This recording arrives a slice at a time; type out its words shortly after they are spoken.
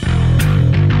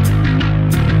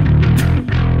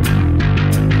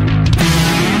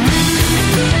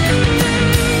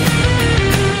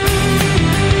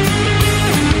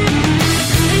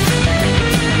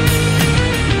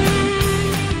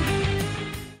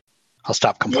I'll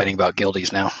stop complaining about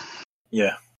guildies now.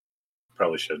 Yeah,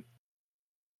 probably should.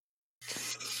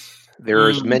 There are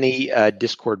as many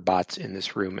Discord bots in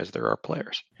this room as there are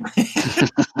players.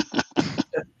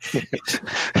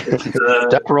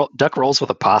 Duck rolls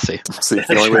with a posse. See,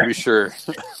 the only way to be sure.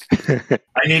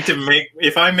 I need to make.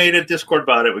 If I made a Discord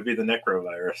bot, it would be the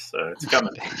Necrovirus. So it's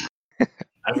coming.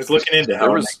 I was looking into how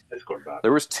to make a Discord bot.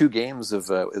 There was 2 games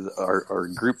of our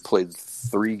group played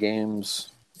 3 games.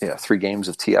 Yeah, 3 games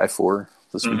of TI4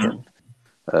 this weekend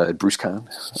at BruceCon.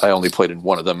 I only played in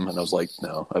one of them, and I was like,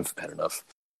 no, I've had enough.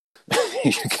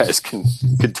 You guys can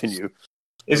continue.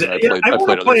 I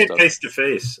want to play it face to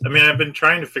face. I mean, I've been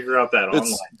trying to figure out that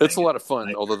online. It's a lot of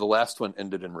fun, although the last one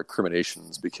ended in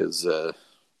recriminations because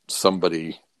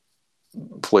somebody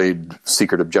played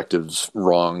secret objectives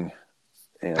wrong,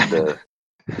 and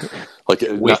like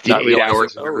wasting not 8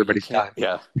 hours of you everybody's time.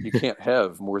 Yeah, you can't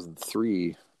have more than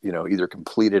 3, either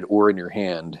completed or in your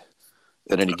hand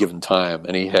at any given time.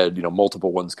 And he had,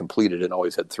 multiple ones completed and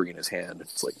always had 3 in his hand.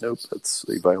 It's like, nope, that's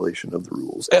a violation of the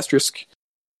rules. Asterisk.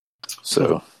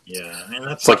 So yeah, I mean,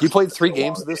 that's like you played 3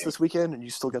 games of this weekend and you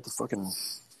still got the fucking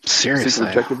seriously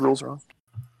objective rules wrong.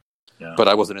 Yeah. But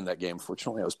I wasn't in that game.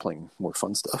 Fortunately, I was playing more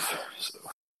fun stuff. So.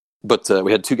 But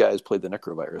we had 2 guys play the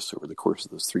Necrovirus over the course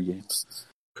of those 3 games.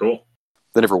 Cool.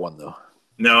 They never won though.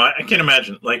 No, I can't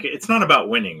imagine. Like, it's not about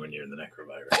winning when you're in the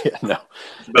Necrovirus. Yeah, no.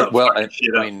 I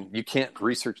mean, you can't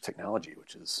research technology,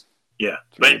 which is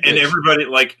and everybody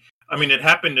it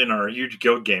happened in our huge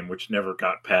guild game, which never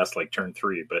got past like turn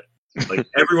 3. But like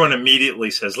everyone immediately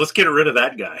says, "Let's get rid of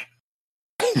that guy."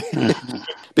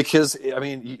 Because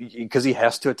he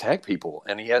has to attack people,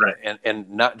 and he had and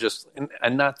not just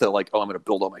and not the like, oh, I'm going to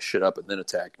build all my shit up and then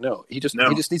attack. No, he just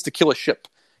needs to kill a ship.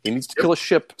 He needs to kill a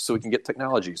ship so he can get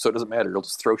technology. So it doesn't matter. He'll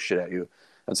just throw shit at you.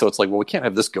 And so it's like, well, we can't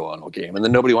have this go on all game. And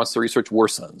then nobody wants to research War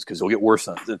Suns because you'll get War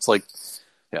Suns. It's like,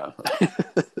 yeah.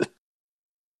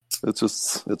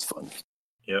 It's fun.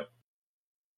 Yep.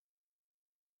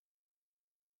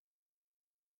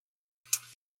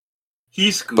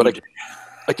 He's good. But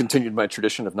I continued my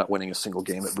tradition of not winning a single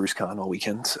game at BruceCon all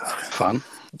weekend. So. Fun.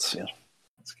 That's good.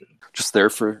 Just there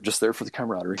for the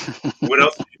camaraderie. What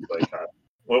else did you play, Todd?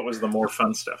 What was the more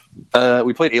fun stuff?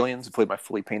 We played Aliens. We played my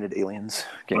fully painted Aliens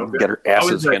game. Okay. Get our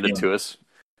asses handed to us.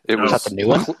 It was that the new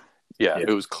one? Yeah,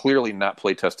 it was clearly not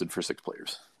play tested for 6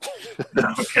 players.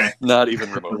 Okay. Not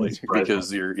even remotely. Because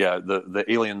the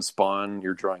alien spawn,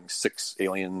 you're drawing 6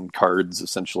 alien cards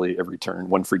essentially every turn,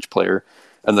 1 for each player.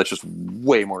 And that's just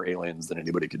way more aliens than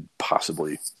anybody could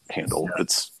possibly handle. Yeah.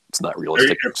 It's not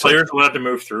realistic. Are players allowed to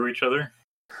move through each other?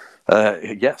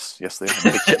 Yes, they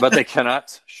are. But they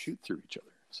cannot shoot through each other.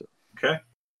 So okay.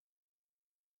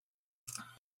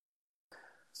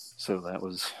 So that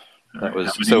was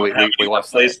so we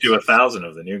lost plays to 1,000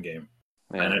 of the new game.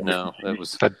 Yeah, no, that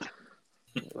was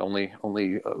only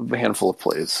a handful of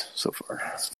plays so far.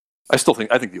 I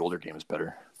think the older game is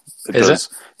better.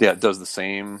 It does the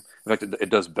same. In fact, it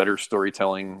does better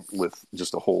storytelling with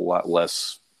just a whole lot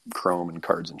less chrome and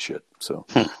cards and shit. So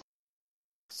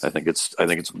I think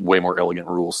it's way more elegant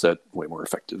rule set, way more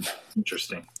effective.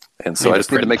 Interesting. And so I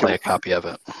just need to make a copy of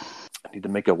it. I need to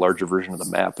make a larger version of the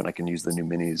map, and I can use the new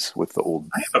minis with the old.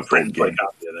 I have a print and play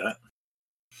copy of that.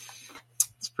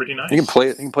 It's pretty nice. You can play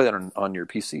it. You can play that on your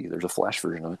PC. There's a Flash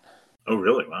version of it. Oh,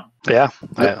 really? Wow. Yeah,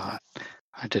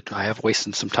 I did. I have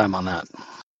wasted some time on that.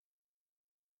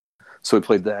 So we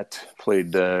played that.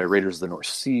 Played Raiders of the North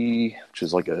Sea, which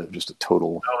is like just a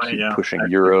total pushing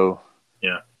Euro.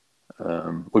 Yeah.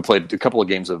 We played a couple of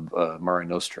games of Mare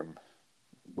Nostrum,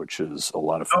 which is a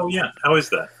lot of fun. Oh yeah, how is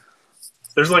that?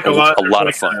 There's like a lot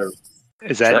of fun.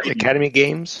 Is that Academy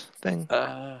Games thing?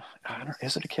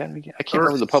 Is it Academy Games? I can't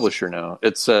remember the publisher now.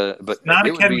 It's but not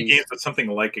Academy Games, but something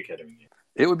like Academy Games.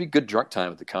 It would be good drunk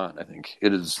time at the con. I think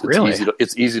it is. It's really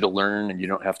it's easy to learn, and you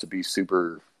don't have to be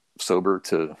super sober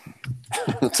to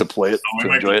to play it.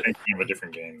 To enjoy it. Thinking of a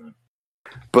different game. Then.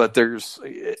 But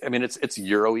it's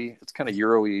Euro-y. It's kind of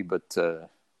Euro-y, but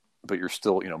you're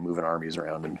still moving armies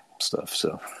around and stuff.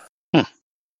 So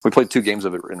we played 2 games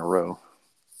of it in a row.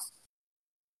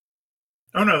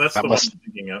 Oh no, that's the one I'm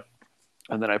thinking of.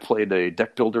 And then I played a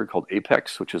deck builder called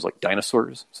Apex, which is like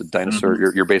dinosaurs. It's a dinosaur.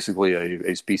 Mm-hmm. You're basically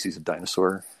a species of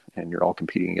dinosaur, and you're all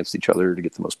competing against each other to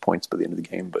get the most points by the end of the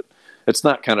game. But it's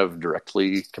not kind of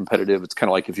directly competitive. It's kind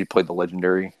of like if you played the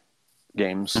Legendary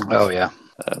games. Oh yeah,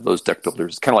 those deck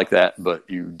builders. It's kind of like that, but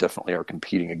you definitely are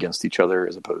competing against each other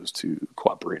as opposed to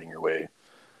cooperating your way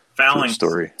through the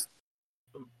story.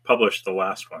 Published the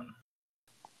last one.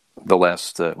 The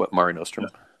last Mare Nostrum.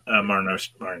 Mare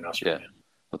Nostrum. Yeah,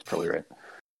 that's probably right.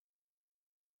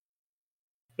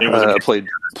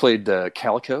 Played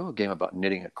Calico, a game about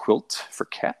knitting a quilt for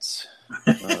cats.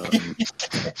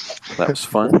 That was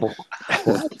fun.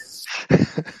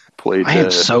 Played. I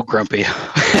am so grumpy.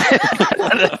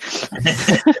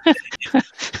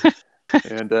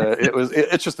 And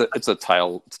it's a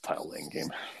tile laying game,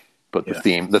 but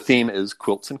the theme is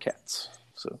quilts and cats.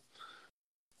 So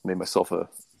made myself a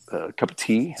cup of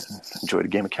tea, and enjoyed a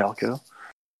game of Calico.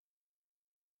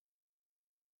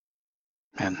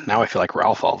 Man, now I feel like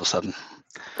Ralph all of a sudden.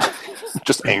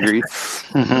 Just angry.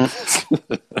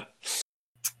 Mm-hmm.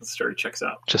 The story checks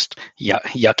out. Just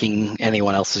yucking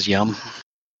anyone else's yum,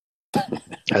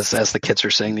 as the kids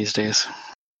are saying these days.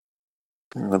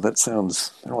 That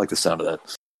sounds. I don't like the sound of that.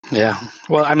 Yeah.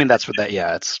 Well, I mean, that's what that.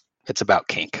 Yeah, it's about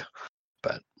kink,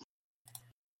 but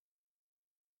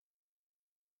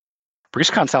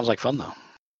BruceCon sounds like fun though.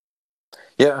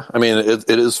 Yeah, I mean, it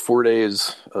is 4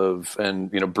 days of, and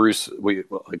Bruce, we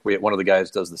one of the guys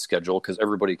does the schedule because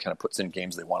everybody kind of puts in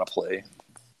games they want to play,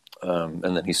 and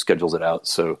then he schedules it out.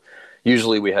 So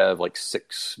usually we have like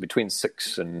between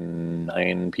 6 and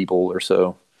 9 people or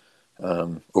so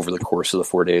over the course of the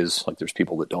 4 days. Like there's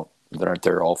people that aren't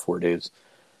there all 4 days.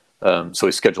 So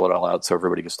we schedule it all out so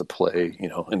everybody gets to play,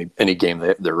 any game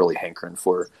they're really hankering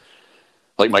for.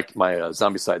 Like my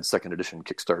Zombicide 2nd Edition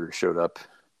Kickstarter showed up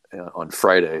on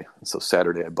Friday, and so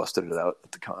Saturday I busted it out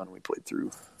at the con. We played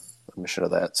through a mission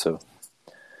of that, so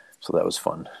that was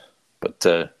fun. But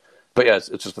yeah, it's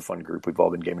just a fun group. We've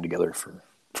all been gaming together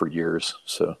for years,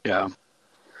 so yeah.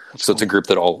 So it's a group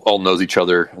that all knows each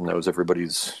other and knows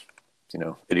everybody's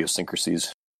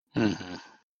idiosyncrasies. Mm-hmm.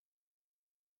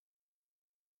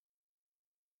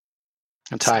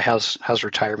 And Ty, how's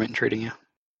retirement treating you?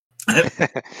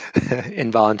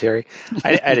 Involuntary.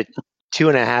 I had a 2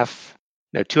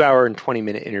 hour and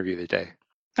 20-minute interview today.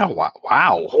 Oh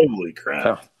wow! Holy crap!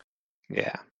 Oh.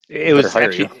 Yeah, it was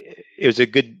actually it was a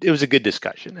good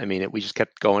discussion. I mean, we just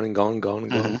kept going and going and going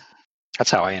and going. Mm-hmm.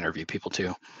 That's how I interview people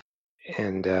too.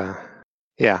 And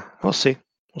yeah, we'll see.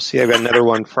 I've got another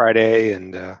one Friday,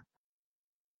 and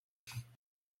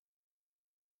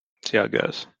see how it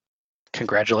goes.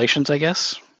 Congratulations, I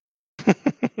guess.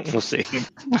 We'll see.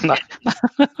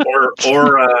 or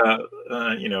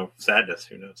sadness.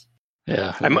 Who knows?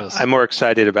 Yeah, I'm more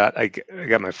excited about. I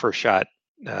got my first shot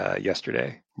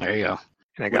yesterday. There you go.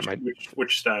 And I got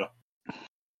which style?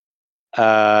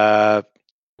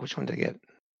 Which one did I get?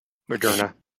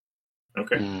 Moderna.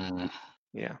 Okay.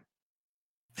 Yeah.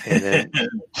 And then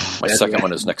my second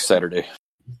one is next Saturday.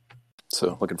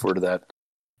 So looking forward to that.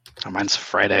 Oh, mine's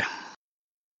Friday.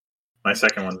 My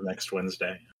second one's next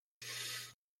Wednesday.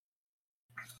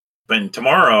 But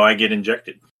tomorrow I get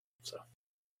injected. So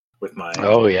with my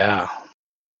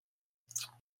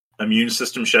immune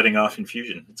system shutting off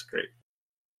infusion. It's great.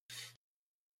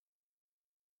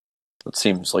 That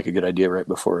seems like a good idea right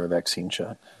before a vaccine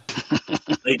shot.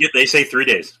 They say 3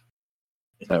 days.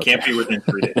 It can't be within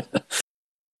 3 days.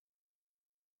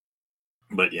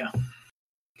 But yeah.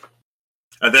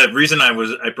 The reason I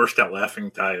burst out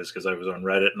laughing, Ty, is because I was on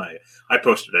Reddit and I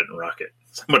posted it in Rocket.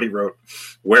 Somebody wrote,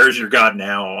 "Where's your God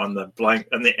now?" on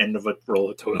the end of a roll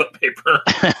of toilet paper.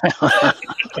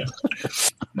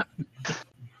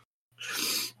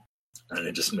 And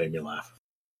it just made me laugh.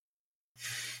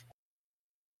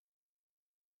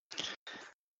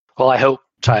 Well, I hope,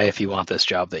 Ty, if you want this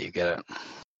job, that you get it.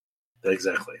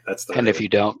 Exactly. That's the. And if you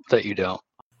don't, that you don't.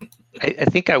 I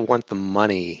think I want the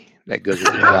money that goes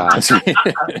with the job. I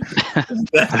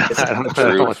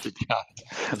don't want the job.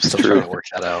 I'm still trying to work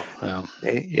that out.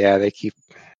 They keep.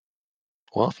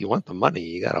 Well, if you want the money,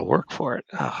 you got to work for it.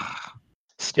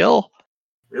 Still,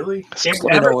 really? Let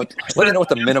me know what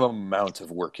the minimum amount of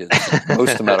work is.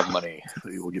 Most amount of money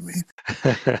that you will give me.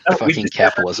 Fucking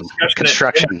capitalism.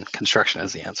 Construction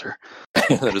is the answer.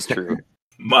 That is true.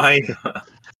 My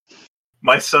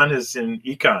son is in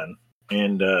econ.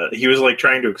 And he was like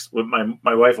trying to.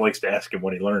 My wife likes to ask him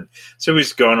what he learned, so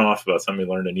he's gone off about something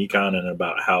he learned in econ and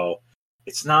about how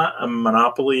it's not a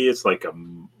monopoly. It's like I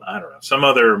don't know, some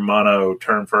other mono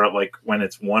term for it, like when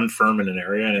it's one firm in an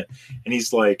area. And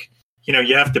he's like, you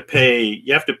have to pay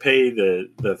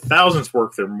the thousandth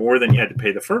work there more than you had to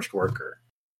pay the first worker,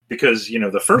 because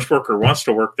the first worker wants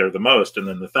to work there the most, and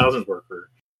then the thousandth worker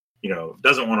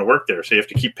doesn't want to work there, so you have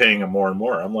to keep paying him more and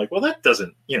more. I'm like, well, that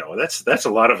doesn't, that's a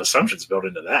lot of assumptions built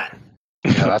into that.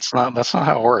 Yeah, that's not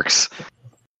how it works.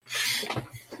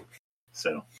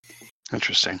 So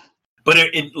interesting. But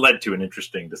it led to an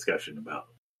interesting discussion about,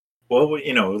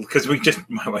 because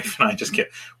my wife and I just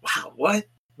get, wow, what?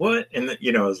 And then,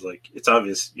 it's like, it's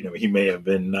obvious, he may have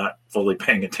been not fully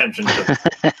paying attention to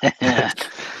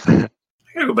I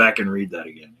gotta go back and read that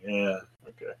again. Yeah.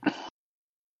 Okay.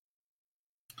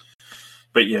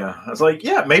 But yeah, I was like,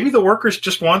 yeah, maybe the workers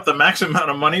just want the maximum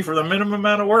amount of money for the minimum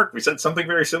amount of work. We said something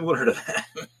very similar to that.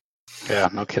 Yeah,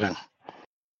 no kidding.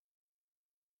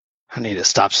 I need to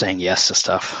stop saying yes to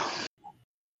stuff.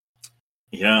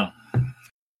 Yeah.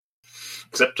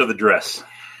 Except to the dress.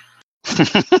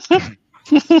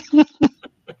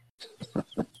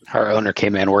 Our owner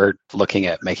came in. We're looking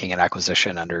at making an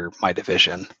acquisition under my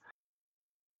division.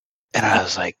 And I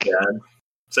was like,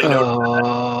 Say no.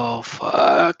 oh,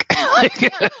 fuck. I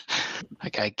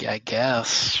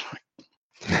guess.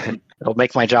 It'll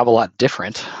make my job a lot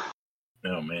different.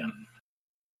 Oh, man.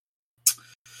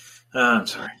 I'm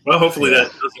sorry. Well, hopefully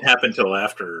that doesn't happen till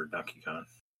after Donkey Kong.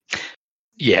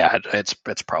 Yeah, it's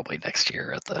probably next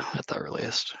year at the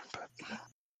earliest. But.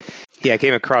 Yeah, I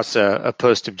came across a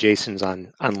post of Jason's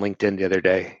on LinkedIn the other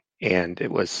day, and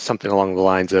it was something along the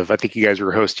lines of, I think you guys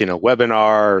were hosting a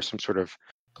webinar or some sort of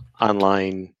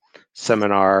online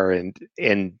seminar, and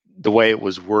the way it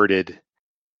was worded,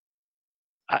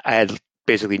 I had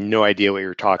basically no idea what you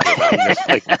were talking about.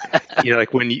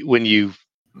 Like when you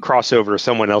cross over to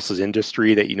someone else's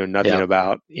industry that you know nothing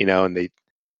about, and they.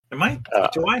 Do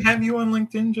I have you on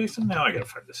LinkedIn, Jason? Now I gotta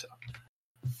find this out.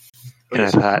 And I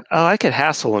thought, I could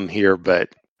hassle him here, but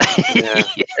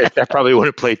that probably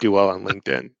wouldn't play too well on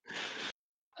LinkedIn.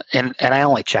 And I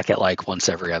only check it like once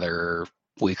every other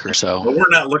week or so. But we're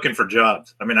not looking for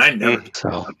jobs. I mean, I never do, so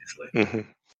obviously. Mm-hmm.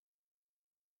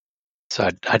 So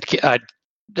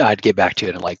I'd get back to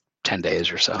it in like 10 days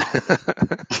or so.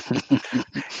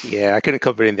 Yeah, I couldn't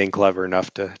come up with anything clever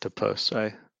enough to post, so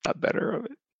I thought better of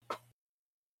it.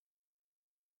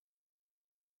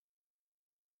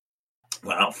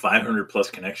 Wow, 500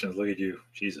 plus connections. Look at you.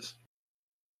 Jesus.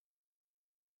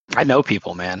 I know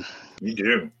people, man. You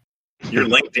do. You're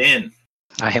LinkedIn.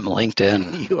 I am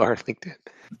LinkedIn. You are LinkedIn.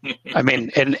 I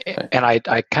mean, and I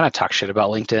kind of talk shit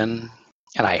about LinkedIn,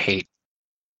 and I hate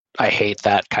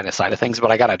that kind of side of things,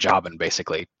 but I got a job in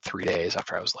basically 3 days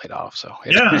after I was laid off. So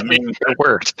it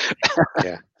worked.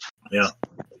 Yeah. Yeah.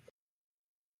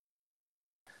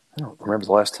 I don't remember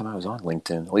the last time I was on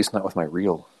LinkedIn, at least not with my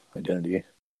real identity.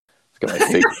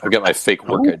 I've got my fake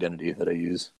work identity that I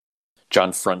use.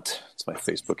 John Front. It's my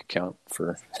Facebook account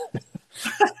for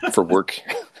work.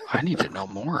 I need to know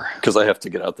more. Because I have to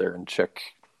get out there and check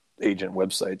agent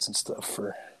websites and stuff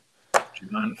for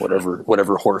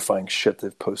whatever horrifying shit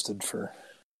they've posted for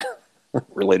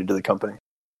related to the company.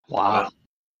 Wow.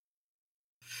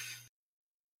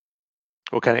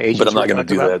 What kind of agents? But I'm not going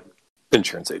to do that.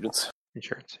 Insurance agents.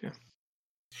 Insurance, yeah.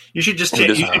 You should just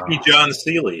be John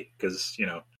Seeley, because,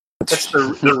 that's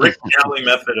the Rick Galley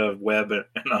method of web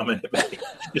anonymity.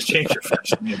 Just change your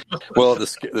first name. Well,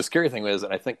 the scary thing is,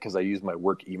 and I think because I use my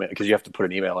work email, because you have to put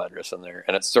an email address in there,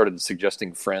 and it started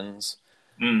suggesting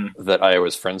that I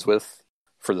was friends with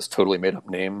for this totally made up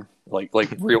name, like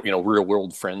real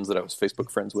world friends that I was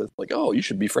Facebook friends with. Like, oh, you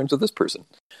should be friends with this person.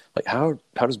 Like, how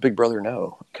does Big Brother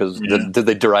know? Because did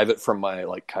they derive it from my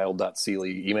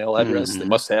Kyle.Seeley email address? Mm-hmm. They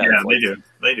must have. Yeah,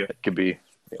 they do. It could be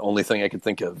the only thing I could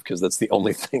think of, because that's the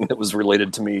only thing that was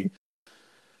related to me.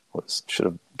 Should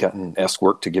have gotten Ask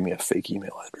Work to give me a fake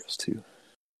email address too.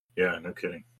 Yeah, no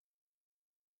kidding.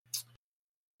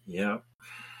 Yeah.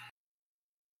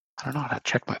 I don't know how to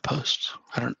check my posts.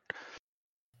 I don't.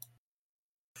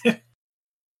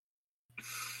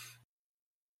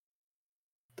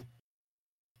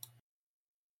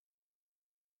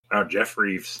 Wow, Jeff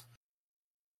Reeves.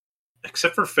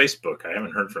 Except for Facebook, I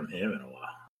haven't heard from him in a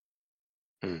while.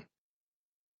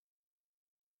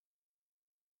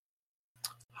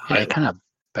 Yeah, he kind of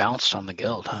bounced on the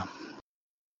guild, huh?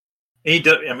 He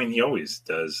does. I mean, he always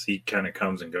does. He kind of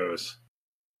comes and goes.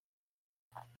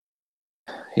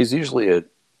 He's usually at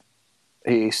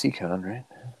AACCon, right?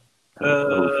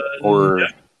 Yeah.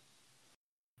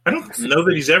 I don't know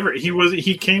that he's ever.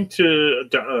 He came to.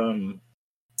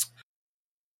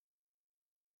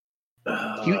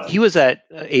 He was at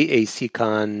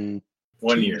AACCon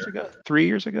 1 year ago, 3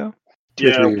 years ago, 2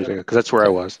 or 3 years ago, because that's where I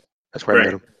was. That's where I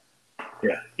met him.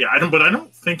 Yeah. I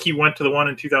don't think he went to the one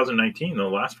in 2019. The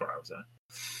last one I was at.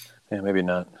 Yeah, maybe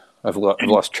not. I've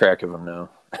lost track of him now,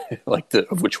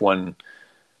 of which one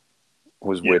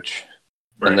was which.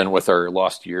 Right. And then with our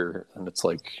lost year, and it's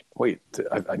like, wait,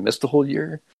 I missed a whole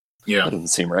year? Yeah. That doesn't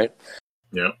seem right.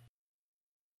 Yeah.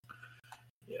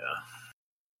 Yeah.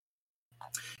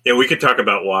 Yeah, we could talk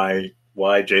about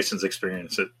why Jason's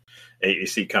experience at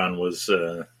AACCon was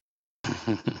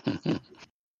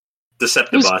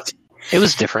deceptive. It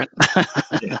was different.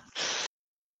 Yeah.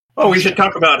 Oh, we should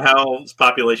talk about how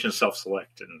populations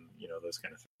self-select and those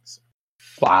kind of things.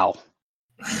 Wow.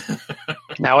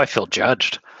 Now I feel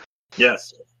judged.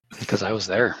 Yes. Because I was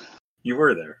there. You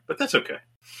were there, but that's okay.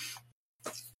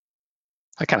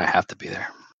 I kind of have to be there.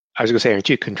 I was going to say, aren't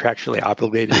you contractually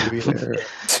obligated to be there?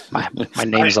 My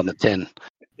name's on the tin.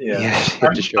 Yeah.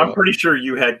 I'm pretty sure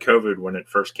you had COVID when it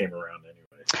first came around anyway.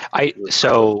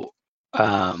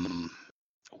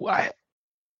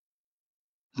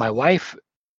 My wife,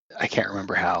 I can't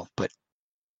remember how, but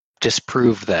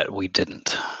disproved that we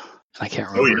didn't. I can't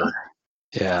remember. Oh,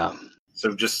 yeah.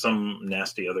 So just some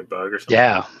nasty other bug or something?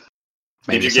 Yeah.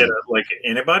 Did you get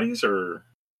antibodies or?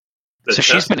 So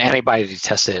she's been antibody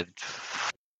tested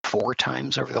 4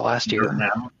 times over the last year.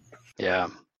 Now? Yeah.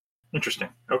 Interesting.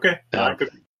 Okay.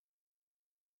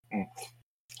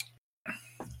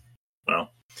 Well,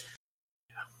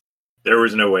 there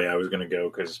was no way I was going to go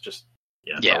because just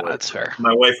that's fair.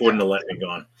 My wife wouldn't have let me go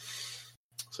on.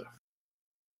 So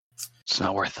it's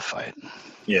not worth the fight.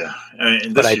 Yeah,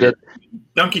 and this year,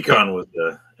 Donkey Kong was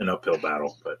an uphill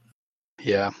battle, but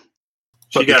yeah.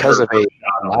 But because of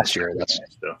last year,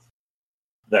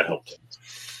 that helped.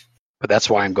 But that's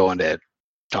why I'm going to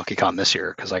Donkey Kong this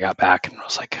year, because I got back and I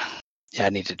was like, I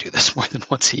need to do this more than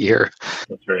once a year.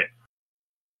 That's right.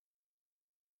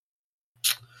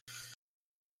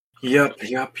 Yep.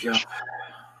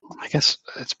 I guess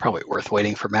it's probably worth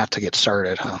waiting for Matt to get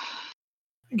started, huh?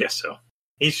 I guess so.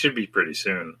 He should be pretty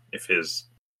soon if his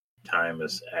time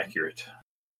is accurate.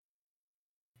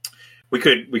 We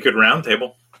could round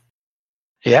table.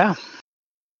 Yeah.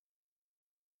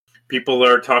 People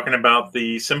are talking about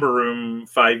the Simba Room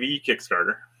 5e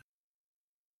Kickstarter.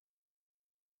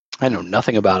 I know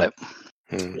nothing about it.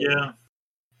 Yeah.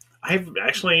 I've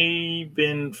actually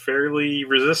been fairly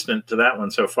resistant to that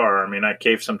one so far. I mean, I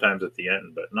cave sometimes at the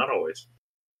end, but not always.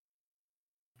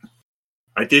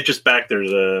 I did just back.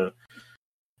 There's a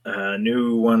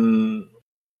new one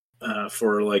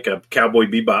for like a Cowboy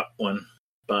Bebop one.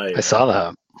 I saw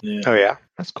that. Yeah. Oh, yeah.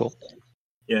 That's cool.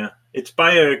 Yeah. It's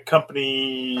by a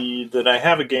company that I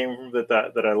have a game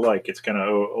that I like. It's kind of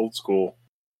old school.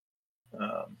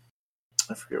 I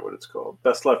forget what it's called.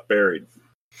 Best Left Buried.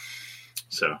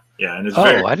 So yeah, and it's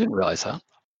I didn't realize that.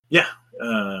 Yeah.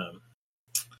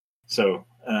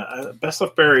 Best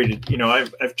Left Buried.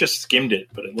 I've just skimmed it,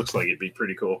 but it looks like it'd be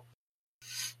pretty cool.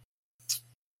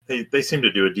 They seem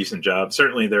to do a decent job.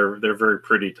 Certainly, they're very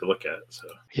pretty to look at. So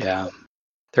yeah,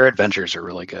 their adventures are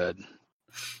really good.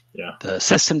 Yeah, the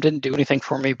system didn't do anything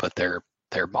for me, but their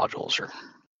modules are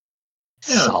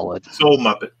solid. Soul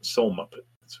Muppet.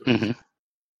 Mm-hmm.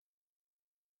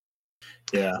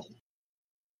 Yeah.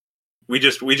 We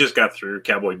just got through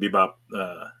Cowboy Bebop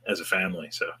as a family,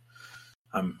 so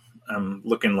I'm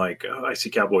looking like I see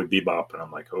Cowboy Bebop and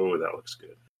I'm like, oh, that looks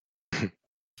good.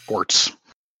 Quartz.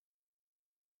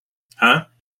 Huh?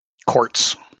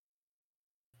 Quartz.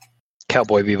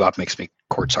 Cowboy Bebop makes me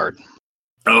quartz hard.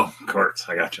 Oh, quartz.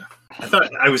 I gotcha. I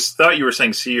thought you were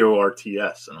saying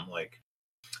CORTS, and I'm like,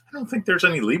 I don't think there's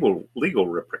any legal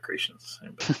repercussions.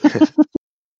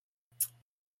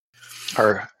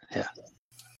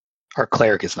 Our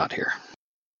cleric is not here.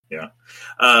 Yeah.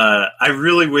 I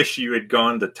really wish you had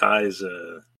gone to Ty's.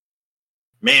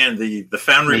 Man, the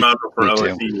Foundry module for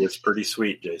OSE is pretty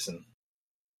sweet, Jason.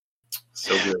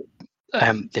 So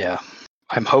good. Yeah.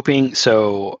 I'm hoping.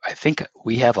 So I think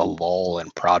we have a lull in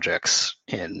projects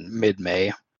in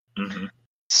mid-May. Mm-hmm.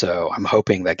 So I'm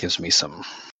hoping that gives me some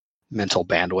mental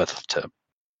bandwidth to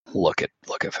look at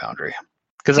Foundry.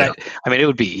 Because I mean, it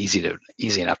would be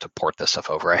easy enough to port this stuff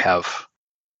over. I have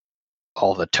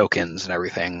all the tokens and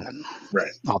everything, and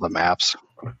all the maps.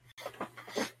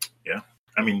 Yeah,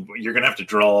 I mean, you're gonna have to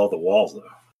draw all the walls, though.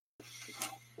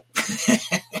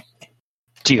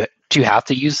 Do you have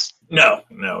to use? No,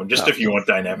 just if you want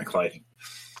dynamic lighting.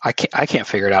 I can't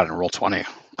figure it out in Roll20,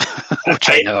 which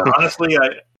I know. Honestly,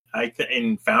 I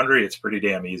in Foundry it's pretty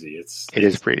damn easy. It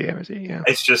is pretty damn easy. Yeah,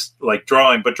 it's just like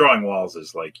drawing, but drawing walls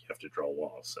is like you have to draw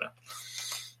walls. So.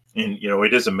 And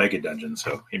it is a mega dungeon,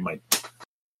 so he might.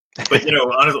 But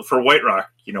honestly, for White Rock,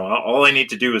 all I need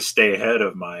to do is stay ahead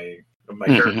of my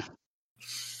character.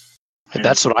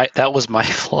 That was my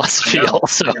philosophy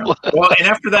also. Yeah. Well, and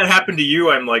after that happened to you,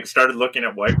 I'm like started looking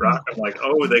at White Rock. I'm like,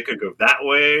 oh, they could go that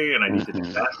way, and I need to do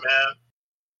that map.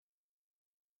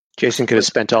 Jason could have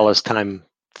spent all his time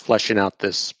fleshing out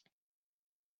this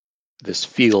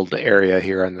field area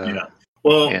here on the. Yeah.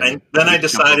 Well, and then I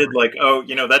decided, like,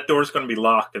 that door's going to be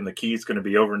locked, and the key's going to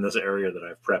be over in this area that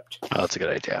I've prepped. Oh, that's a good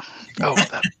idea. Oh,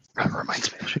 that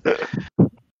reminds me. I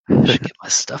should get my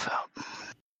stuff out.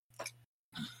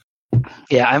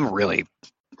 Yeah, I'm really,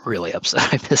 really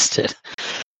upset I missed it.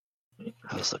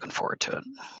 I was looking forward to it.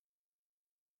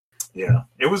 Yeah,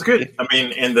 it was good. I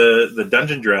mean, and the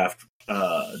dungeon draft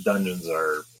dungeons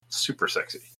are super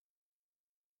sexy.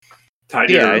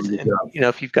 Yeah,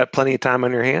 if you've got plenty of time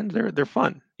on your hands, they're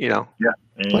fun.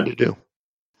 Fun to do.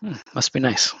 Must be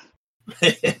nice.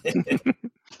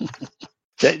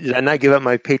 Did I not give up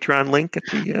my Patreon link at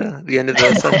the end of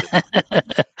the session?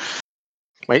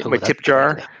 my tip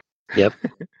jar. Yep.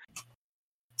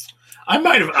 I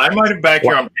might have backed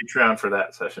you on Patreon for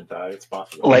that session, Ty. It's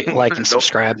possible. Like and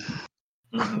subscribe.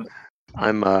 Mm-hmm.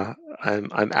 I'm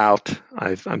out.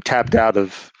 I'm tapped out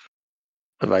of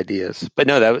ideas. But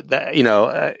no,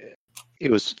 that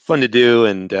it was fun to do,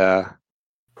 and I'm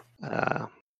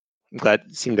glad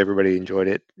it seemed everybody enjoyed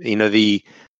it.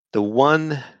 The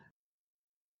one.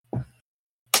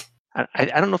 I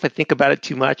don't know if I think about it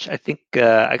too much. I think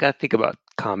I got to think about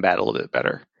combat a little bit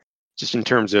better, just in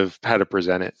terms of how to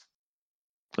present it.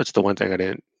 That's the one thing I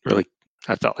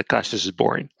felt like, gosh, this is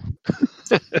boring.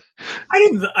 I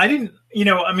didn't.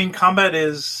 Combat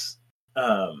is.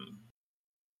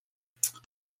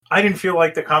 I didn't feel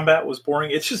like the combat was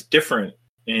boring. It's just different,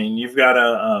 and you've got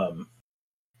to.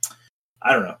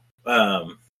 I don't know.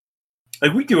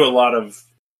 Like we do a lot of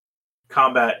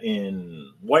combat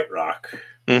in White Rock.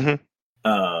 Mm-hmm.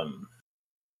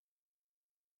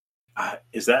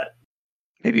 Is that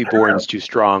maybe boring's too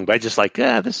strong? But I just like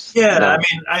this. Yeah, no.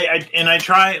 I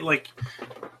try I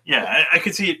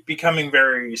could see it becoming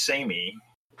very samey,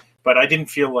 but I didn't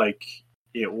feel like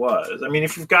it was. I mean,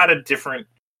 if you've got a different,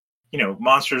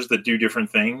 monsters that do different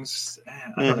things,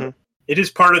 I don't know. It is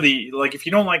part of the if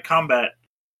you don't like combat,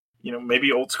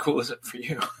 maybe old school isn't for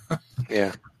you.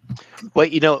 Yeah. Well,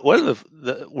 one of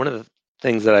the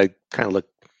things that I kind of look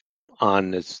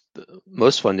on as the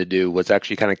most fun to do was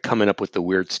actually kind of coming up with the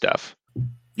weird stuff.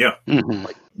 Yeah.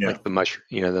 Like the mushroom,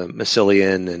 the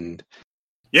mycelium, and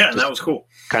that was cool.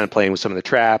 Kind of playing with some of the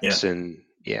traps, and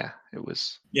it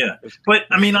was. Yeah, but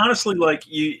I mean, honestly,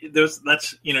 you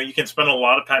can spend a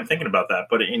lot of time thinking about that.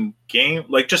 But in game,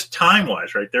 just time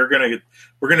wise, right? We're gonna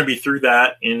be through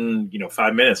that in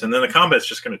 5 minutes, and then the combat's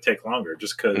just gonna take longer,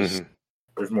 just because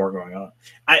there's more going on.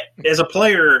 As a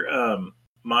player,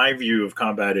 my view of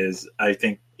combat is, I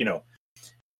think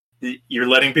you're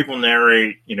letting people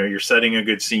narrate. You're setting a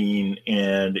good scene,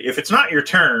 and if it's not your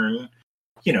turn,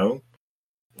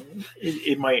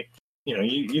 it might.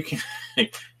 You can.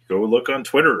 Go look on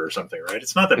Twitter or something, right?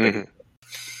 It's not that big.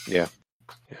 Yeah.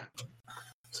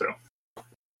 So,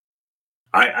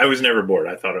 I was never bored.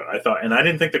 I thought, and I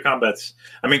didn't think the combats.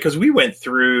 I mean, because we went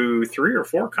through 3 or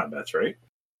 4 combats, right?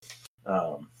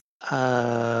 2.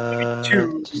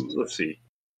 Let's see.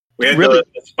 We had the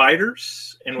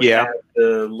spiders, and we had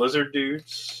the lizard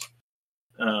dudes,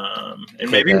 and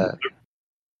maybe.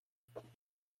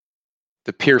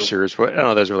 The piercers, I don't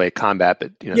know if those were like combat,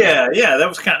 but that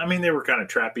was kind of. I mean, they were kind of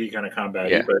trappy, kind of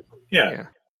combat-y, but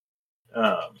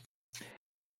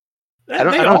I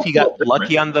don't know if you got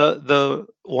lucky on the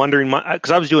wandering, because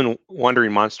I was doing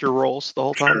wandering monster rolls the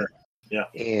whole time. Sure. Yeah,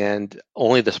 and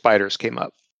only the spiders came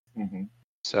up,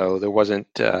 so there wasn't.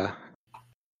 There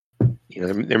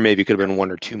maybe could have been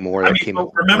 1 or 2 more that came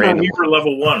up. Remember, randomly. we were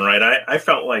level 1, right? I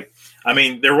felt like,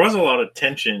 there was a lot of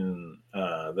tension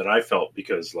that I felt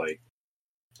because,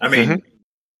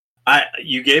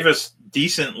 you gave us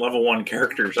decent level 1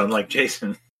 characters, unlike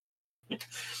Jason.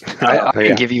 I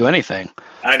didn't give you anything.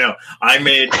 I know. I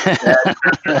made bad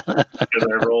because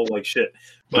I rolled like shit.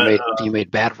 But you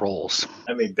made bad rolls.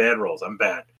 I made bad rolls. I'm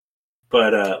bad.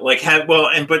 But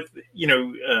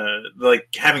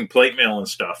having plate mail and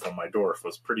stuff on my dwarf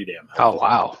was pretty damn helpful. Oh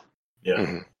wow.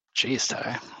 Yeah. Jeez,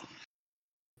 Ty.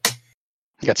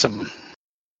 You got some.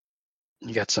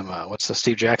 What's the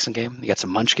Steve Jackson game? You got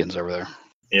some munchkins over there.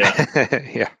 Yeah.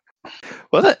 Yeah.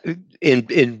 Well,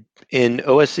 in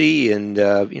OSE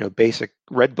and basic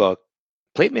Red Book,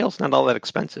 plate mail's not all that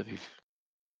expensive.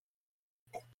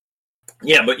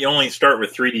 Yeah, but you only start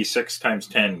with 3d6 times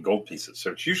 10 gold pieces,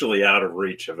 so it's usually out of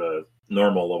reach of a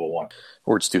normal level 1.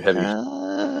 Or it's too heavy.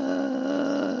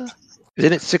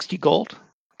 Isn't it 60 gold?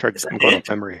 I'm going off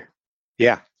memory.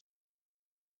 Yeah.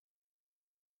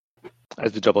 I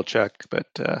have to double check, but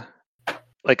I'm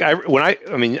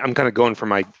kind of going from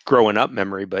my growing up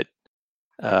memory, but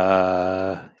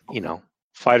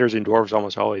fighters and dwarves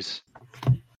almost always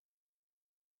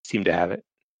seem to have it.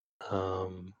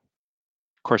 Of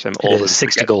course, I'm old.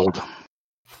 60 gold.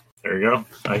 There you go.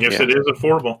 I guess it is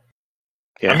affordable.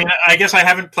 Yeah. I mean, I guess I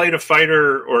haven't played a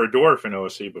fighter or a dwarf in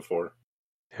OSC before.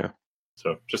 Yeah.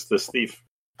 So just this thief.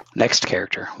 Next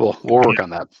character. We'll work on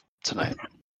that tonight.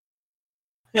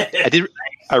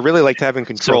 I really liked having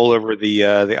control over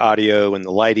the audio and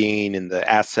the lighting and the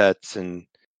assets, and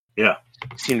it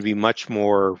seemed to be much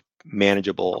more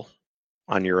manageable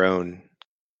on your own.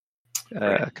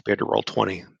 compared to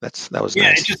Roll20. That was yeah.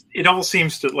 nice. It all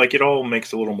seems to like it all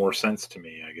makes a little more sense to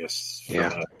me, I guess. From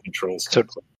Yeah. a controls. So,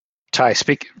 Ty,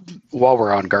 speak while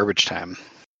we're on garbage time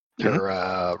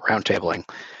or roundtabling.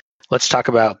 Let's talk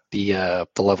about the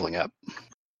leveling up.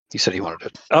 You said you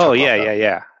wanted to. Oh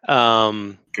yeah.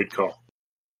 Good call.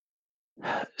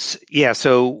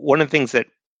 So one of the things that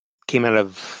came out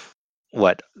of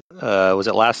what was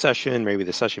it last session, maybe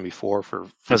the session before for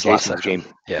last session. Game.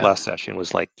 Yeah. Last session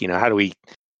was like, how do we?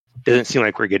 Doesn't seem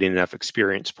like we're getting enough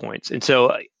experience points, and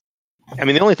so I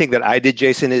mean, the only thing that I did,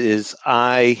 Jason, is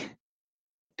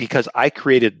because I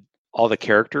created all the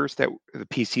characters that the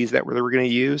PCs that they were going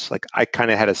to use. Like, I kind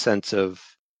of had a sense of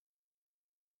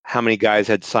how many guys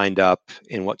had signed up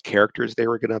and what characters they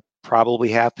were going to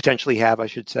potentially have, I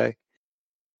should say.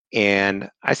 And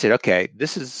I said, okay,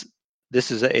 this is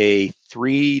a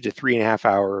 3 to 3.5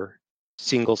 hour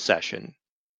single session,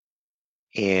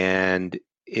 and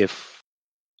if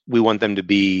we want them to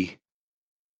be,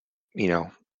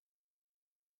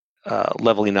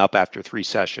 leveling up after 3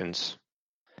 sessions,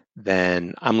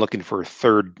 then I'm looking for a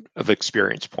third of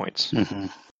experience points,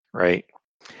 right?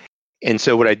 And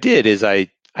so what I did is I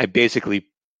basically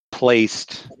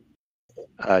placed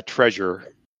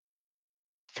treasure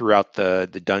throughout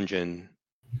the dungeon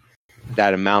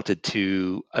that amounted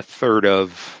to a third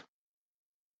of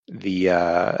the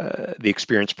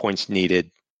experience points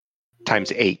needed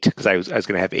times 8, because I was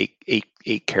going to have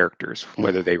eight characters,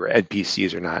 whether they were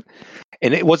NPCs or not.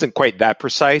 And it wasn't quite that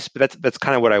precise, but that's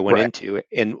kind of what I went into.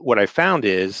 And what I found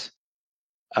is,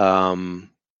 like,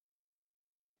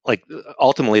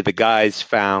 ultimately the guys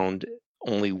found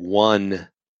only one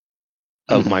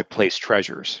of my placed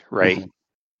treasures, right?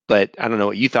 But I don't know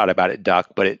what you thought about it, Duck,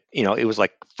 but it was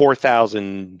like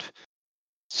 4,000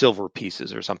 silver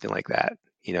pieces or something like that.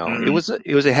 It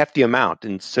was a hefty amount.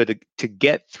 And so to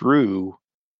get through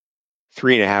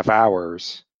 3.5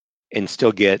 hours and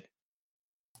still get,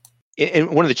 and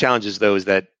one of the challenges though is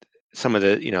that some of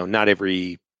the, not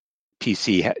every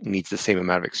PC needs the same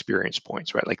amount of experience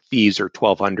points, right? Like thieves are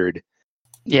 1,200.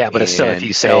 Yeah, but it's still, if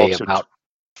you say about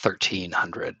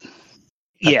 1,300.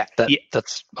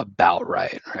 That's about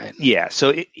right? Yeah.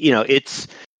 So it's,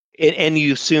 and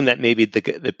you assume that maybe the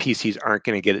PCs aren't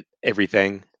going to get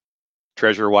everything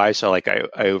treasure wise. So like I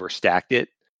overstacked it,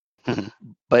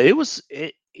 but it was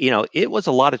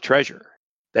a lot of treasure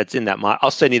that's in that mod.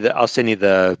 I'll send you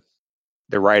the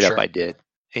write up I did,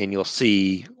 and you'll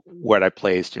see what I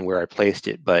placed and where I placed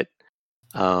it. But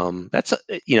that's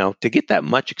to get that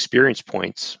much experience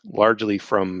points largely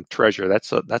from treasure,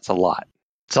 that's a lot.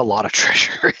 It's a lot of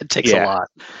treasure. It takes a lot.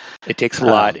 It takes a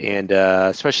lot, and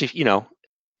especially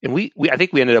and we I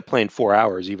think we ended up playing 4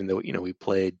 hours, even though we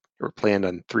planned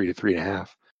on 3 to 3.5.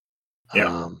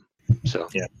 Yeah. So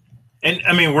yeah, and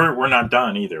I mean we're not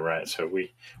done either, right? So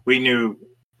we knew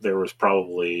there was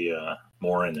probably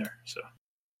more in there. So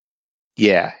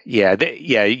yeah.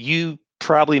 You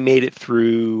probably made it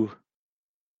through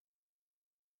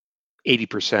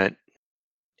 80%,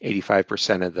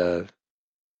 85% of the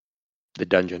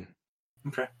dungeon.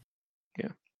 Okay. Yeah.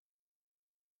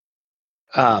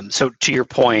 So to your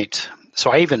point,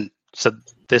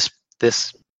 this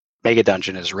mega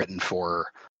dungeon is written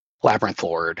for Labyrinth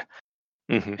Lord,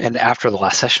 and after the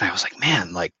last session, I was like,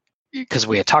 man, like, because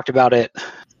we had talked about it,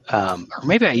 or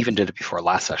maybe I even did it before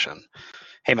last session.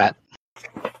 Hey, Matt.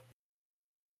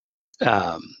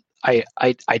 I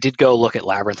did go look at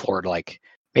Labyrinth Lord, like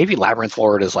maybe Labyrinth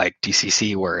Lord is like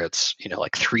DCC where it's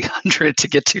like 300 to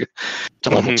get to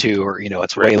level 2, or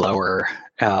it's way lower,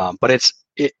 but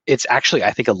it's actually,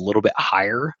 I think, a little bit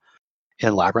higher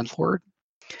in Labyrinth Lord.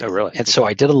 Oh, really? And so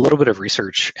I did a little bit of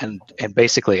research, and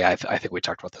basically I think we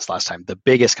talked about this last time. The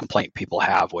biggest complaint people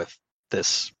have with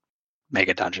this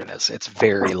mega dungeon is it's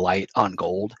very light on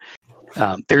gold.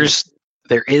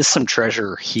 There is some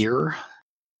treasure here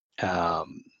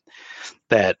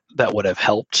that would have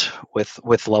helped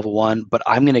with level 1, but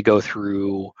I'm going to go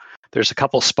through. There's a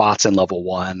couple spots in level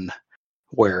 1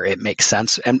 where it makes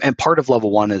sense, and part of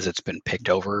level 1 is it's been picked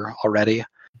over already.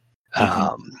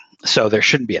 So there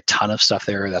shouldn't be a ton of stuff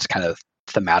there. That's kind of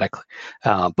thematic,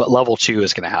 but level 2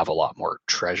 is going to have a lot more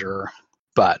treasure.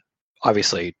 But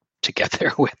obviously, to get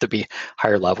there, we have to be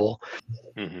higher level.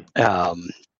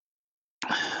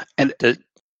 And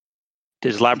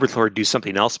does Labyrinth Lord do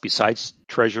something else besides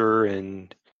treasure?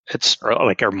 And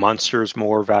are monsters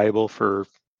more valuable for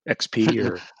XP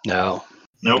or no?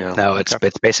 Nope. No, it's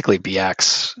basically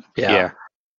BX. Yeah.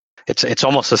 It's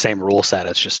almost the same rule set.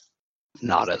 It's just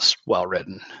not as well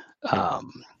written.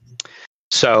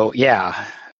 So yeah,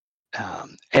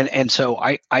 and so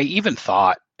I even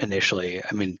thought initially,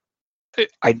 I mean,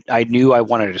 I knew I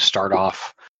wanted to start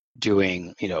off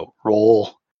doing,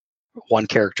 roll one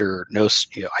character. No,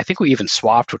 I think we even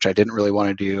swapped, which I didn't really want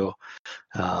to do.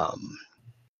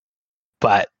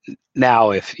 But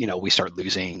now, if we start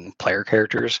losing player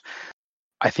characters,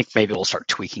 I think maybe we'll start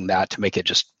tweaking that to make it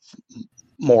just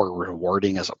more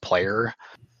rewarding as a player.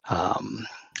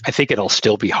 I think it'll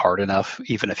still be hard enough,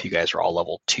 even if you guys are all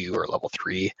level 2 or level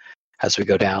 3 as we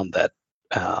go down. That,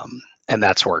 and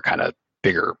that's where kind of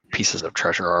bigger pieces of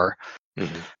treasure are.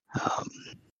 Mm-hmm.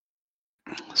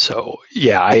 So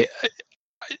yeah,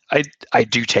 I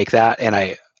do take that, and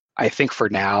I think for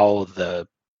now the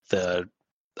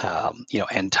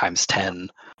n times 10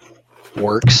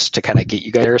 works to kind of get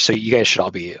you guys there. So you guys should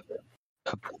all be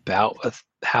about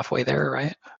halfway there,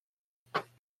 right?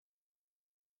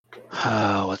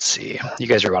 Let's see. You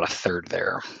guys are about a third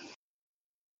there,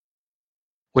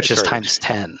 which is times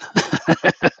 10.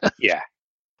 Yeah.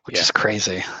 Which is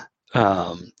crazy.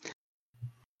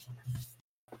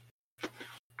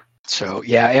 So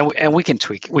yeah, and we can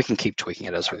keep tweaking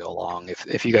it as we go along.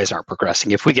 If you guys aren't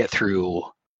progressing, if we get through,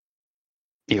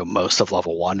 most of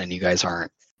level 1 and you guys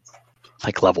aren't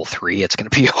like level 3, it's going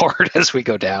to be hard as we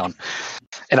go down.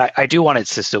 And I do want it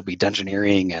to still be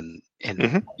dungeoneering and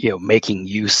mm-hmm. Making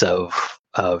use of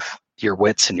your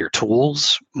wits and your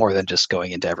tools more than just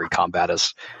going into every combat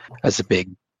as a big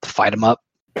fight 'em up.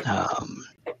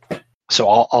 So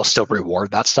I'll still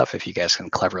reward that stuff if you guys can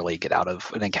cleverly get out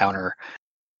of an encounter.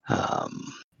 I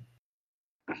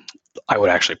would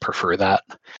actually prefer that.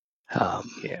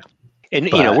 Yeah. And,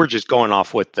 we're just going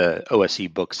off what the OSE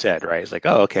book said, right? It's like,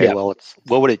 oh, okay, yeah. Well,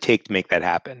 what would it take to make that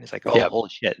happen? It's like, oh, holy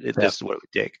shit, this is what it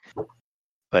would take.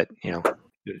 But,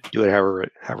 do it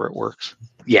however it works.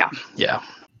 Yeah.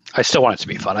 I still want it to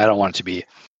be fun. I don't want it to be...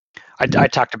 I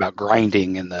talked about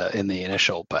grinding in the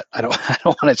initial, but I don't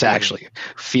want it to actually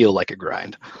feel like a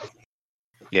grind.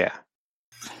 Yeah.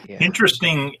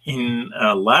 Interesting, in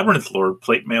Labyrinth Lord,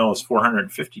 plate mail is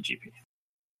 450 GP.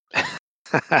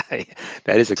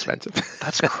 That is expensive.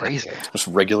 That's crazy. Just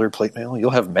regular plate mail? You'll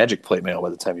have magic plate mail by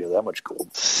the time you have that much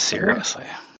gold. Seriously.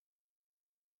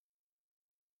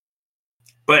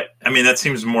 But, that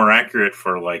seems more accurate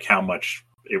for, like, how much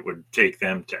it would take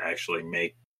them to actually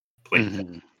make plate mail.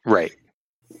 Mm-hmm. Right.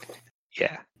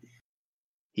 Yeah.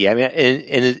 Yeah,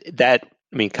 and that,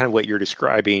 kind of what you're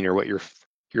describing or what your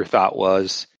thought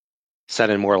was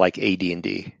sounded more like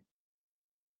AD&D.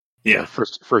 Yeah,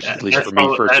 first at least for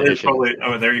me, first edition.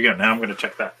 There you go. Now I'm going to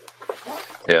check that.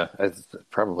 Yeah, it's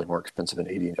probably more expensive than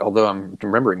AD&D. Although I'm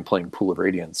remembering playing Pool of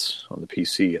Radiance on the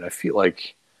PC, and I feel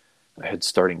like I had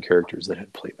starting characters that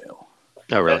had plate mail.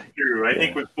 Oh, really? That's true. I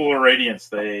think with Pool of Radiance,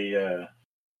 they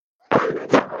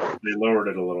lowered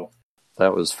it a little.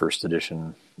 That was first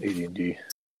edition AD&D.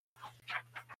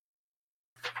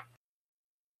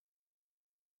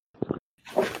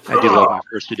 I do love my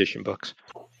first edition books.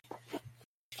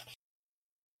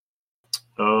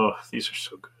 Oh, these are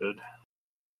so good.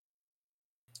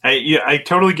 I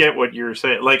totally get what you're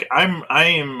saying. Like, I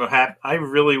am happy. I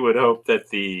really would hope that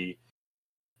the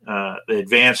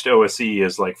advanced OSE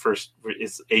is like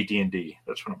it's AD&D.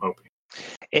 That's what I'm hoping.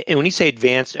 And when you say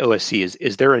advanced OSE,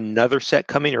 is there another set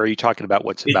coming, or are you talking about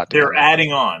what's about to They're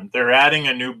adding on. They're adding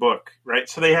a new book, right?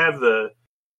 So they have the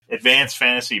advanced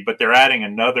fantasy, but they're adding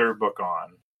another book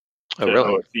on. Oh,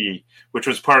 really? OSE, which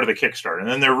was part of the Kickstarter. And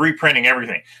then they're reprinting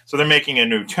everything. So they're making a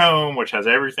new tome, which has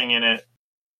everything in it.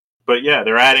 But yeah,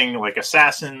 they're adding like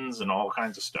assassins and all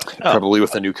kinds of stuff. Probably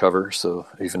with a new cover. So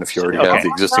even if you already have the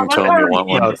existing tome, you want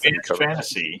one with a new cover.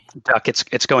 Fantasy. Duck,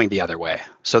 it's going the other way.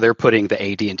 So they're putting the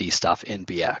AD&D stuff in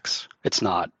BX. It's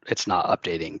not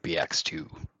updating BX to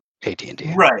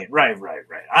AD&D. Right.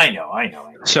 I know.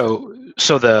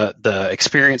 So the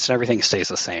experience and everything stays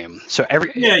the same. So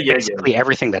basically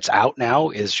everything that's out now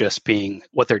is just being,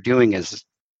 what they're doing is,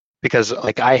 because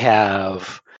like I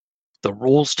have the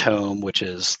rules tome, which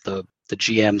is the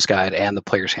GM's guide and the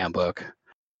player's handbook.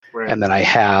 Right. And then I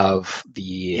have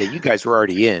you guys were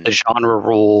already in the genre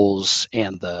rules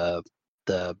and the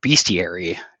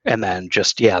bestiary, and then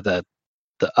just the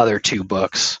other two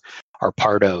books are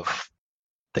part of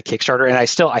the Kickstarter. And I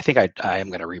think I am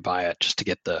going to rebuy it just to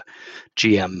get the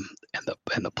GM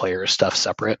and the player stuff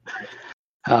separate.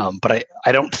 But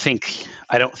I don't think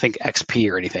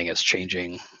XP or anything is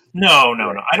changing. No.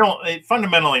 I don't.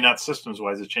 Fundamentally, not systems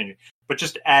wise, it's changing. But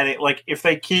just adding, like,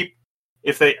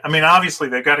 obviously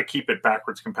they've got to keep it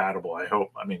backwards compatible. I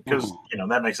hope. Because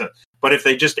that makes sense. But if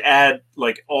they just add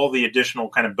like all the additional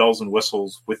kind of bells and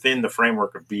whistles within the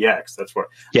framework of BX, that's what.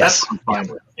 Yes. That's what I'm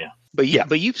fine with. Yeah.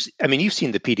 But you've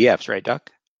seen the PDFs, right, Duck?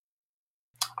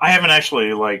 I haven't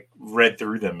actually like read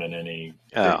through them in any.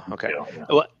 Oh, okay. detail, yeah.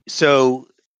 Well, so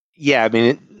yeah, I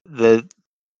mean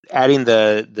adding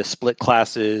the split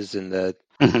classes and the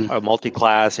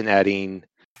multi-class and adding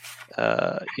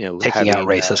taking out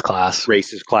racist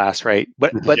class, right?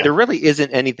 But there really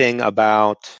isn't anything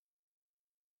about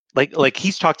like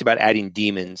he's talked about adding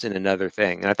demons in another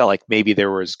thing, and I thought like maybe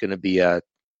there was going to be a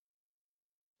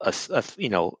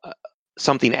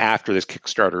something after this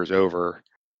Kickstarter is over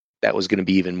that was going to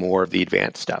be even more of the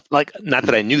advanced stuff. Like, not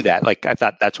that I knew that. Like, I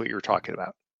thought that's what you were talking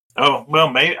about. Oh, well,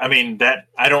 maybe. I mean, that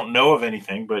I don't know of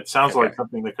anything, but it sounds like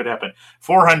something that could happen.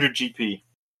 400 GP.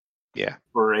 Yeah.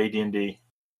 For AD&D.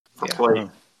 For play.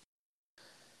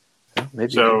 Yeah,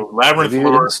 maybe. So, Labyrinth maybe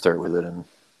Lore. We didn't start with it,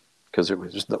 because there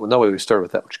was just no way we started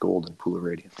with that much gold in Pool of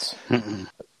Radiance.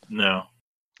 No.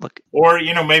 Look, or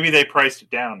maybe they priced it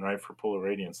down, right, for Pool of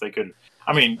Radiance. They could.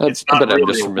 I mean, it's not. But really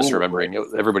I'm just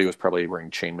misremembering. Everybody was probably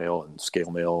wearing chainmail and scale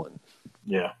mail and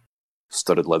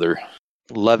studded leather.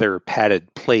 Leather,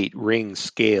 padded plate, ring,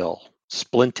 scale,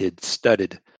 splinted,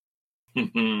 studded.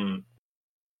 Yeah,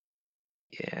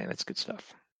 that's good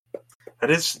stuff. That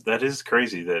is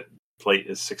crazy that plate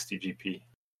is 60 GP.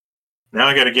 Now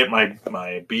I got to get my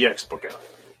BX book out.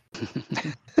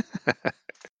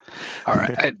 All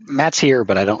right, Matt's here,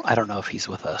 but I don't know if he's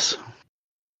with us.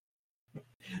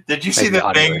 Did you see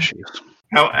that thing? Issues.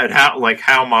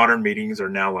 How modern meetings are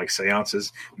now like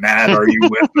seances? Matt, are you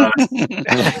with us?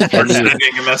 We're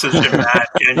sending a message to Matt.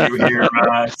 Can you hear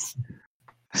us?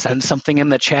 Send something in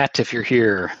the chat if you're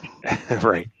here.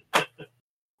 Right.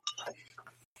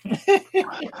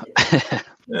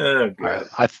 Oh, all right,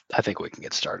 I think we can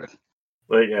get started.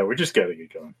 Well, yeah, we just got to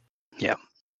get going. Yeah.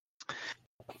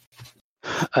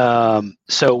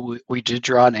 So we did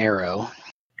draw an arrow.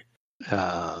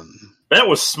 That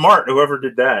was smart. Whoever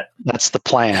did that. That's the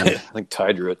plan. I think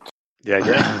Ty drew it.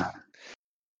 Yeah.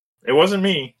 It wasn't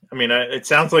me. I mean, it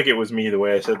sounds like it was me the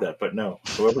way I said that, but no.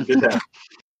 Whoever did that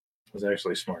was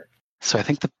actually smart. So I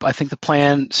think the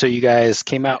plan. So you guys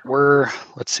came out.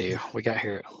 Let's see. We got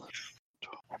here.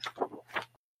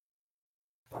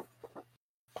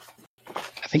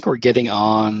 I think we're getting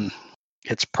on.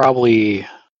 It's probably.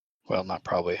 Well, not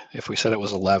probably. If we said it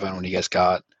was 11 when you guys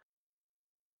got.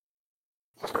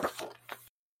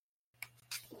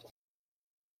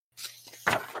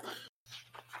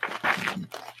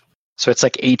 So it's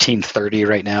like 18:30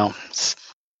 right now.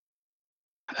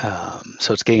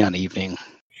 So it's getting on evening.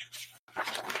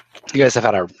 You guys have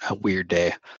had a weird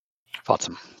day. Fought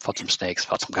some snakes.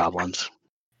 Fought some goblins.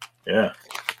 Yeah.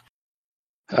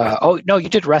 Oh no, you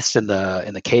did rest in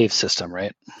the cave system,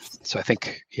 right? So I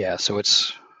think So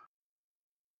it's.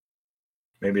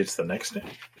 Maybe it's the next day.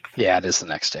 Yeah, it is the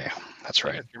next day. That's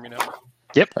right. You hear me now?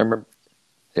 Yep. I remember.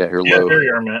 Yeah, you're low. There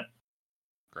you are, Matt.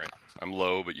 Great. I'm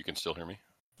low, but you can still hear me.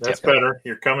 That's better.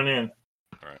 You're coming in.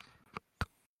 All right.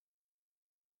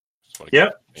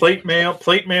 Yep. Plate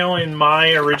mail in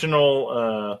my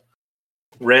original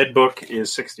red book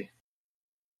is 60.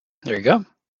 There you go.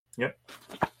 Yep.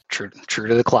 True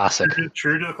to the classic.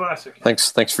 True to the classic.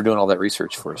 Thanks for doing all that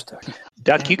research for us, Doug.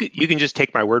 Doug, you can just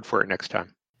take my word for it next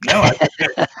time. No,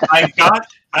 I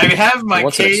have my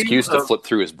What's cave. An excuse to flip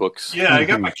through his books. Yeah, I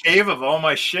got my cave of all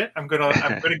my shit. I'm gonna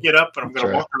get up and I'm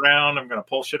gonna walk around. I'm gonna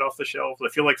pull shit off the shelf. I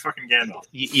feel like fucking Gandalf.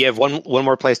 You have one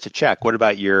more place to check. What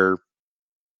about your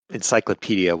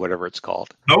encyclopedia, whatever it's called?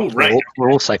 Oh, right,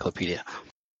 Rule Cyclopedia.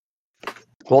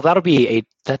 Well, that'll be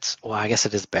I guess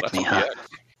it is Beckney, huh?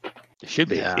 It should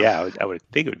be. Yeah, I would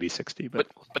think it would be 60. But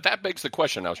that begs the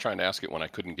question. I was trying to ask it when I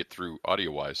couldn't get through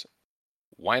audio-wise.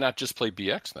 Why not just play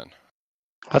BX then?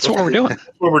 That's what we're doing. That's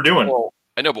what we're doing. Well,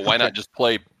 I know, but why not just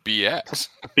play BX?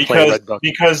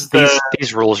 Because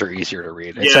these rules are easier to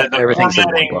read. The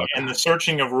formatting and the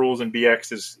searching of rules in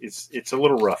BX is a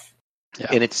little rough. Yeah.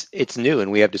 And it's new,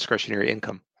 and we have discretionary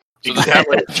income. So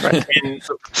exactly.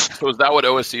 So is that what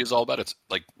OSC is all about? It's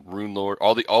like Rune Lord.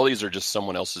 All these are just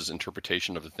someone else's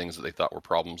interpretation of the things that they thought were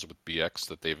problems with BX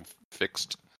that they've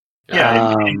fixed.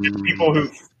 Yeah, people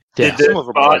who did this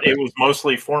thought it was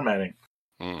mostly formatting.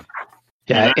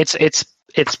 Yeah,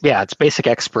 it's basic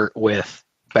expert with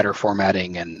better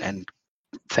formatting and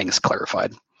things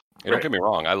clarified. Don't get me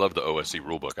wrong. I love the OSC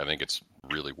rulebook. I think it's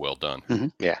really well done. Mm-hmm.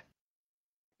 Yeah.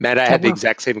 Matt, I had the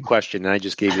exact same question, and I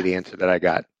just gave you the answer that I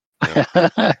got.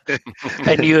 Yeah.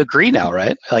 And you agree now,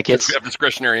 right? Like we have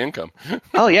discretionary income.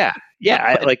 Oh yeah.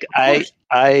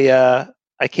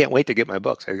 I can't wait to get my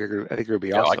books. I think it'll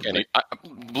be awesome.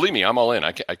 Believe me, I'm all in.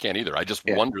 I can't either. I just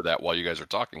wonder that while you guys are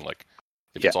talking, like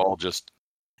if it's all just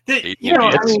AD&D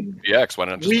BX. Why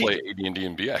not just play AD&D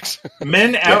and BX?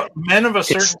 Men of a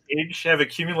certain age have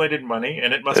accumulated money,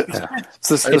 and it must be spent. It's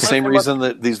the same reason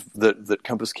that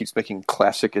Compass keeps making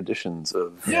classic editions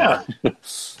of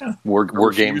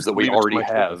war games that we already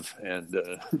have, and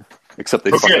except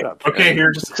they fuck it up. Okay,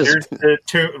 here's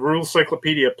the Rules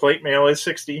Cyclopedia. Plate mail is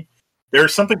 $60.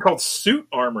 There's something called suit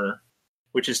armor,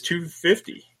 which is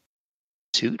 $250.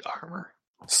 Suit armor.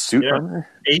 Armor.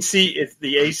 AC.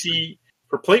 The AC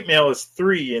for plate mail is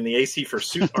 $3, and the AC for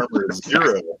suit armor is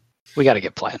 $0. We got to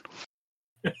get playing.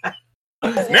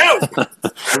 No,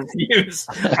 refuse.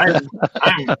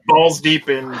 I'm balls deep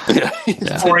in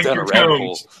pouring through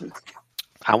tomes.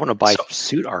 I want to buy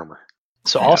suit armor.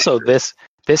 So also this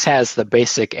has the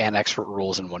basic and expert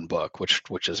rules in one book,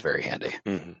 which is very handy.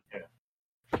 Mm-hmm. Yeah.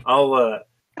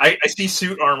 I see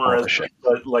suit armor as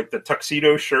like the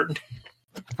tuxedo shirt.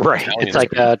 Right. It's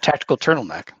like a tactical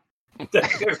turtleneck.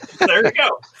 There you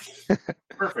go.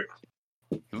 Perfect.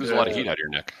 You lose a lot of heat out of your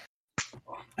neck.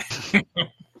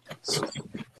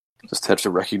 Just have to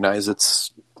recognize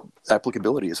its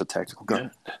applicability as a tactical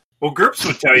gun. Yeah. Well, GURPS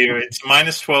would tell you it's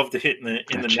minus 12 to hit in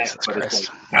the neck, but it's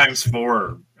like times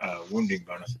 4 wounding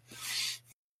bonus.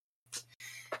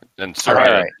 And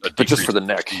but just for the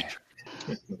neck.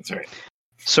 That's right.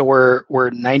 So we're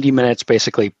 90 minutes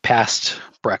basically past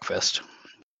breakfast.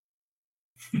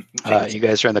 You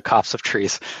guys are in the copse of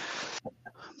trees.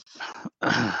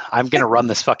 I'm gonna run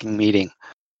this fucking meeting.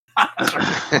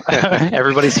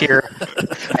 Everybody's here.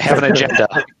 I have an agenda.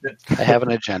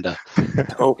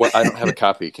 Oh, well, I don't have a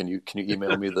copy. Can you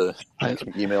email me the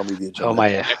agenda? Oh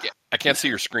my! I can't see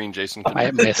your screen, Jason.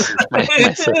 I missed. My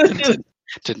system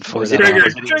didn't forward that.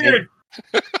 Triggered.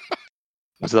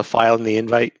 Was the file in the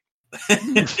invite?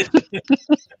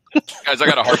 Guys, I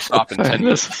got a hard stop in 10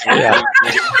 minutes. Yeah.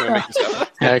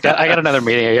 I got another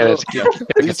meeting. I got to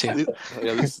get to.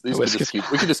 We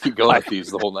can just keep going with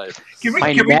these the whole night. Can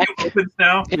we do opens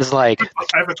now? It's like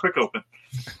I have a quick open.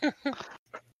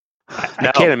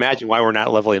 I can't imagine why we're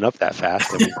not leveling up that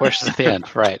fast. I mean, questions at the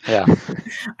end, right? Yeah.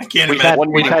 I can't We've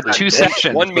imagine. had 2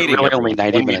 sections. One meeting, really only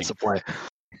 90 minutes to play.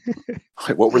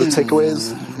 Wait, what were the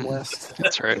takeaways, West?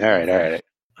 That's right. All right.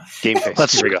 Game face.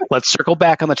 Let's circle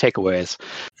back on the takeaways.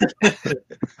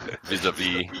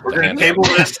 Vis-a-vis. We're going to table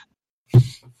this.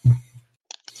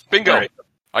 Bingo. Right.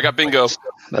 I got bingo.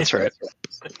 That's right.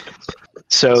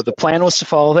 So the plan was to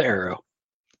follow the arrow.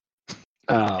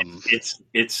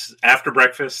 It's after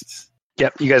breakfast.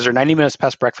 Yep. You guys are 90 minutes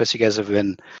past breakfast. You guys have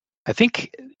been. I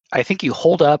think you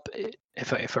hold up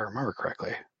if I remember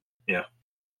correctly. Yeah.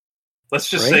 Let's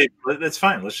just say that's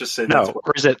fine. Let's just say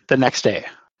or is it the next day?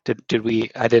 Did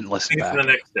we? I didn't listen back. It's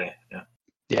the next day. Yeah.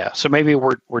 Yeah. So maybe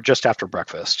we're just after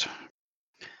breakfast.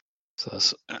 So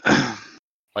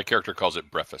my character calls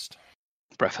it breakfast.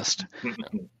 Breakfast.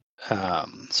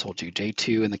 So we'll do day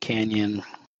 2 in the canyon,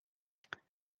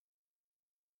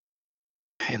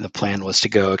 and the plan was to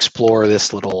go explore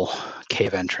this little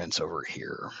cave entrance over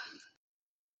here.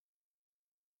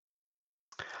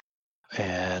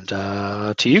 And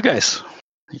to you guys,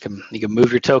 you can move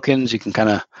your tokens. You can kind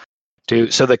of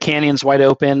so the canyon's wide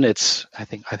open. It's I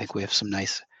think we have some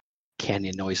nice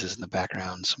canyon noises in the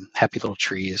background, some happy little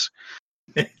trees.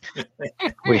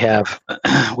 we have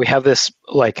this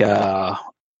like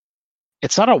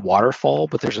it's not a waterfall,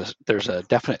 but there's a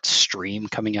definite stream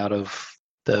coming out of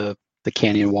the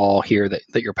canyon wall here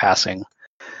that you're passing.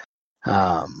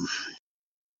 I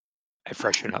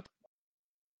freshen up.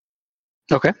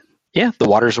 Okay. Yeah, the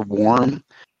waters are warm.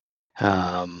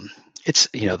 It's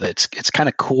it's kind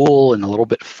of cool and a little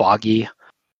bit foggy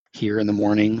here in the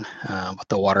morning, but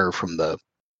the water from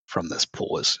this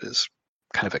pool is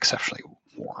kind of exceptionally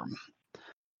warm.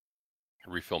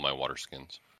 Refill my water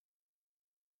skins.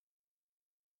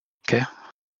 Okay,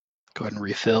 go ahead and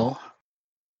refill.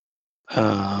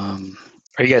 Are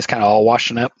you guys kind of all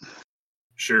washing up?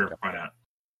 Sure, why not?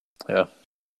 Yeah.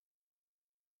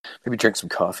 Maybe drink some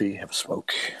coffee, have a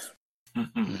smoke.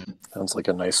 Mm-hmm. Sounds like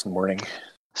a nice morning.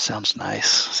 Sounds nice.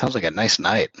 Sounds like a nice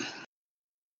night.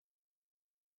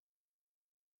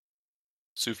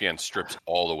 Sufjan strips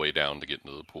all the way down to get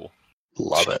into the pool.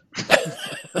 Love it.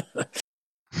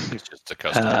 It's just a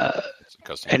custom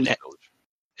village.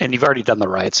 And you've already done the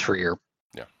rites for your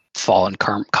fallen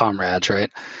comrades,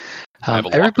 right? I have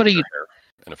a everybody hair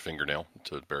and a fingernail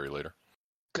to bury later.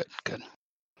 Good.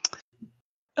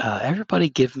 Everybody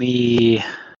give me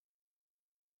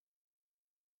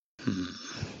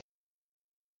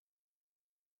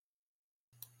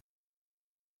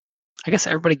I guess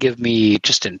everybody give me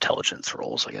just intelligence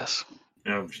rolls, I guess.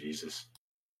 Oh, Jesus.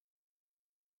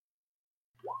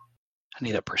 I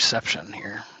need a perception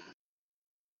here.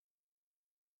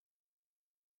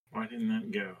 Why didn't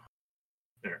that go?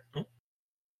 There. Oh.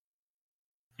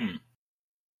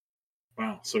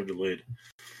 Wow, so delayed.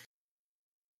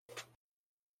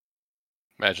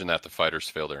 Imagine that the fighters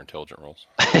fail their intelligent rolls.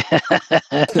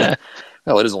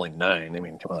 Well, it is only 9. I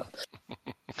mean, come on.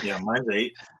 Yeah, mine's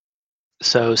 8.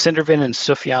 So Cindervin and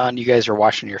Sufjan, you guys are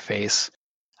washing your face,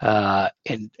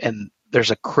 and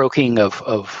there's a croaking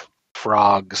of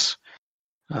frogs,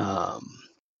 kind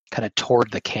of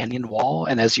toward the canyon wall.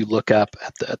 And as you look up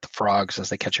at the frogs as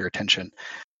they catch your attention,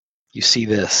 you see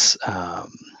this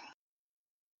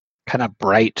kind of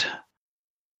bright,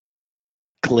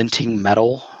 glinting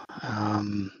metal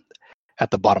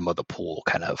at the bottom of the pool,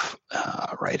 kind of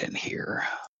right in here.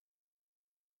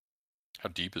 How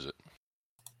deep is it?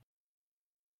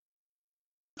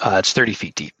 It's 30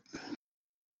 feet deep.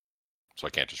 So I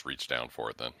can't just reach down for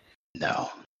it then. No.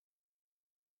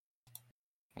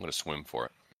 I'm going to swim for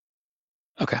it.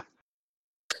 Okay.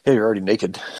 Yeah, you're already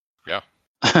naked. Yeah.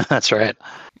 That's right.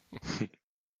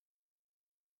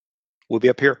 We'll be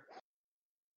up here.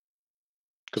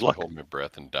 Good So luck. Hold my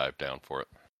breath and dive down for it.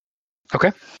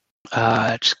 Okay.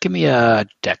 Just give me a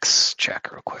dex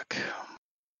check real quick,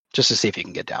 just to see if you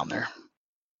can get down there.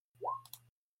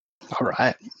 All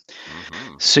right.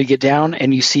 Mm-hmm. So you get down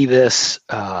and you see this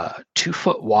 2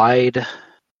 foot wide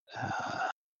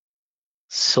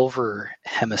silver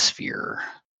hemisphere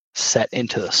set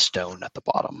into the stone at the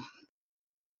bottom.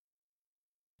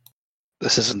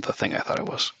 This isn't the thing I thought it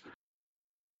was.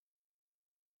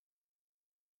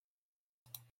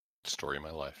 Story of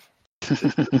my life.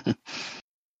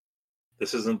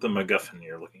 This isn't the MacGuffin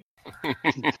you're looking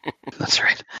at. That's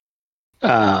right.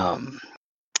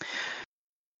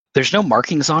 There's no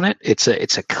markings on it. It's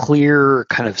a clear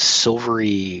kind of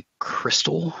silvery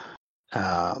crystal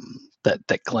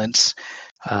that glints,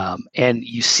 and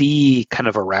you see kind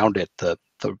of around it the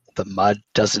mud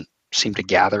doesn't seem to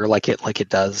gather like it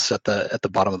does at the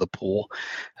bottom of the pool.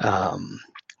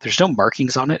 There's no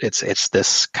markings on it. It's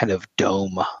this kind of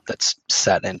dome that's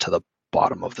set into the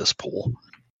bottom of this pool.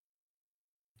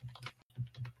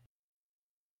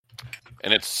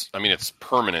 And it's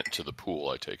permanent to the pool,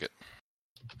 I take it.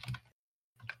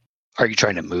 Are you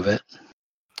trying to move it?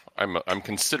 I'm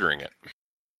considering it.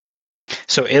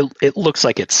 So it looks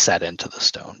like it's set into the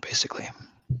stone, basically.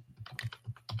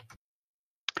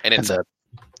 And it's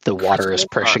the water is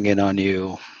pressing in on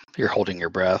you. You're holding your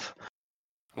breath.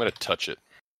 I'm going to touch it.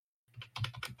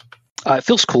 It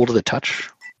feels cool to the touch.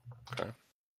 Okay.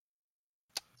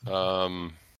 All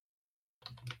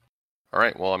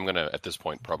right. Well, I'm going to, at this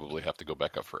point, probably have to go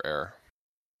back up for air.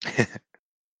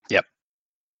 Yep.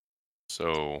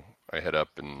 So I head up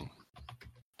and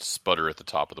sputter at the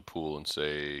top of the pool and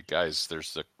say, guys,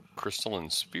 there's a crystalline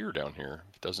sphere down here.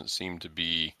 It doesn't seem to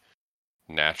be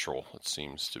natural. It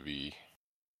seems to be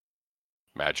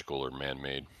magical or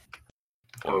man-made.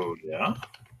 Oh, yeah?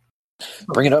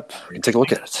 Bring it up. We can take a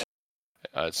look at it.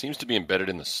 It seems to be embedded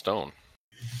in the stone.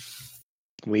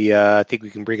 We think we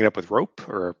can bring it up with rope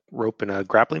and a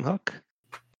grappling hook.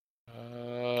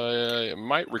 It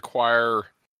might require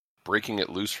breaking it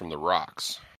loose from the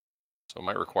rocks. So it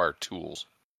might require tools.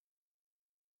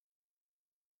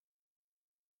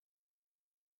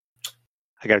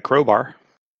 I got a crowbar.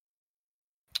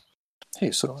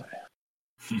 Hey, so do I.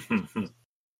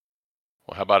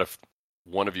 Well, how about if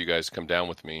one of you guys come down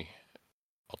with me?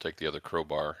 I'll take the other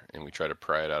crowbar and we try to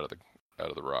pry it out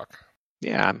of the rock.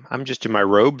 Yeah, I'm just in my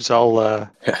robes. I'll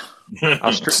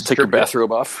Just take your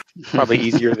bathrobe off. probably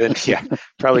easier than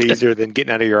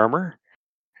getting out of your armor.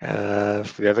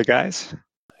 For the other guys,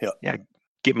 yeah,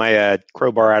 get my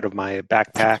crowbar out of my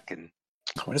backpack and.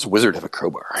 Why does Wizard have a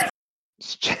crowbar?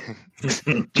 Just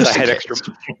I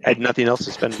had nothing else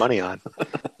to spend money on.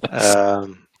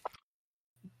 Because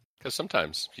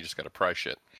sometimes you just got to pry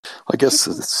shit. I guess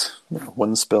it's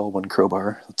one spell, one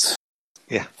crowbar.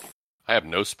 Yeah. I have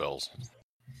no spells.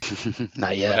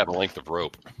 Not I yet. have a length of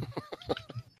rope.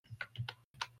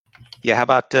 Yeah, how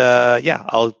about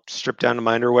I'll strip down to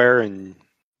my underwear and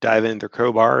dive into the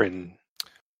crowbar and.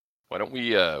 Why don't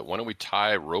we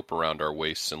tie rope around our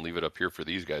waists and leave it up here for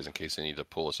these guys in case they need to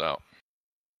pull us out?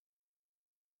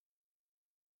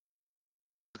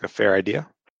 A fair idea.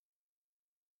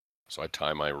 So I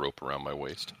tie my rope around my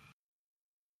waist.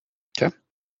 Okay.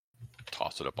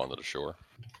 Toss it up onto the shore.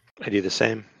 I do the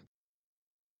same.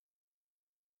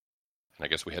 And I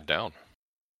guess we head down.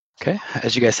 Okay.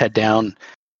 As you guys head down,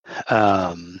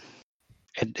 and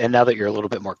now that you're a little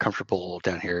bit more comfortable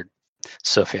down here,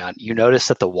 Sufjan, you notice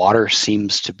that the water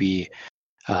seems to be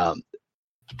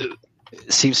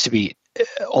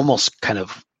almost kind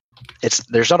of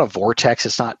there's not a vortex.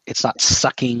 It's not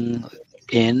sucking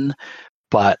in,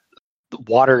 but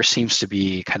water seems to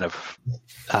be kind of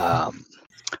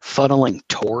funneling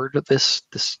toward this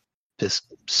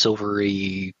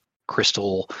silvery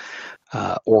crystal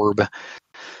orb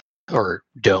or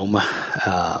dome,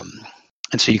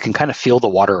 and so you can kind of feel the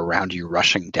water around you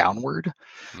rushing downward.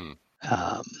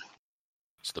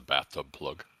 It's the bathtub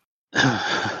plug.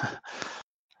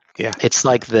 Yeah, it's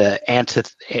like the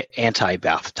anti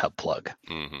bathtub plug.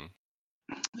 Mm-hmm.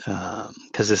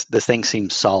 Because this thing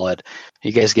seems solid.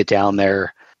 You guys get down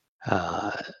there,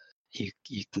 you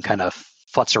can kind of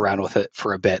futz around with it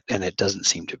for a bit, and it doesn't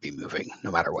seem to be moving,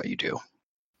 no matter what you do.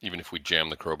 Even if we jam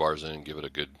the crowbars in and give it a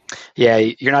good. Yeah,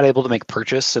 you're not able to make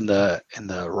purchase in the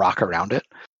rock around it,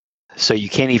 so you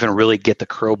can't even really get the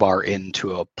crowbar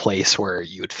into a place where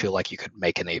you would feel like you could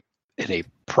make in a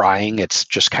prying. It's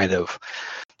just kind of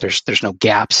there's no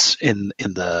gaps in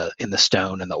the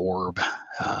stone and the orb,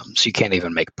 so you can't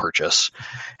even make purchase,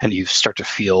 and you start to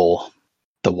feel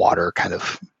the water kind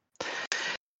of.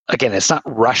 Again, it's not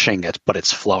rushing it, but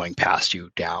it's flowing past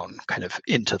you down, kind of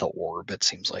into the orb. It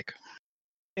seems like.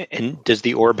 And does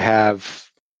the orb have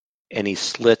any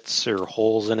slits or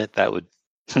holes in it that would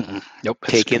nope,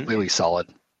 take it's completely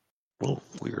solid. Oh,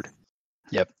 weird.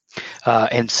 Yep.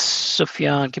 And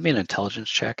Sufyan, give me an intelligence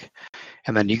check.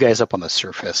 And then you guys up on the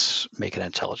surface, make an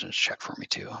intelligence check for me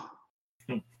too.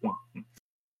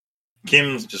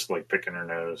 Kim's just like picking her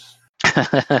nose.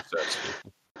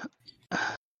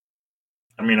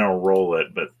 I mean, I'll roll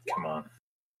it, but come on.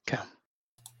 Okay.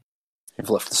 You've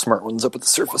left the smart ones up at the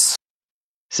surface.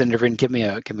 Cindervin, give me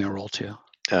a roll too.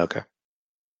 Okay.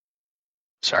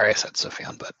 Sorry, I said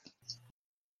Sufyan, but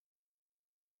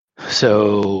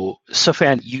so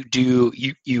Sufyan, you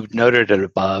noted it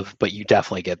above, but you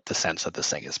definitely get the sense that this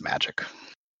thing is magic.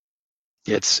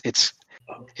 It's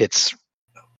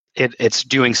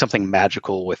doing something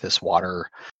magical with this water,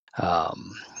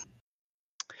 and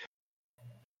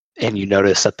you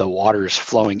notice that the water is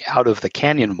flowing out of the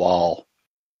canyon wall.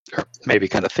 Or maybe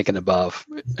kind of thinking above,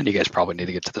 and you guys probably need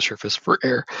to get to the surface for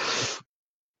air.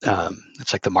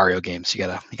 It's like the Mario games. You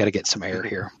gotta get some air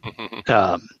here.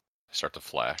 Start to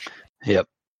flash. Yep.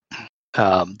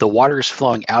 The water is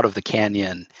flowing out of the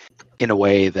canyon in a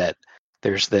way that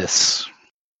there's this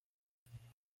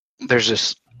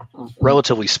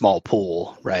relatively small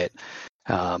pool, right?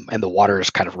 And the water is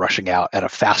kind of rushing out at a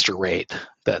faster rate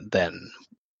than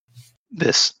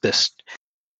this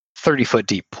 30-foot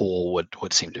deep pool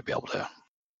would seem to be able to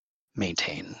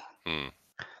maintain.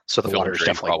 So the water is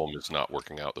definitely problem is not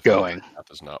working out. The going.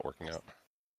 Path is not working out.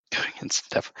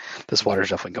 This water is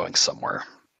definitely going somewhere.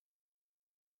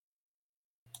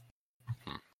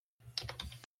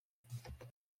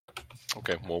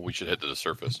 Okay, well, we should head to the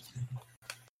surface.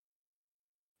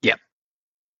 Yeah.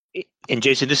 And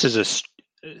Jason, this is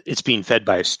it's being fed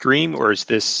by a stream, or is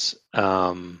this?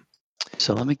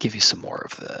 So let me give you some more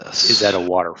of this. Is that a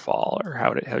waterfall, or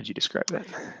how would you describe that?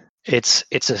 It's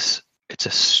a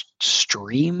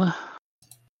stream. I'm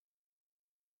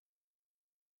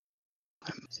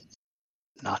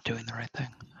not doing the right thing.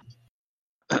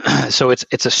 So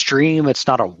it's a stream. It's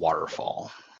not a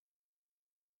waterfall.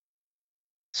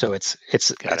 So it's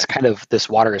kind of, this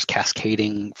water is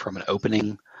cascading from an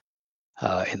opening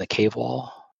in the cave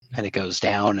wall, and it goes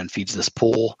down and feeds this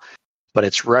pool. But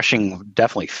it's rushing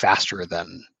definitely faster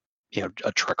than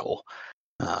a trickle,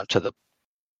 to the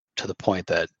point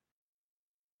that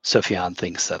Sufyan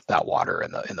thinks that water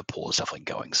in the pool is definitely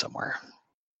going somewhere.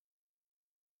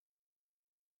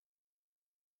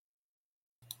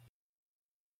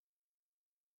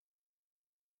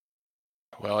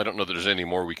 Well, I don't know that there's any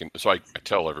more we can. So I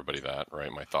tell everybody that, right?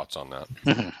 My thoughts on that.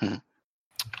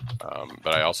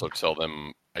 But I also tell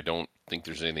them I don't think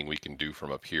there's anything we can do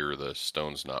from up here. The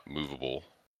stone's not movable.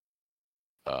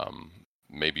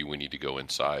 Maybe we need to go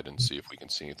inside and see if we can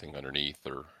see anything underneath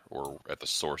or at the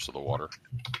source of the water.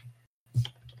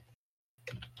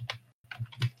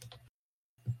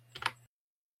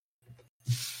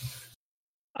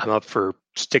 I'm up for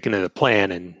sticking to the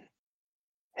plan and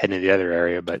heading to the other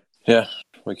area, but yeah,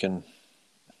 we can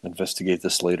investigate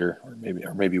this later, or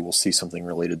maybe we'll see something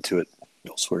related to it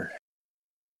elsewhere.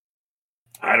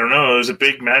 I don't know. There's a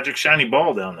big magic shiny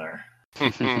ball down there.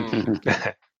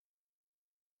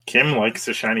 Kim likes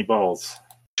the shiny balls.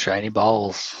 Shiny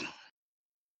balls.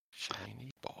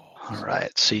 Shiny balls. All right,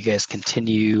 so you guys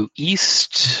continue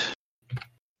east.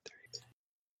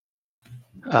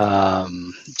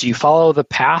 Do you follow the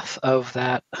path of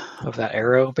that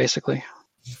arrow, basically?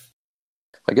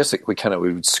 I guess we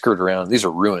would skirt around. These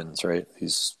are ruins, right?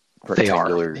 These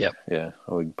rectangular. They are. Yep. Yeah,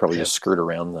 we'd probably just skirt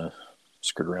around the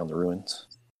ruins,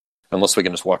 unless we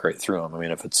can just walk right through them. I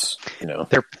mean, if it's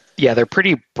they're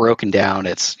pretty broken down.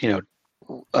 It's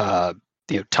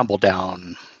tumble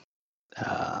down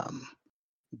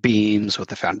beams with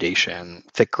the foundation,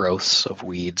 thick growths of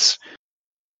weeds.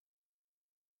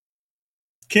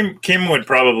 Kim would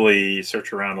probably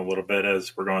search around a little bit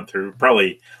as we're going through,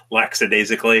 probably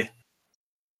lackadaisically.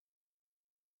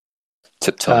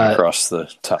 Tiptoeing across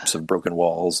the tops of broken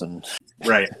walls and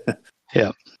right.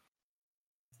 Yeah.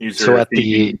 So at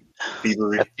the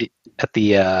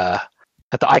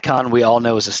icon we all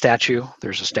know is a statue.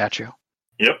 There's a statue.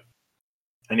 Yep.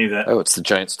 I knew that. Oh, it's the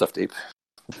giant stuffed ape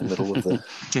in the middle of the.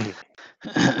 You're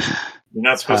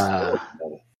not supposed to.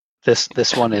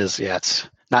 This one is it's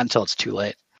not until it's too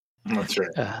late. That's right.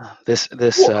 This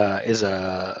is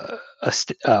a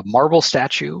marble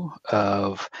statue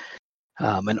of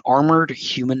an armored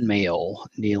human male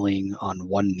kneeling on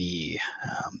one knee.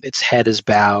 Its head is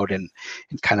bowed in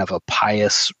kind of a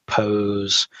pious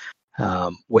pose,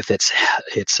 with its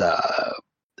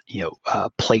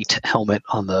plate helmet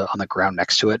on the ground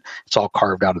next to it. It's all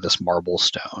carved out of this marble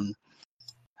stone.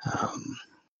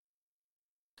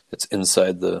 It's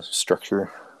inside the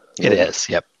structure. It is.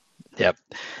 Yep.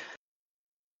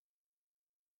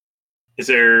 Is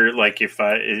there, like, if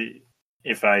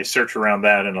I search around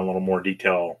that in a little more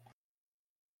detail,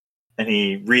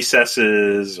 any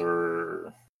recesses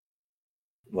or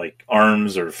like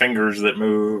arms or fingers that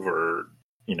move or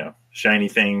shiny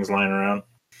things lying around?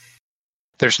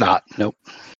 There's not. Nope.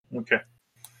 Okay.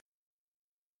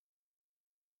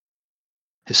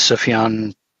 Is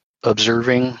Sufyan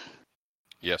observing?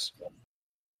 Yes.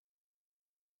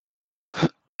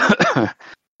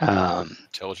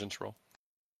 Intelligence roll.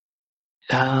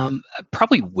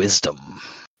 Probably wisdom.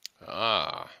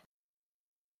 Coming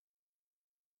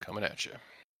at you.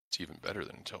 It's even better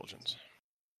than intelligence.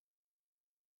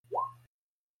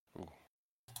 Ooh.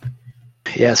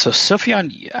 Yeah, so Sufyan,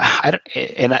 you'll have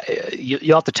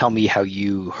to tell me how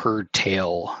you heard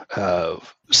tale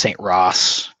of Saint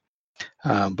Ross,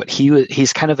 but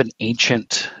he's kind of an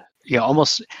ancient,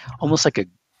 almost like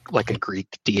a Greek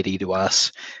deity to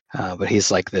us, but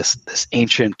he's like this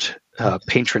ancient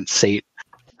patron saint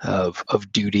of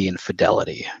duty and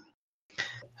fidelity,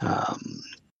 and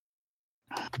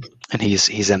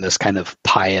he's in this kind of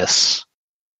pious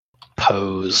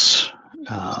pose,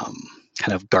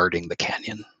 kind of guarding the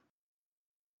canyon.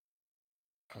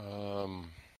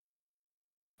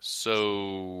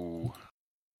 So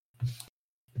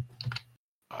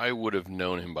I would have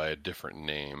known him by a different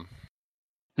name.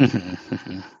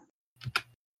 I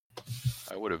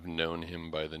would have known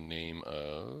him by the name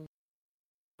of...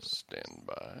 Stand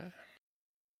by.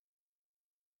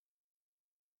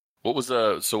 What was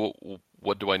so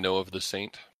what do I know of the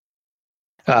saint?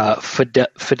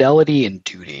 Fidelity and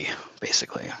duty,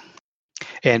 basically.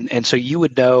 And so you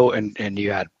would know, and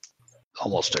you had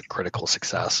almost a critical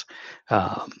success.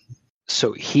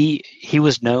 So he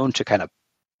was known to kind of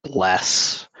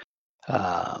bless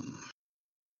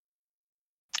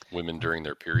women during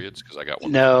their periods, because I got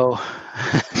one. No.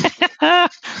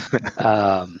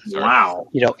 Wow.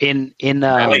 In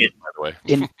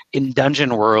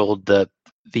Dungeon World, the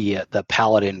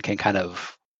paladin can kind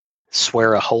of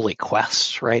swear a holy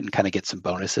quest, right, and kind of get some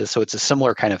bonuses. So it's a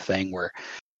similar kind of thing where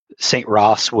Saint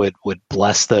Ross would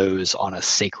bless those on a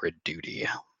sacred duty,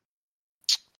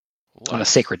 on a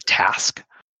sacred task.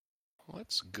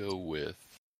 Let's go with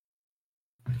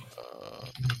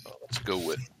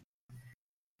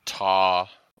Talab.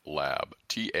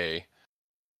 TA''Lab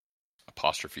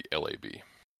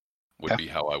would be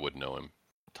how I would know him.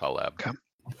 Talab. Okay.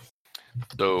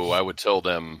 So I would tell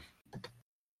them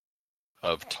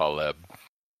of Taleb.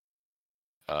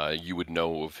 You would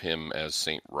know of him as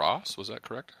Saint Ross. Was that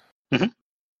correct? Mm-hmm.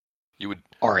 You would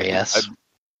RAS.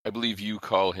 I believe you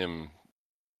call him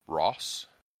Ross,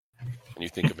 and you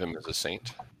think of him as a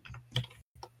saint.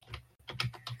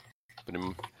 But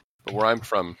where I'm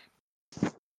from,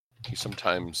 he's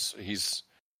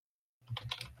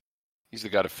the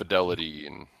god of fidelity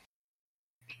and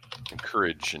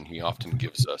courage, and he often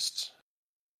gives us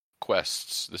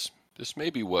quests. This may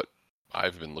be what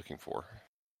I've been looking for.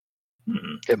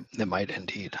 It might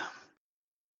indeed.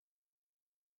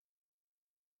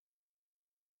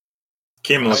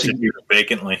 Kim looks at you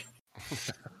vacantly.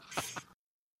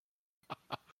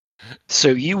 So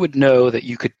you would know that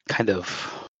you could kind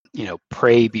of,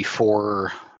 pray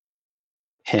before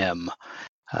him,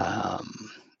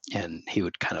 and he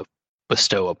would kind of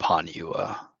bestow upon you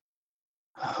a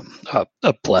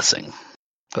blessing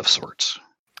of sorts.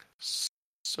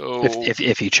 So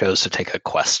if you chose to take a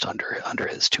quest under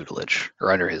his tutelage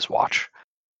or under his watch.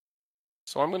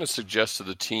 So I'm going to suggest to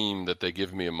the team that they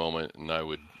give me a moment, and I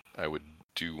would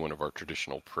do one of our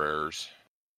traditional prayers.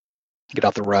 Get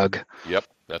out the rug. Yep,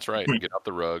 that's right. Get out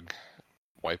the rug,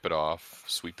 wipe it off,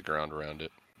 sweep the ground around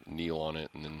it, kneel on it,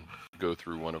 and then go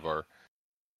through one of our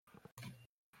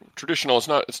traditional. It's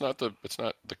not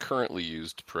the currently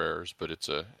used prayers, but it's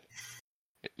a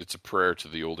prayer to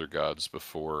the older gods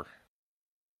before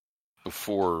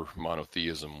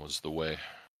monotheism was the way.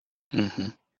 Mm-hmm.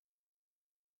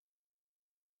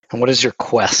 And what is your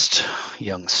quest,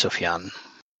 young Sufyan?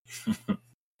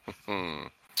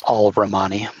 All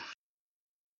Ramani.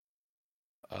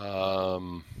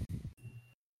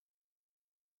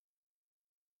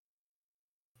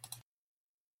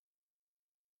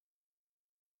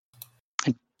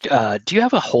 Do you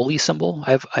have a holy symbol?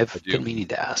 I've been meaning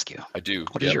to ask you. I do.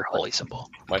 What is your holy symbol?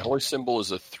 My holy symbol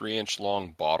is a 3-inch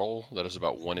long bottle that is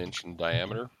about 1 inch in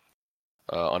diameter,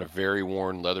 on a very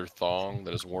worn leather thong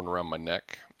that is worn around my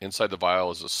neck. Inside the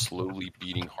vial is a slowly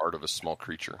beating heart of a small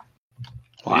creature.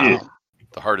 Wow.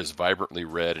 The heart is vibrantly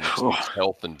red and exudes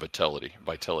health and vitality.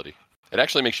 It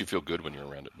actually makes you feel good when you're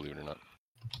around it, believe it or not.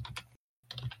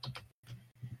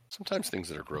 Sometimes things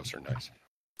that are gross are nice.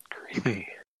 Creepy.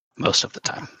 Most of the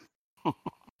time.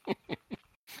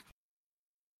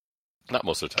 Not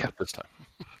most of the time, but this time.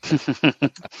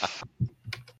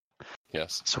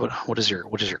 Yes. So what is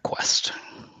your quest?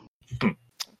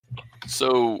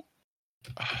 So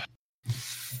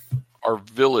our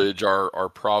village, our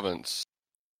province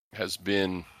has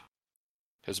been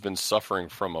suffering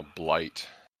from a blight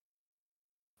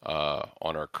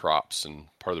on our crops, and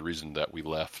part of the reason that we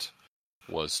left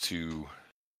was to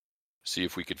see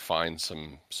if we could find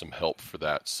some help for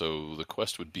that. So the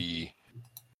quest would be,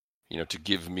 to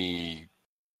give me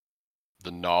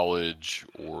the knowledge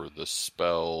or the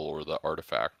spell or the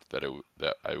artifact that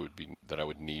I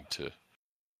would need to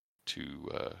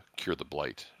cure the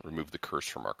blight, remove the curse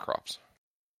from our crops.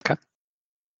 Okay.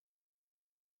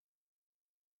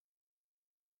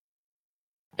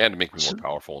 And to make me more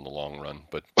powerful in the long run,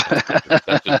 but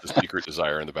that's just a secret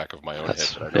desire in the back of my own head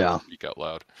that I don't speak out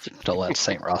loud. Don't let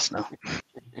St. Ross know.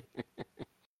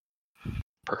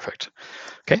 Perfect.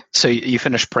 Okay, so you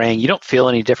finish praying. You don't feel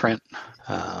any different,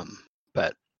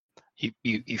 but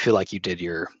you feel like you did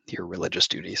your religious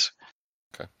duties.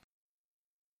 Okay.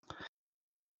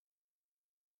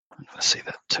 I'm going to see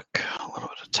that took a little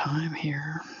bit of time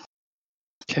here.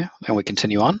 Okay, and we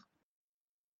continue on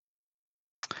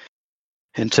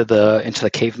into the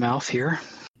cave mouth here.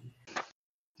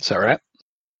 Is that right?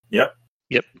 Yep.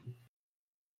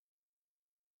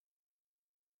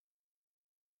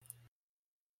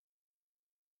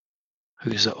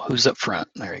 Who's up front?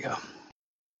 There you go.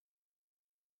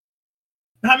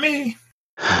 Not me.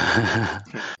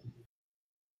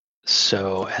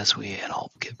 So and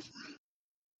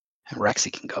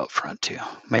Rexy can go up front too.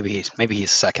 Maybe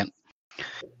he's second.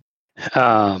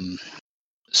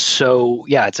 So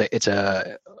yeah, it's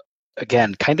a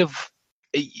again kind of,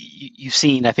 you've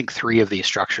seen I think 3 of these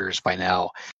structures by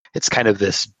now. It's kind of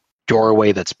this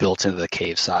doorway that's built into the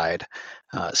cave side.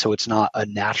 So it's not a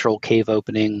natural cave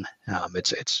opening.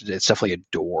 It's definitely a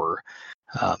door,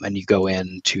 and you go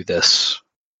into this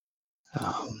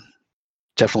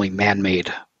definitely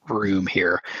man-made room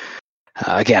here.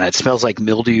 Again, it smells like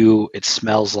mildew. It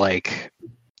smells like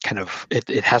kind of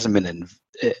it hasn't been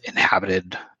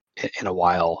inhabited in a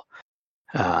while,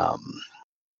 and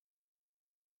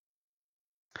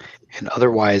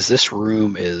otherwise this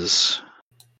room is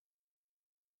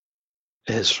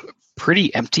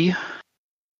pretty empty.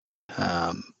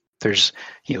 There's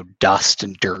dust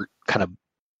and dirt, kind of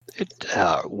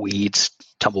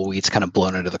tumbleweeds kind of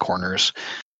blown into the corners,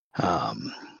 but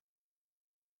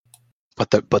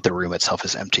the room itself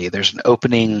is empty. There's an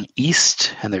opening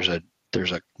east, and there's a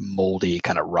moldy,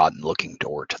 kind of rotten looking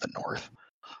door to the north.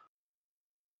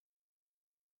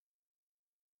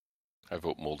 I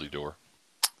vote moldy door.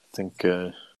 I think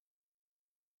do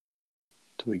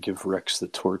we give Rex the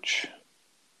torch?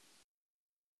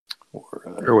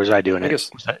 Or was I doing I it? guess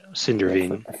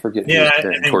Cindervine. I forget who Yeah, was I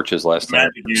carrying think torches last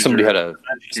time. Somebody had a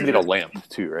Magic lamp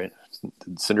too, right?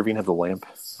 Did Cindervine have the lamp?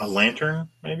 A lantern,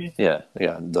 maybe? Yeah,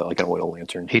 like an oil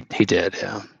lantern. He did,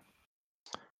 yeah.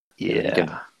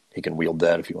 Yeah. He can wield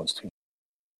that if he wants to.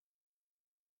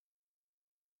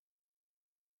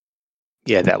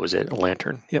 Yeah, that was it. A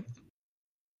lantern. Yep.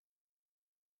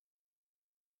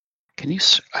 I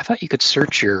thought you could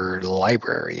search your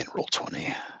library in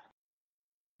Roll20.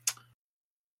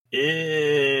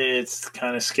 It's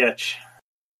kind of sketch,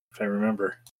 if I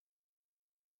remember.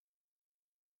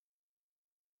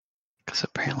 Because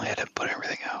apparently I didn't put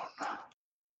everything out.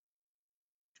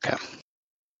 Okay.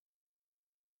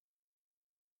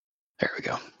 There we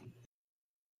go.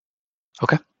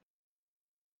 Okay.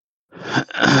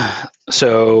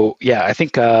 So yeah, I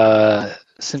think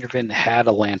Cindervin had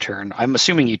a lantern. I'm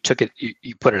assuming you took it,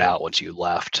 you put it out once you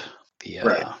left the.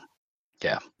 Right.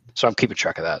 Yeah. So I'm keeping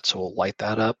track of that. So we'll light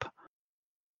that up.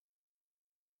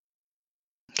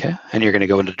 Okay, and you're going to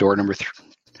go into door number 3.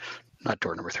 Not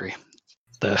door number 3.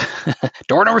 The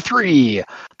door number 3.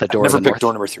 The door. Never to the picked north.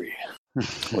 door number 3.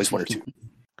 Always 1 or 2.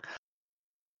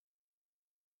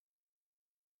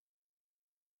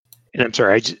 And I'm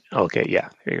sorry. Okay. Yeah.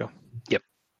 There you go. Yep.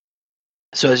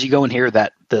 So as you go in here,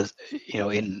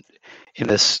 in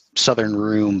this southern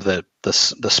room, the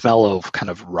smell of kind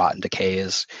of rotten decay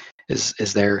is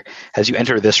there. As you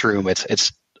enter this room,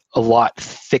 it's a lot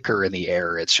thicker in the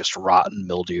air. It's just rotten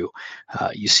mildew.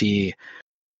 You see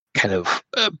kind of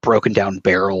broken down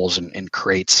barrels and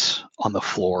crates on the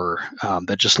floor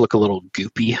that just look a little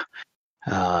goopy,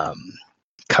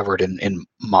 covered in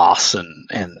moss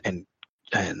and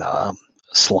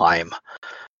slime.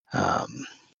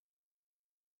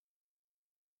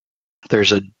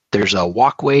 There's a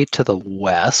walkway to the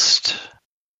west,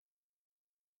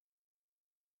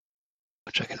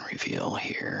 which I can reveal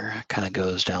here. It kind of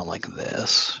goes down like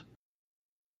this.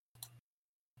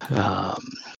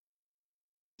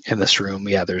 In this room,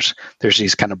 yeah, there's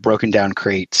these kind of broken down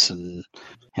crates and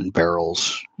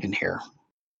barrels in here.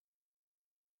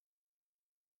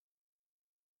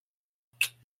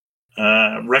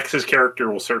 Rex's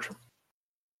character will search him.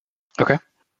 Okay.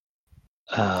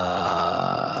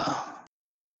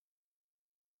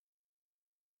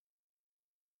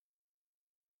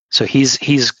 So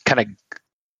he's kind of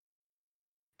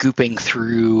gooping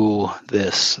through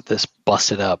this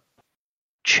busted up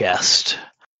chest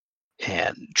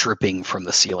and dripping from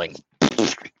the ceiling.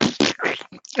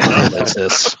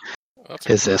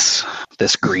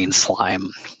 This green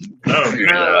slime. Oh,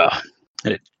 no.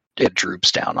 It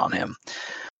droops down on him.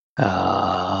 And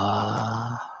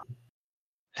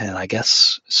I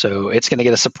guess so. It's going to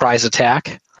get a surprise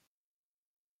attack.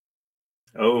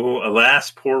 Oh,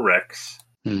 alas, poor Rex.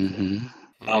 Mm-hmm.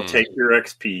 I'll take your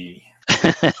XP.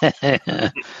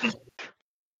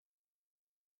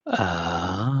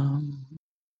 Oh!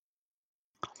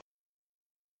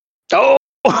 Oh,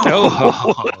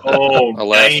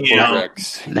 Alas, poor damn.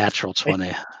 Rex. Natural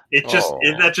 20.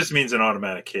 That just means an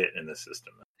automatic hit in this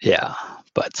system. Yeah,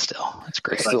 but still, it's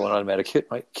great. Still an automatic hit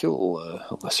might kill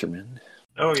a lesser man.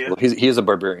 Oh, yeah. Well, he is a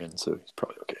barbarian, so he's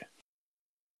probably okay.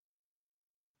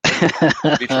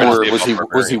 Or Or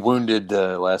was he wounded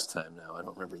last time? No, I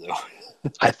don't remember though.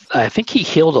 I think he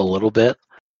healed a little bit.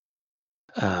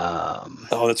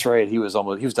 Oh, that's right. He was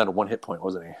down to 1 hit point,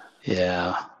 wasn't he?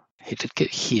 Yeah, he did get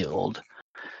healed.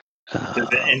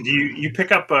 And you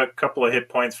pick up a couple of hit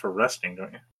points for resting,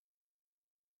 don't you?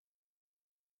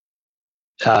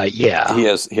 Yeah. He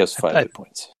has 5 hit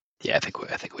points. Yeah, I think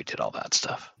we did all that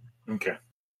stuff. Okay.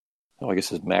 Oh, I guess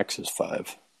his max is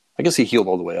 5. I guess he healed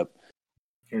all the way up.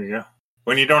 Here you go.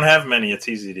 When you don't have many, it's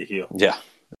easy to heal. Yeah.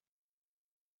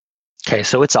 Okay,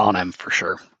 so it's on him for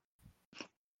sure.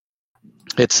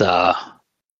 It's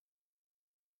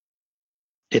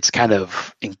kind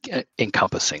of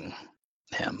encompassing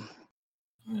him.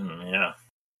 Yeah.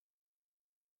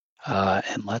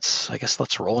 And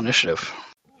let's roll initiative.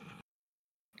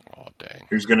 Oh, dang.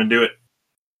 Who's going to do it?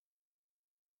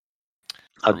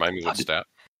 Remind me what stat.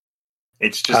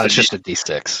 It's just a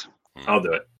D6. I'll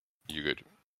do it. You good?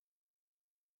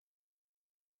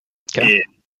 Okay. Yeah.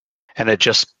 And it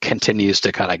just continues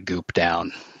to kind of goop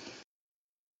down.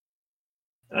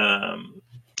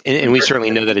 And we certainly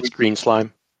know that it's green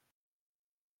slime.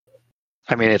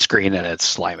 I mean, it's green and it's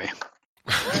slimy.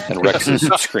 And Rex is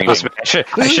screaming. I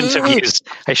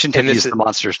shouldn't have used the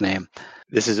monster's name.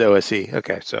 This is OSE.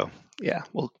 Okay, so yeah,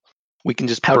 well, we can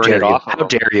just How burn dare it you? off. How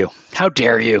dare you? How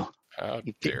dare you? How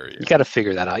dare you? You got to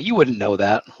figure that out. You wouldn't know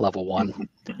that, level 1.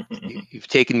 You've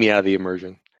taken me out of the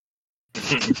immersion.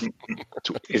 Is You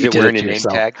it did wearing it a to name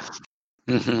yourself. tag?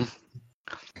 Mm-hmm.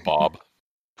 Bob.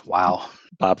 Wow.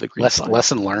 Bob the Green Slime.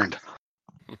 Lesson learned.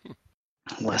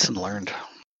 Lesson learned.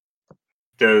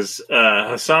 Does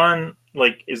Hassan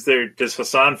does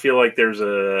Hassan feel like there's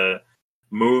a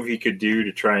move he could do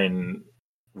to try and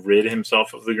rid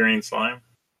himself of the green slime?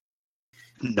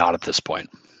 Not at this point.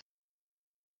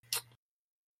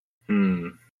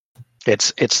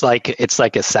 It's It's like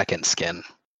a second skin.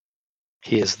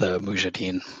 He is the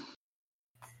Mujahideen.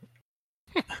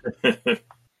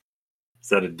 Is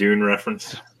that a Dune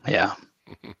reference? Yeah.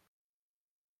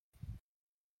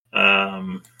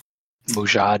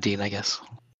 Mujahideen, I guess.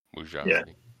 Mujahideen. Yeah.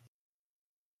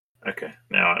 Okay.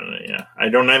 Now, yeah, I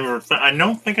don't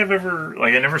think I've ever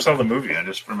I never saw the movie. I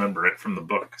just remember it from the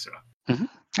book. So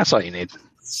That's all you need.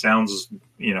 sounds,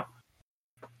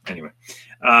 Anyway,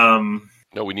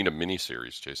 No, we need a mini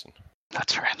series, Jason,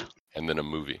 That's right. and then a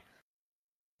movie.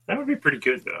 that would be pretty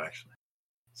good, though. Actually,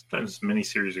 sometimes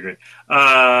miniseries are great.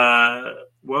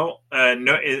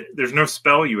 There's no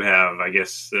spell you have, I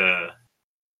guess.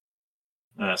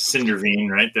 Cindervine,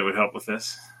 right? That would help with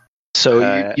this.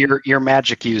 So your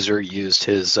magic user used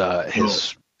his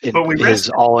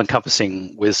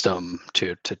all-encompassing wisdom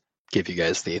to give you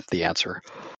guys the answer.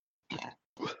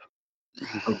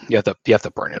 You have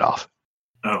to burn it off.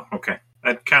 Oh, okay.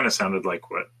 That kind of sounded like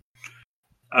what.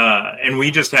 And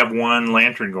we just have one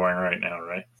lantern going right now,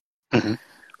 right? Mm-hmm.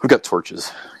 We've got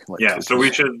torches. Yeah, torches. So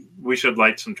we should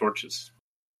light some torches.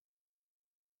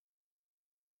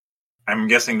 I'm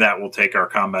guessing that will take our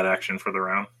combat action for the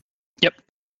round.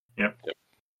 Yep.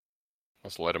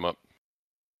 Let's light them up.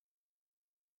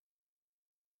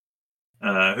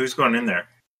 Who's going in there?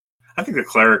 I think the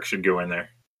cleric should go in there.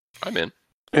 I'm in.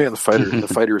 Yeah, the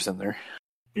fighter's in there.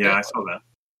 Yeah, I saw that.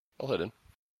 I'll head in.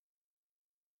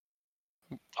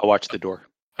 I'll watch the door.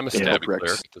 I'm a stabby cleric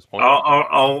at this point.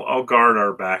 I'll guard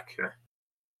our back here.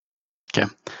 Okay.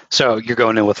 So you're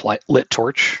going in with lit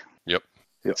torch. Yep.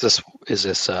 Is this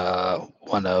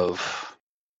one of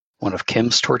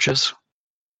Kim's torches?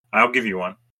 I'll give you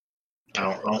one.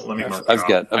 Let me mark. I've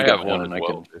got one, and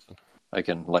and I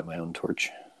can light my own torch.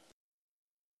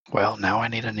 Well, now I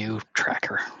need a new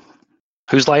tracker.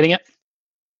 Who's lighting it?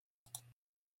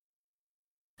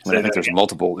 I think there's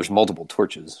multiple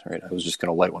torches, right? I was just going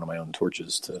to light one of my own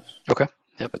torches to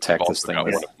attack this thing.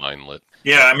 One of mine lit.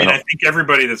 Yeah, I mean, I think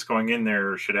everybody that's going in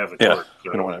there should have a torch.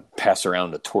 So. I don't want to pass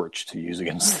around a torch to use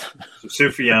against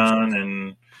Sufyan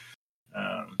and.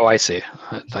 I see.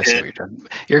 I see what you're doing.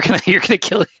 You're gonna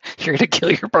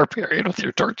kill your barbarian with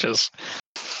your torches.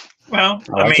 Well,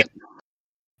 I mean,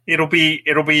 it'll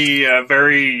be a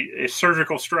very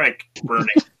surgical strike burning.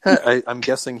 I'm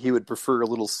guessing he would prefer a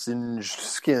little singed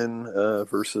skin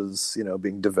versus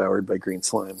being devoured by green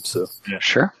slime. So yeah.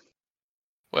 Sure.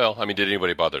 Well, I mean, did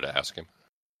anybody bother to ask him?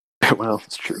 Well,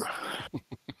 it's true.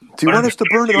 Do you want us to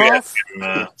burn it off?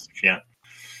 Yeah.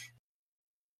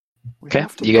 Okay,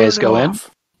 you guys go in.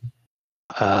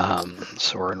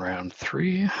 So we're in round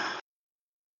 3.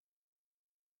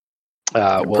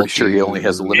 I'm pretty sure he only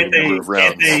has a limited number of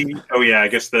rounds. I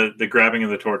guess the grabbing of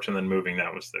the torch and then moving,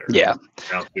 that was there. Yeah.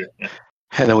 Yeah.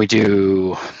 And then we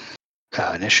do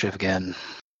initiative again.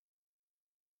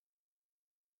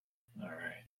 All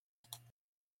right.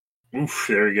 Oof,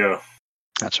 there we go.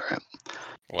 That's all right.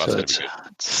 Well, so it's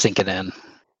sinking in.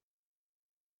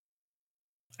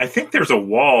 I think there's a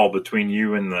wall between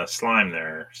you and the slime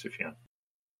there, Sufyan.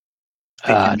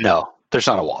 No, there's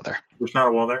not a wall there. There's not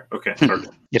a wall there? Okay.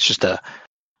 It's just a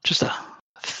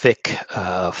thick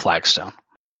flagstone.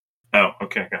 Oh,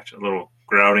 okay, gotcha. A little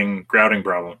grouting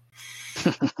problem.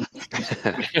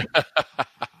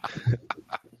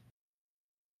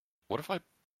 What if I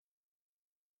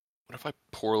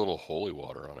pour a little holy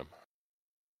water on him?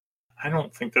 I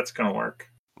don't think that's going to work.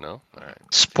 No? All right.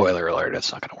 Spoiler alert, it's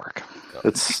not going to work.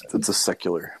 It's a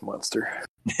secular monster.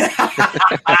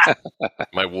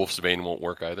 My wolf's bane won't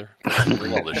work either.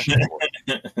 Bring all this shit more.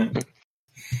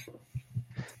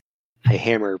 I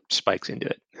hammer spikes into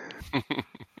it.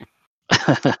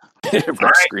 All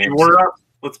right, we're up.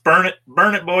 Let's burn it.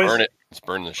 Burn it, boys. Burn it. Let's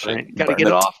burn this shit. Gotta get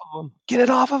it off of them. Get it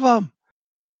off of them.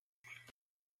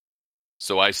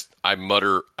 So I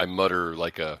mutter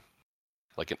like an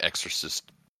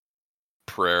exorcist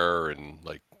prayer and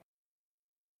like,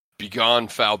 begone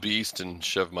foul beast, and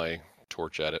shove my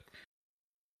torch at it.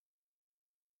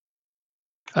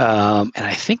 And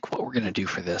I think what we're going to do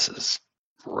for this is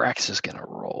Rex is going to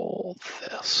roll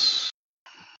this.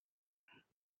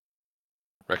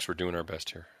 Rex, we're doing our best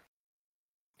here.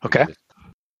 Okay.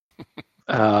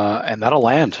 And that'll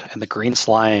land, and the green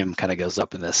slime kind of goes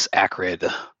up in this acrid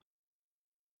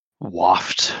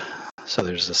waft. So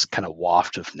there's this kind of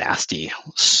waft of nasty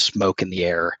smoke in the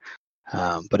air,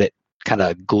 but it kind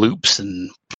of gloops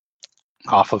and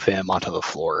off of him onto the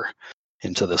floor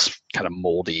into this kind of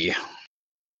moldy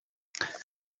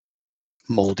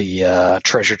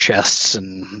treasure chests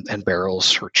and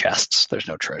barrels, or chests. There's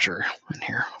no treasure in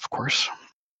here, of course.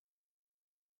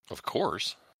 Of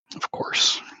course. Of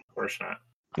course not.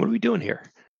 What are we doing here?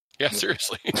 Yeah,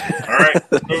 seriously. All right,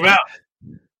 let's move out.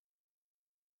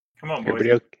 Come on,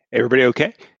 boys. Everybody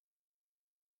okay?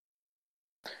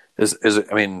 Is it?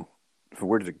 I mean,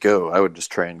 where did it go? I would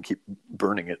just try and keep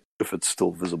burning it if it's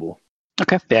still visible.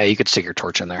 Okay. Yeah, you could stick your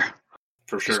torch in there.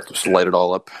 For sure. Just light it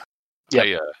all up.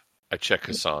 Yeah. I check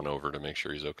Hassan over to make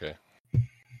sure he's okay.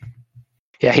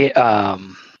 Yeah,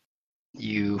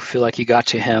 you feel like you got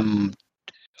to him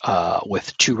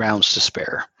with 2 rounds to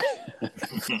spare. Very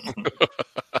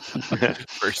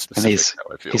specific. And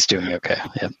how I feel. he's doing okay.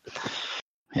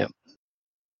 Yep.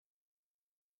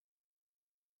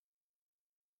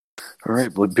 All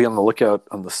right, we'll be on the lookout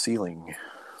on the ceiling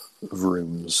of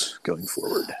rooms going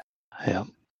forward. Yeah.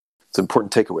 It's an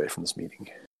important takeaway from this meeting.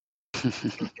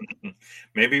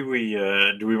 Maybe we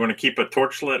do we want to keep a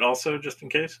torch lit also, just in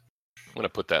case? I'm going to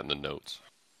put that in the notes.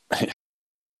 Do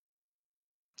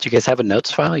you guys have a notes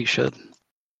file? You should.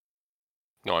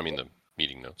 No, I mean the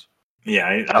meeting notes.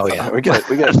 Yeah. Yeah, we got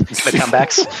the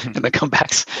comebacks. The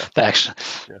comebacks. The action.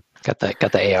 Yeah. Got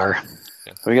the AR.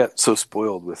 Yeah. We got so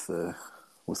spoiled with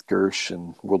Gersh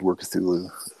and World War Cthulhu,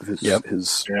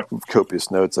 his copious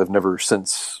notes. I've never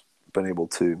since been able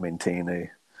to maintain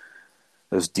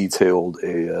as detailed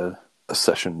a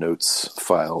session notes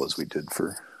file as we did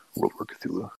for World War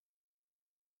Cthulhu.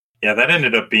 Yeah, that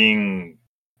ended up being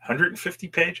 150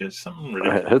 pages, something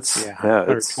ridiculous. It's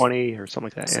 120 or something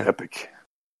like that. It's Yeah. epic,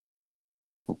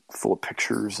 full of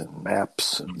pictures and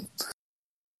maps and.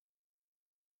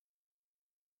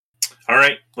 All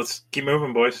right, let's keep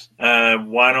moving, boys.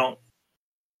 Why don't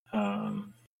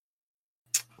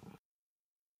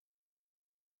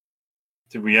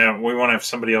do we want to have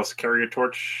somebody else carry a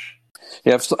torch?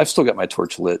 Yeah, I've still got my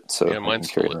torch lit, so Yeah, I can mine's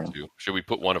carry still it lit around. too. Should we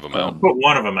put one of them out? Put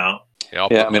one of them out. Yeah,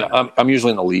 Yeah, I mean, I'm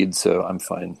usually in the lead, so I'm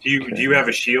fine. Do you have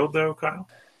a shield though, Kyle?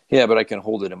 Yeah, but I can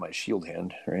hold it in my shield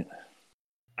hand, right?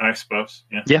 I suppose.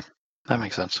 Yeah. That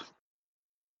makes sense.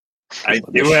 I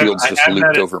The do have. shield's I just have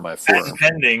looped that over my forearm.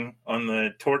 pending on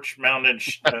the torch mounted.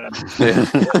 Yeah.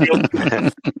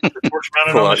 The torch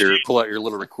mounted on the shield. Pull out your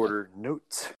little recorder.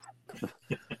 Note.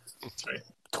 That's right.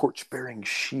 Torch bearing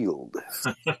shield.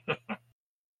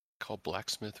 Call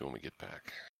Blacksmith when we get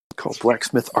back. Called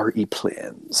Blacksmith RE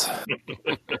Plans.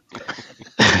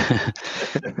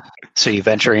 So you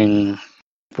venturing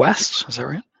west? Is that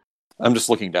right? I'm just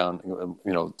looking down,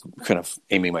 kind of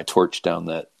aiming my torch down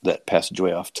that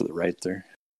passageway off to the right there.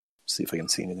 See if I can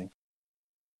see anything.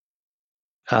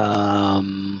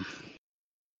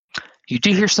 You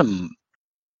do hear some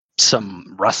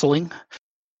rustling,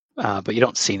 but you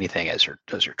don't see anything as your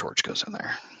torch goes in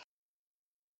there.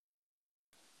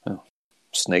 Oh,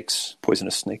 snakes,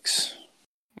 poisonous snakes.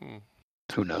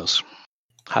 Who knows?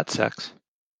 Hot sex.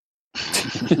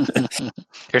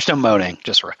 There's no moaning,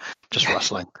 just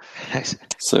rustling.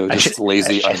 So I just should-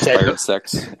 lazy, I said- uninspired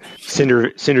sex.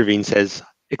 Cindervine says,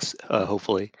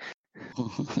 hopefully.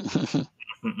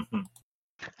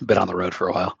 Been on the road for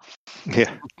a while.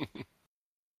 Yeah.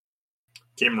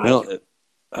 Well,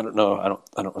 I don't know. I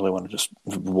don't really want to just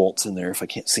waltz in there if I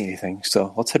can't see anything.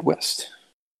 So let's head west.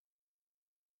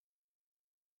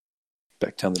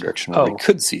 Back down the direction where I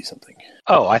could see something.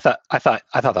 Oh, I thought that's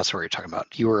what you were talking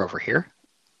about. You were over here.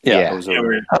 Yeah. Yeah. I was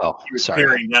over. Oh, He was sorry.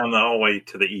 peering down the hallway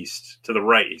to the east, to the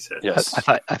right. He said, Yes. I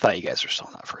thought you guys were still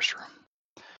in that first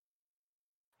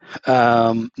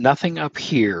room. Nothing up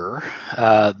here.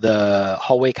 The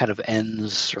hallway kind of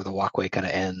ends, or the walkway kind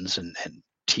of ends, and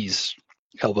tees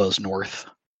elbows north.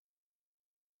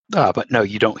 But no,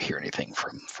 you don't hear anything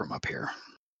from up here.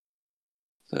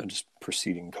 So just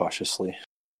proceeding cautiously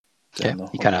Yeah, down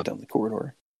you kind of down the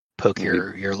corridor. poke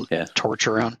your torch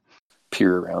around.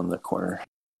 Peer around the corner.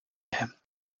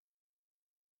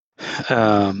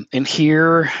 In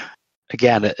here,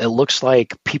 again, it looks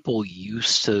like people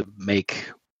used to make,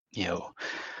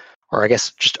 or I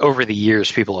guess just over the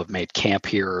years, people have made camp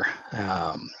here.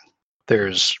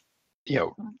 There's,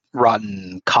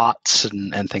 rotten cots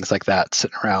and things like that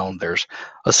sitting around. There's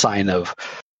a sign of,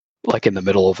 like in the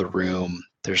middle of the room,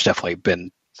 there's definitely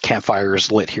been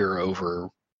campfires lit here over,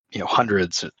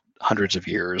 hundreds of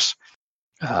years.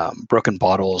 Broken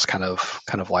bottles kind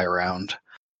of lie around.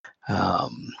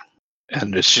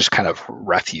 And it's just kind of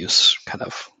refuse kind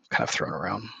of thrown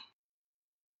around.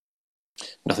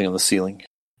 Nothing on the ceiling.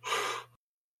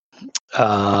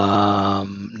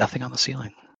 Nothing on the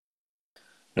ceiling.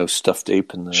 No stuffed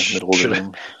ape in the middle of the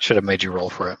room. Should have made you roll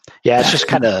for it. Yeah, it's just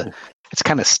kind of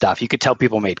stuff. You could tell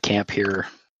people made camp here.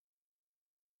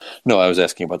 No, I was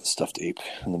asking about the stuffed ape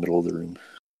in the middle of the room.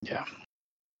 Yeah.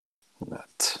 Not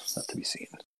to be seen.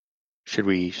 Should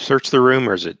we search the room,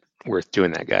 or is it worth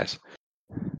doing that, guys?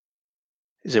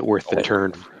 Is it worth the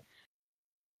turn?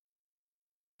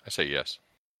 I say yes.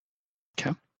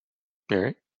 All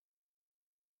right.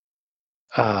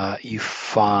 You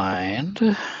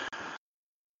find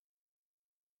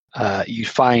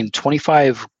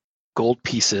 25 gold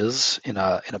pieces in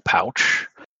a pouch.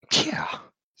 Yeah.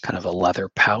 Kind of a leather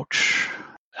pouch.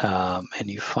 And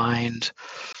you find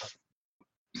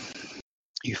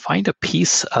a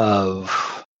piece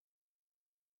of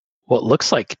what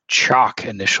looks like chalk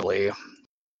initially.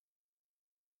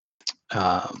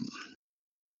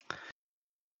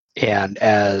 And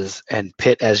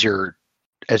Pitt, as your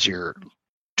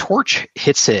torch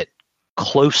hits it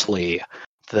closely,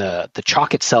 the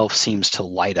chalk itself seems to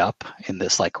light up in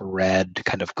this like red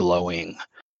kind of glowing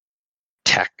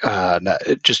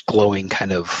just glowing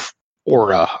kind of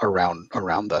aura around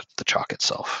the chalk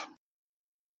itself.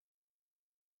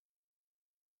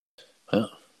 Oh,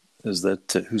 is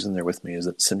that who's in there with me? Is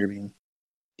that Cinderbean?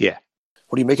 Yeah.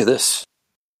 What do you make of this?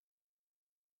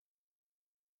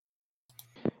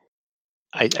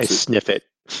 I sniff it.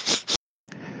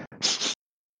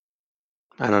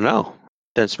 I don't know.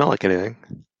 Doesn't smell like anything.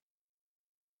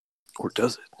 Or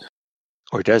does it?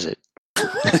 Or does it?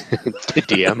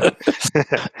 DM.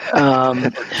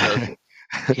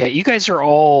 Yeah, you guys are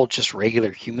all just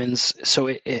regular humans,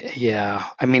 so yeah.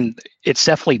 I mean, it's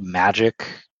definitely magic.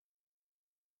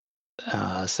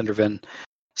 Cindervine.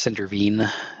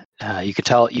 You could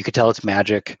tell it's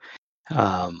magic.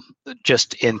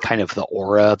 Just in kind of the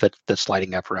aura that's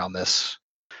lighting up around this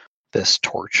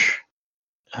torch.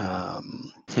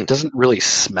 It doesn't really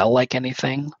smell like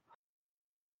anything.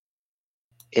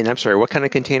 And I'm sorry, what kind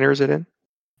of container is it in?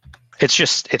 It's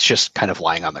just kind of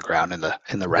lying on the ground in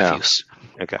the refuse.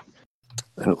 Oh, okay.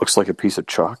 And it looks like a piece of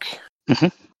chalk. Mm-hmm.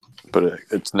 But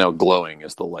it's now glowing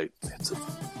as the light hits it.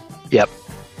 Yep.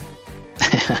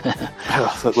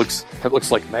 That looks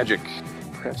like magic.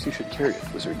 Perhaps you should carry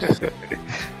it, wizard.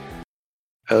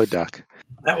 Oh, Doc.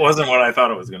 That wasn't what I thought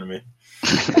it was going to be.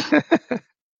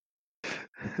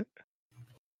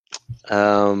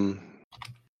 All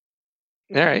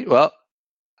right. Well,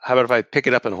 how about if I pick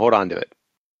it up and hold on to it?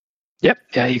 Yep.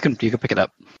 Yeah, you can pick it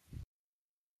up.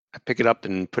 I pick it up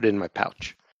and put it in my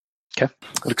pouch. Okay.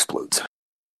 It explodes.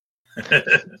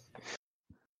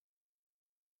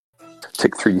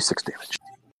 Take 3d6 damage.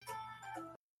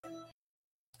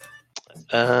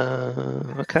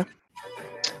 Okay.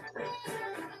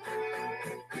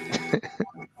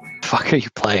 Fuck are you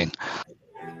playing?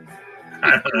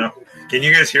 I don't know. Can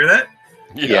you guys hear that?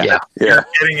 Yeah. You're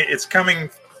getting it. It's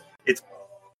coming. It's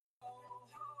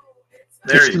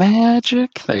there. It's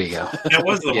magic. There you go. That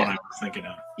was the one I was thinking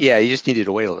of. Yeah, you just needed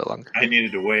to wait a little longer. I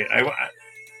needed to wait.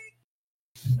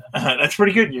 That's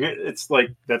pretty good. It's like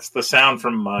that's the sound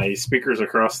from my speakers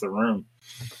across the room.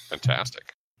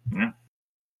 Fantastic. Yeah.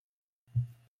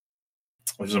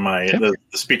 Those are the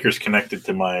speakers connected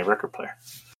to my record player.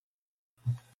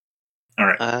 All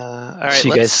right. All right.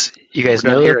 So you guys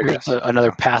know here, there's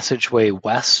another passageway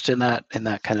west in that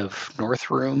kind of north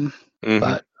room,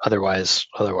 but otherwise,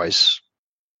 on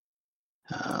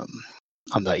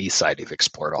the east side, you've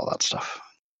explored all that stuff.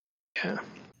 Yeah.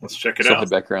 Let's check it So out.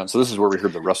 the background. So this is where we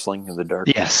heard the rustling in the dark.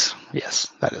 Yes,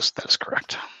 that is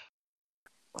correct.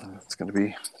 It's going to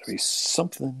be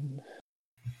something.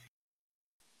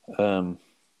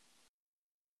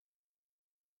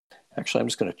 Actually, I'm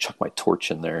just going to chuck my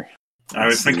torch in there. I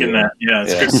was thinking that. Yeah.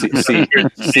 It's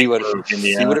good. See what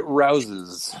it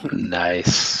rouses.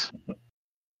 Nice.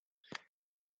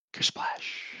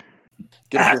 Splash.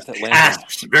 Get up here with that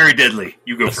lantern. Very deadly.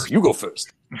 You go first. You go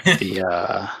first.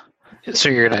 So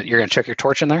you're gonna check your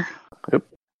torch in there? Yep.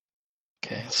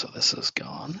 Okay, so this is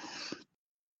gone.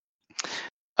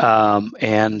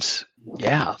 And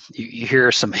yeah, you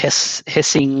hear some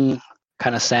hissing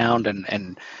kind of sound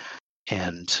and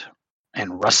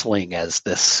rustling as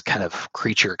this kind of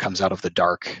creature comes out of the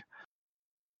dark,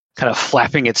 kind of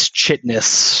flapping its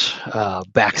chitinous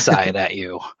backside at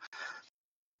you,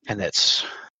 and it's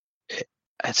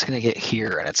gonna get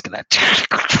here, and it's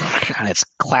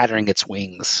clattering its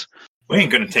wings. We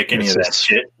ain't gonna take any of that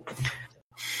shit.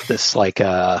 This like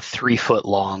a 3-foot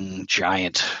long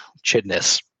giant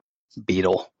chitinous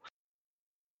beetle.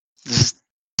 I'm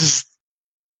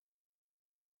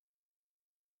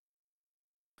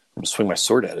gonna swing my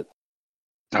sword at it.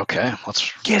 Okay,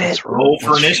 let's roll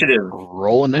for initiative.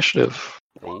 Roll initiative.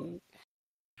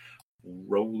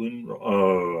 Rolling.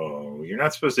 Oh, you're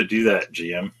not supposed to do that,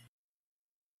 GM.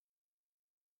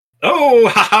 Oh,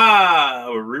 haha!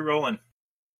 We're re-rolling.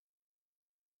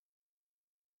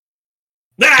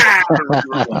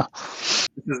 Re-rolling.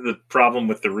 This is the problem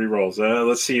with the re-rolls.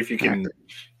 Let's see if you can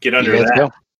get under that.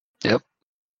 Go. Yep.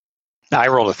 I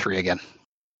rolled a 3 again.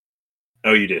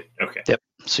 Oh, you did? Okay. Yep.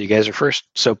 So you guys are first.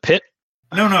 So Pitt?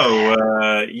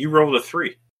 No. You rolled a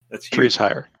 3. That's 3 is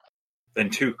higher. Then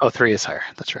 2. Oh, 3 is higher.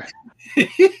 That's right.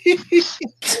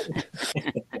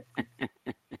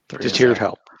 Just here to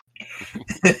help.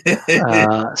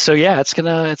 So yeah, it's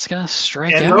gonna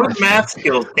strike and out. those math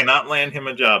skills cannot land him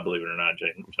a job, believe it or not,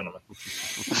 gentlemen.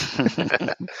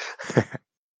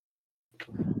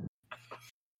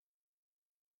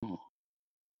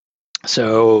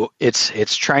 So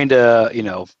it's trying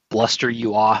to, bluster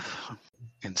you off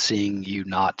and seeing you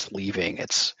not leaving.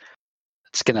 It's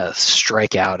gonna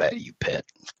strike out at you, Pitt.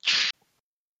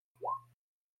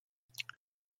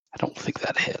 I don't think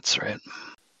that hits, right?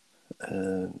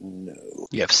 No.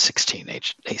 You have 16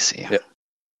 AC. Yep.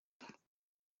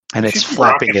 And it's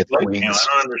flapping its wings. Now. I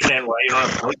don't understand why you don't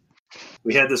have blade.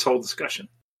 We had this whole discussion.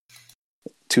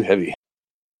 Too heavy.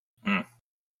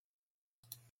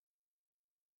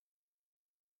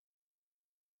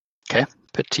 Okay,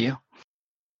 Pitt to you.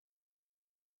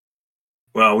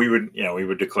 Well, we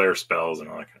would declare spells and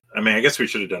all that. I mean, I guess we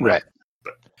should have done right.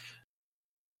 that.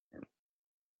 But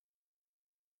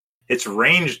it's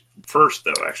ranged first,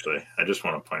 though. Actually, I just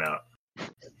want to point out,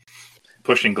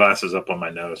 pushing glasses up on my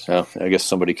nose. Oh, I guess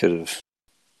somebody could have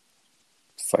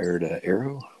fired an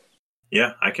arrow.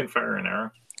 Yeah, I can fire an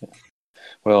arrow.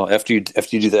 Well, after you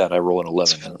do that, I roll an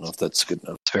 11. I don't know if that's good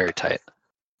enough. It's very tight.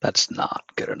 That's not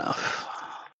good enough.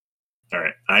 All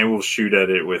right, I will shoot at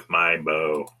it with my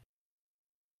bow.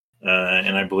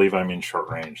 And I believe I'm in short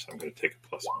range, so I'm going to take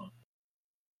a +1.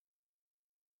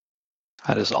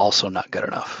 That is also not good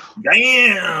enough.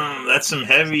 Damn! That's some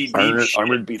heavy, deep shit.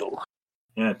 Armored beetle.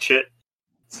 Yeah, chit.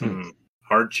 Some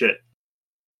hard chit.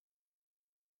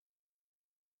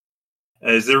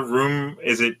 Is there room?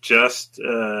 Is it just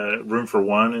room for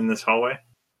one in this hallway?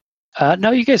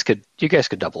 No, you guys could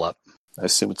double up. I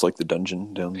assume it's like the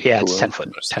dungeon down Yeah, below. it's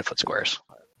 10 foot squares.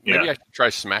 Maybe Yeah. I should try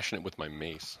smashing it with my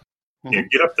mace. Yeah,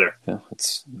 get up there. Yeah,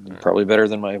 it's probably better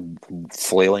than my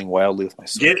flailing wildly with my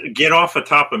sword. Get off the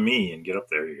top of me and get up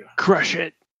there. You go. Crush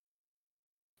it.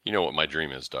 You know what my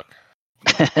dream is, Duck.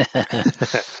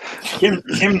 Kim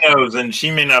knows, and she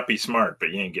may not be smart,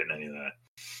 but you ain't getting any of that.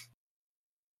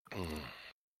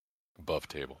 Above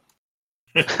table.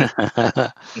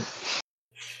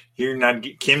 You're not.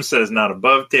 Kim says not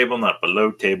above table, not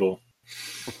below table.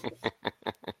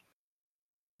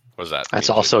 What's that? That's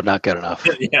also not good enough.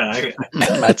 Yeah,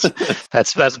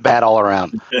 That's bad all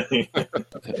around.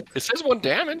 It says 1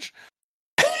 damage.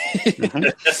 Pay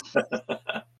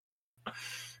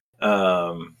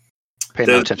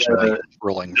no attention to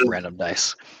rolling random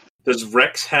dice. Does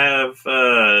Rex have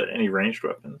any ranged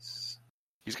weapons?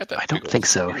 He's got that. I don't think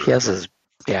so. He has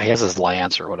his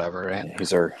lance or whatever, right?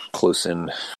 He's our close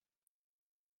in.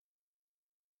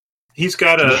 He's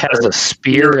got He has a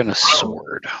spear and a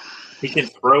sword. He can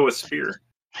throw a spear.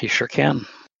 He sure can.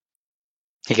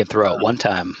 He can throw it one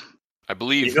time. I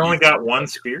believe He's only got one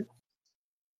spear?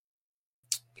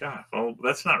 God, well,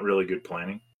 that's not really good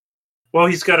planning. Well,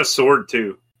 he's got a sword,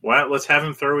 too. Why? Let's have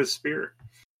him throw his spear.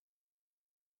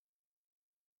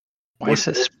 Why is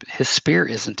his spear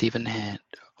isn't even in?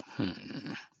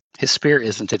 His spear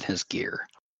isn't in his gear.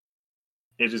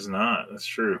 It is not. That's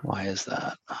true. Why is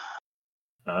that?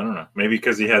 I don't know. Maybe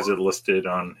because he has it listed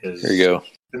on his. There you go.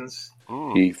 Weapons.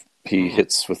 He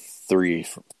hits with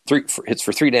hits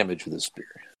for 3 damage with his spear.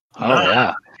 Oh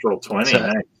yeah, Roll 20.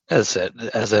 Nice.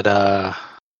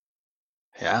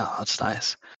 Yeah, that's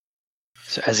nice.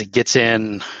 So as he gets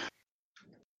in,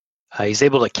 he's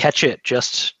able to catch it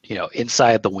just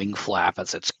inside the wing flap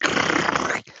as it's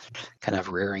kind of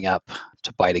rearing up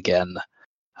to bite again.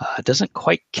 It doesn't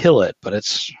quite kill it, but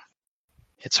it's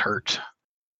hurt.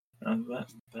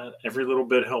 That every little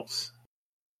bit helps.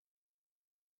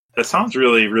 That sounds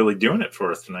really, really doing it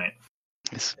for us tonight.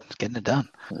 It's getting it done.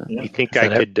 Yeah. You think I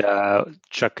could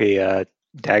chuck a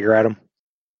dagger at him?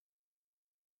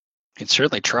 You'd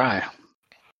certainly try.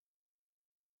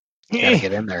 You gotta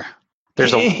get in there.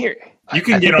 There's a. You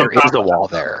can get on there top is a of wall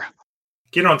Hassan. there.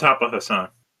 Get on top of Hassan.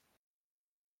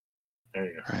 There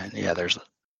you go. Right? Yeah, there's.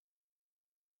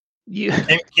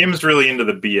 Kim's really into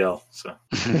the BL, so.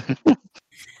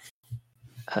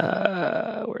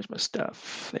 Where's my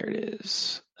stuff? There it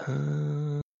is.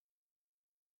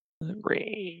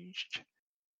 Ranged.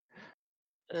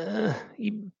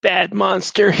 You bad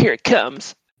monster. Here it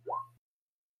comes.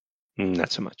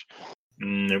 Not so much.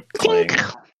 Nope. Clink.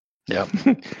 Yep.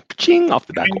 Ching off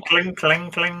the back wall. Cling, cling,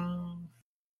 cling.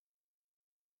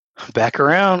 Back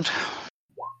around.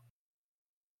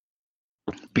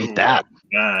 Beat that.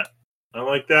 I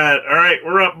like that. All right,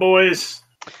 we're up, boys.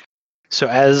 So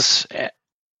as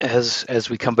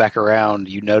we come back around,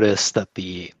 you notice that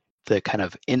the kind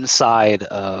of inside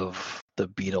of the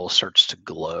beetle starts to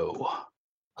glow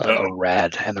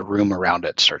red, and the room around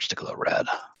it starts to glow red.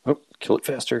 Oh, kill it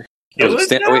faster. Kill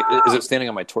Wait, is it standing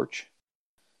on my torch?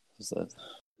 Is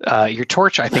that your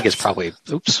torch? I think is probably.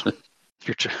 Oops.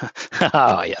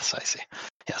 Oh yes, I see.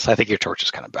 Yes, I think your torch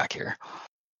is kind of back here.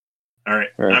 All right.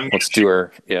 Let's do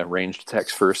our ranged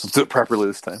attacks first. Let's do it properly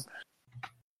this time.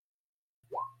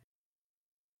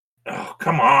 Oh,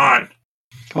 come on.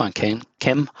 Come on,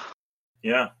 Kim.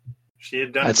 Yeah. She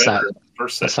had done That's better not-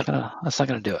 first That's session. not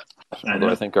gonna do it. Although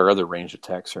I think our other ranged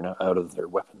attacks are now out of their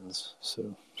weapons.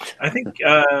 So I think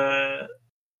the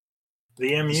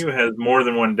MU has more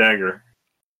than one dagger.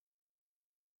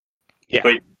 Yeah.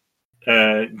 But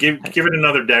give it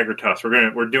another dagger toss.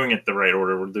 We're doing it the right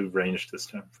order. We'll do ranged this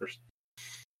time first.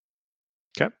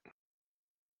 Okay.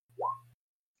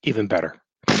 Even better.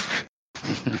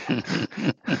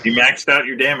 You maxed out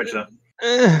your damage though.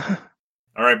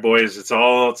 All right, boys. It's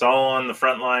all on the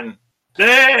front line.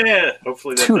 Yeah.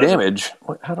 Hopefully that 2 does it. damage.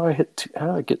 How do I hit? How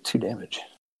do I get 2 damage?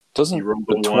 Doesn't You rolled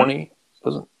the a 20?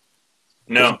 Doesn't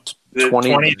No, the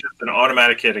 20 20 is just an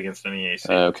automatic hit against any AC.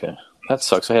 Okay, that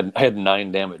sucks. I had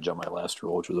 9 damage on my last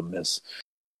roll, which was a miss,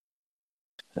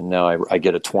 and now I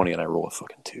get a 20 and I roll a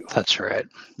fucking 2. That's right.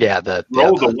 Yeah,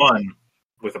 Roll the 1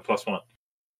 with a +1.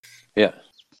 Yeah,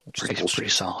 pretty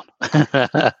solid.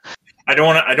 I don't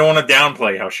want to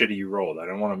downplay how shitty you rolled. I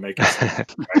don't want to make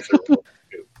it.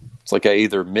 It's like I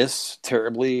either miss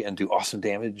terribly and do awesome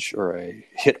damage, or I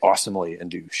hit awesomely and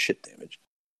do shit damage.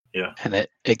 Yeah, And it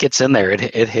gets in there.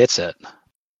 It hits it.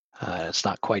 It's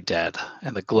not quite dead,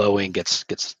 and the glowing gets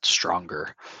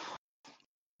stronger.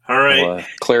 All right, Well,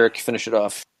 cleric, finish it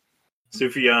off.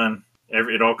 Sufyan.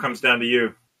 It all comes down to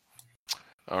you.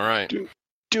 All right.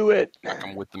 Do it. Back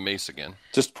 'em with the mace again.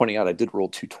 Just pointing out, I did roll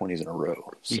 2 20s in a row.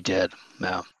 So You did.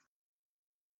 No.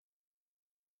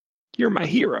 You're my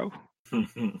hero.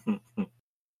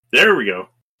 There we go.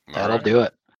 All That'll right. do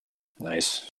it.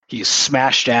 nice. You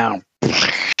smash down,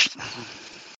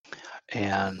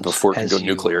 and Before it can as go you-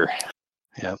 nuclear.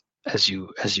 as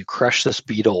you crush this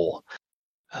beetle,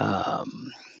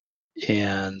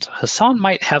 and Hassan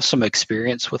might have some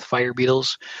experience with fire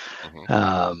beetles.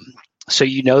 Mhm. So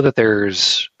you know that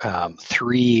there's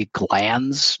 3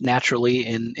 glands naturally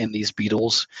in these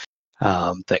beetles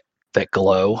that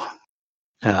glow.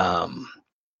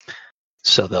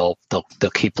 So they'll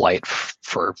keep light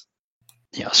for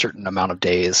a certain amount of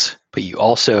days. But you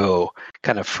also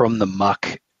kind of from the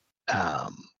muck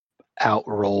out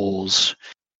rolls,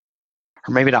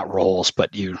 or maybe not rolls,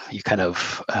 but you kind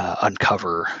of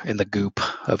uncover in the goop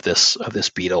of this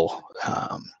beetle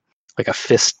like a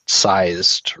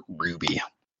fist-sized ruby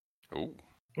Ooh.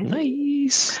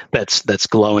 Nice. that's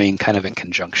glowing kind of in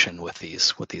conjunction with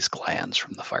these glands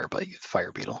from the fire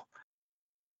beetle.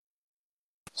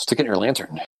 Stick it in your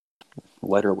lantern.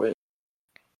 Light her away.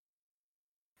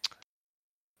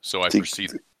 So I See-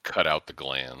 proceed to cut out the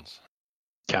glands,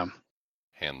 Yeah.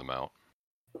 hand them out.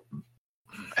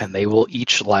 And they will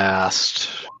each last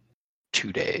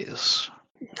 2 days.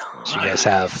 So you guys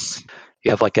have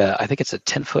like I think it's a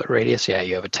 10-foot radius. Yeah,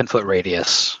 you have a 10-foot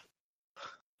radius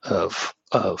of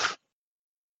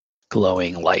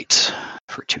glowing light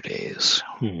for 2 days.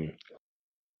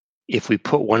 If we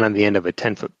put one on the end of a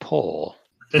 10-foot pole,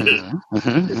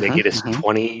 does that get us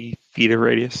 20 feet of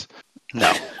radius?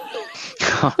 No.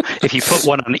 If you put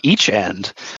one on each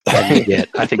end, then you get,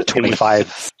 I think,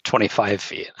 25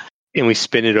 feet. And we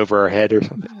spin it over our head or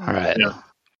something? All right. Yeah.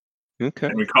 Okay.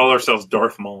 And we call ourselves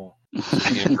Darth Maul.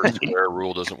 The inverse square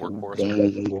rule doesn't work for us.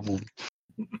 And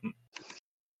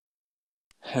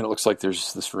it looks like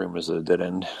this room is a dead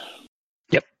end.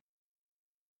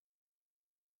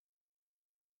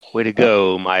 Way to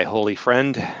go, my holy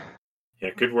friend. Yeah,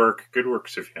 good work. Good work,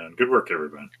 Sufyan. Good work,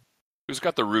 everyone. Who's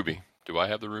got the ruby? Do I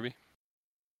have the ruby?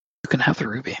 You can have the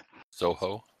ruby.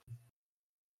 Soho?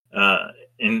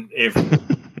 And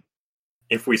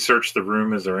if we search the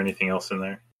room, is there anything else in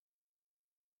there?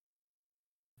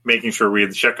 Making sure we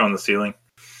check on the ceiling.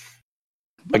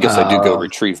 I guess I do go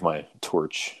retrieve my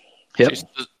torch. Yep. Jason,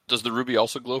 does the ruby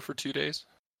also glow for 2 days?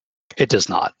 It does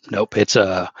not. Nope. It's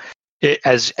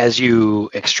as you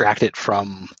extract it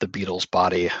from the beetle's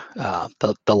body,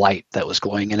 the light that was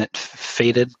glowing in it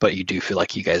faded, but you do feel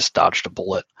like you guys dodged a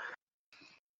bullet.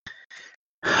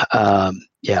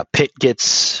 Pitt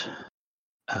gets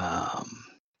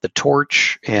the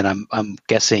torch, and I'm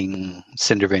guessing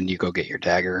Cindervin, you go get your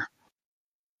dagger.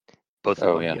 Both.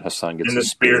 Oh yeah, Hassan gets And the a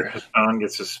spear. Hassan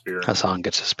gets a spear. Hassan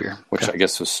gets a spear. which Okay. I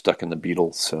guess was stuck in the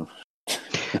beetle. So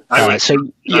I would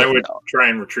I would try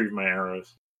and retrieve my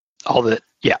arrows. all the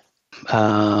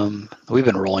we've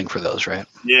been rolling for those, right?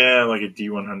 Yeah, like a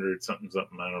D100 something. I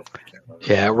don't know if I can remember.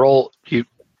 Yeah, roll.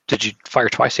 Did you fire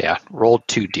twice? Yeah, roll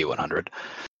 2 D100.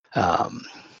 I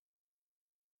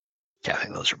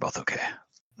think those are both okay.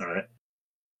 All right.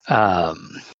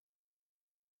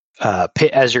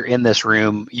 Pitt, as you're in this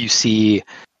room, you see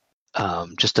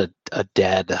just a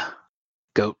dead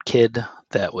goat kid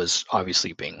that was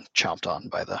obviously being chomped on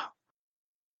by the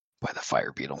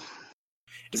fire beetle.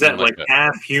 Is that like like that.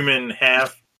 half human,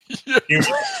 half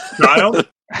human child?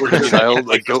 Or A just child,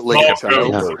 like goat, like a small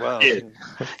child. goat? Wow. Yeah.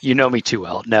 You know me too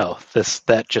well. No,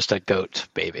 that just a goat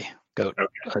baby, goat,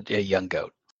 Okay. a young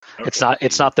goat. Okay.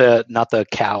 It's not the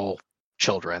cow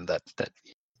children that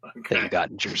Okay. you got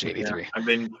in Jersey Yeah, '83. I've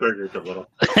been triggered a little.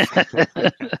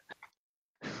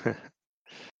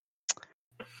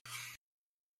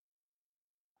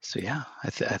 So yeah, I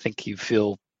think you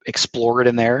feel explored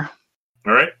in there.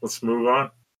 All right, let's move on.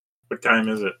 What time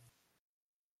is it?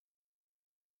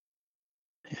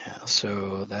 Yeah,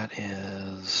 so that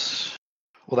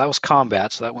was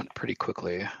combat, so that went pretty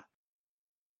quickly.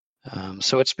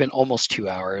 So it's been almost 2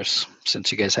 hours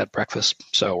since you guys had breakfast.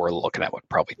 So we're looking at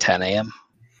probably 10 a.m.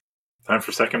 Time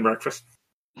for second breakfast.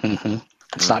 Mm-hmm.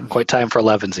 It's not quite time for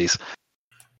 11sies.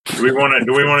 Do we want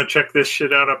to check this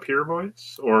shit out up here,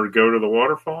 boys, or go to the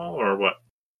waterfall, or what?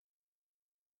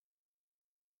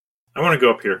 I want to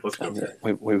go up here. Let's go up here.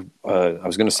 I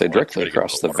was going to say I want directly to go to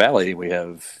across the the water. valley, we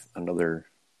have another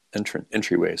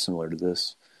entryway similar to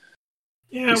this.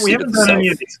 Yeah, see we it haven't at the done any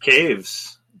south. of these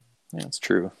caves. Yeah, it's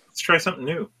true. Let's try something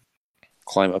new.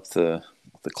 Climb up the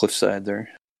cliffside there.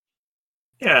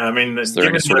 Yeah, I mean, Is there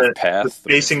given any sort the of path?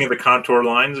 spacing of the contour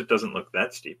lines, it doesn't look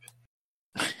that steep.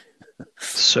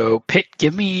 So Pitt,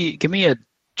 give me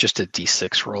just a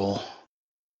d6 roll,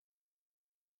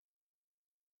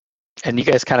 and you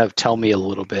guys kind of tell me a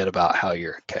little bit about how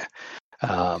you're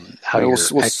We'll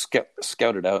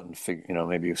scout it out and figure.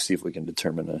 Maybe see if we can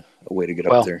determine a way to get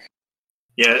Well, up there.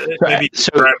 Yeah, Right, maybe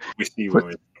so- describe what we see when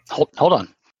we. hold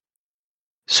on.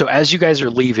 So as you guys are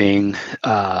leaving,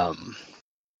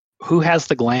 who has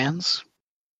the glands?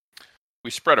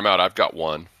 We spread them out. I've got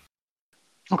one.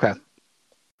 Okay.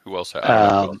 Who else has?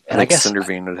 And I guess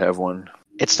Cindervine would have one.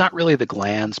 it's not really the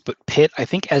glands, but Pitt, I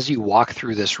think as you walk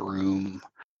through this room,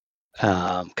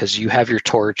 because you have your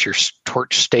torch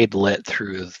stayed lit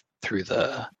through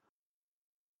the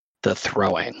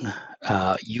throwing,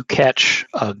 you catch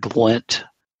a glint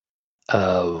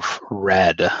of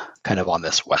red kind of on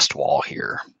this west wall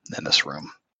here in this room.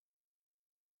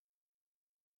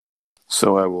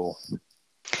 So I will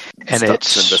And stop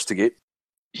it's to investigate.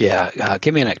 Yeah,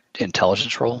 give me an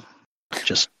intelligence roll,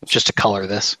 just to color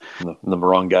this. The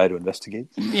wrong guy to investigate.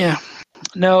 Yeah,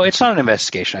 no, it's not an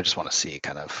investigation. I just want to see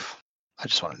I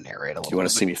just want to narrate a little. Do you want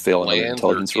bit. to see me fail another Lands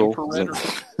intelligence or roll?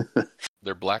 infrared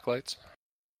They're black lights.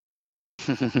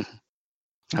 Oh,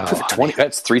 Perfect 20.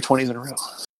 That's 3 20s in a row.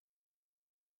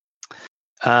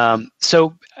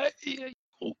 So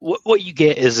what you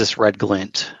get is this red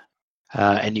glint,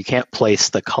 and you can't place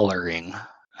the coloring,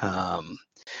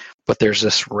 but there's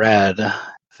this red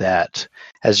that,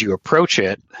 as you approach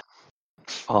it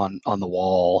on the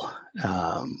wall,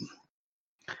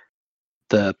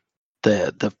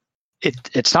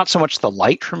 it's not so much the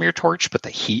light from your torch, but the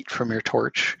heat from your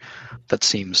torch that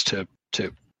seems to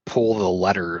pull the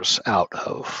letters out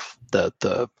of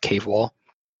the cave wall.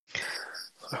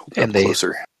 And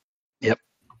Closer.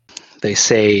 They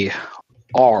say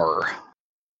R,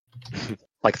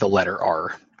 like the letter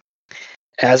R.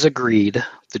 As agreed,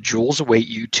 the jewels await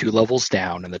you 2 levels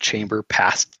down in the chamber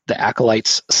past the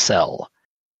Acolyte's cell.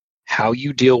 How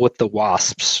you deal with the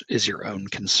wasps is your own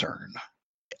concern.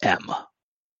 M.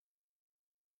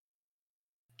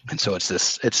 And so it's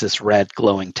this red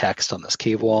glowing text on this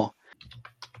cave wall.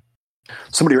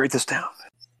 Somebody write this down.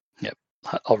 Yep,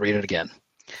 I'll read it again.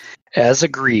 As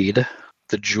agreed,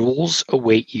 the jewels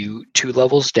await you 2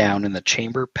 levels down in the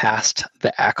chamber past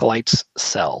the Acolyte's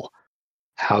cell.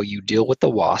 How you deal with the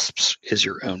wasps is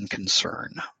your own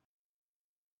concern.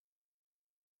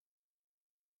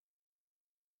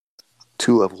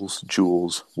 2 levels,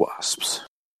 jewels, wasps,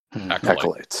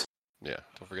 acolytes. Yeah,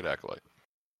 don't forget Acolyte.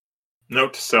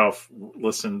 Note to self: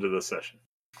 listen to the session.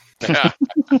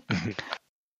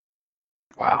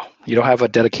 Wow. You don't have a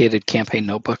dedicated campaign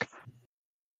notebook?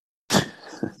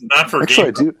 Not for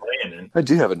Actually, games I'm playing in. I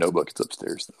do have a notebook. It's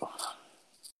upstairs, though.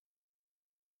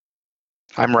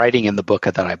 I'm writing in the book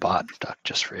that I bought, Doc,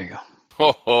 just for you.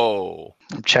 Oh,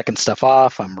 I'm checking stuff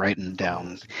off. I'm writing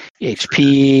down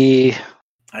HP,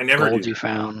 I never gold do. you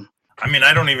found. I mean,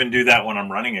 I don't even do that when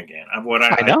I'm running again. I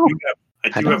know. I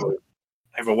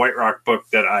have a White Rock book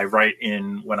that I write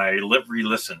in when I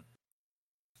re-listen.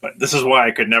 But this is why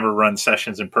I could never run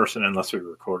sessions in person unless we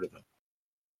recorded them.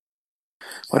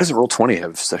 Why doesn't Roll20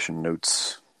 have session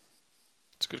notes?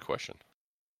 that's a good question.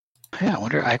 Yeah, I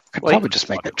wonder. I could Well, probably just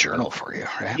make a journal for you,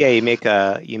 right? Yeah, you make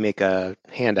a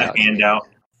handout. A handout.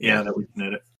 Yeah, that we can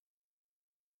edit.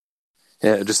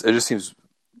 Yeah, it just seems.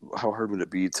 How hard would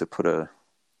it be to put a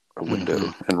window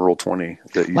in Roll20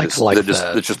 that you Like just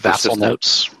the that just vassal persistent?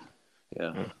 notes.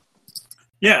 Yeah.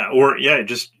 Yeah, or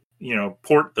just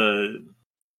port the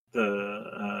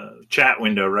chat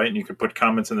window, right? And you could put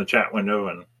comments in the chat window,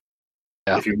 and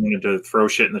if you wanted to throw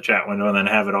shit in the chat window and then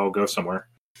have it all go somewhere.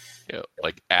 Yeah,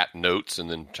 like at notes and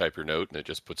then type your note and it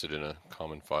just puts it in a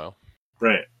common file.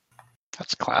 Right.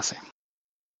 That's classy.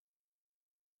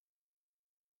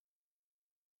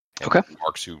 And okay.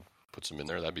 Marks who puts them in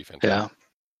there, that'd be fantastic. Yeah,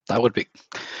 that would be.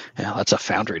 Yeah, that's a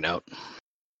Foundry note.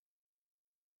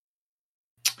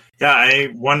 Yeah,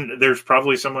 there's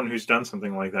probably someone who's done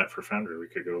something like that for Foundry. We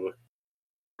could go look.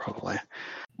 Probably.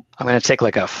 I'm going to take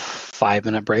like a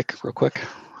 5-minute break real quick.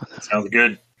 Sounds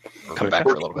good. Come back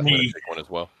for a little bit. I'm going to take one as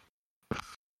well.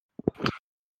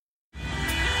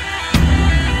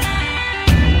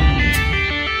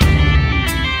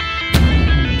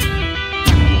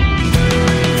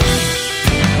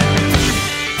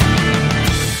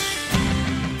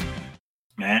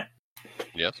 Matt?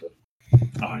 Yes?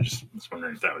 Oh, I just was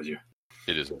wondering if that was you.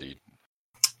 It is indeed.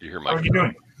 You hear my... How are you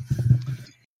doing?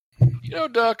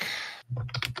 Duck,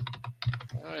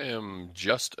 I am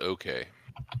just okay.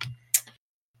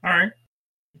 All right.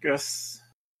 I guess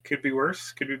could be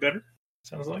worse, could be better,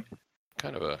 sounds like.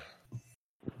 Kind of a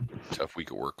tough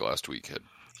week at work last week. Had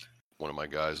one of my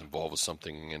guys involved with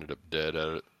something, ended up dead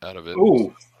out of it.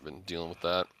 Ooh. I've been dealing with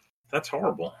that. That's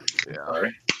horrible. Yeah.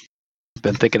 Sorry.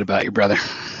 Been thinking about you, brother.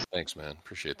 Thanks, man.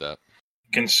 Appreciate that.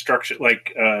 Construction,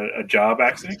 like a job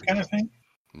accident kind of thing?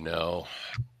 No.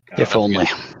 If only.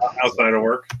 Outside of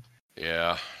work?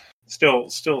 Yeah. Still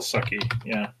sucky.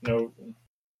 Yeah. No.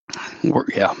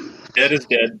 Yeah. Dead is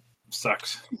dead.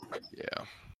 Sucks. Yeah.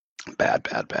 Bad.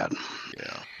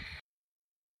 Yeah.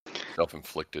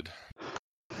 Self-inflicted.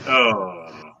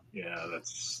 Oh, yeah.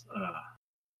 That's.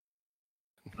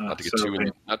 Not to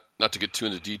get too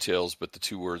into details, but the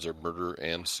two words are murder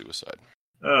and suicide.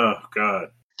 Oh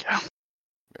God. Yeah.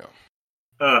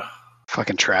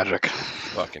 Fucking tragic.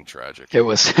 Fucking tragic. It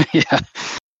was. Yeah.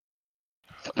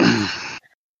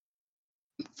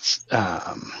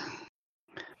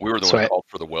 We were the one who called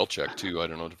for the well check too. I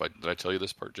don't know did I tell you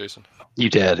this part, Jason? You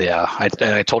did, yeah. I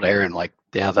told Aaron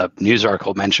the news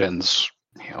article mentions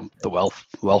the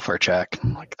welfare check.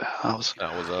 Like that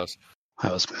was us.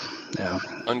 That was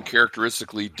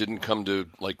Uncharacteristically didn't come to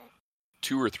like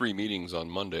 2 or 3 meetings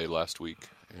on Monday last week,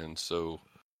 and so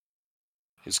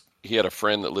he had a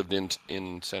friend that lived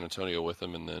in San Antonio with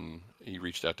him, and then he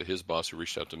reached out to his boss, who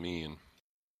reached out to me,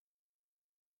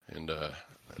 and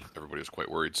everybody was quite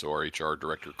worried. So our HR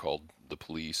director called the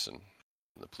police, and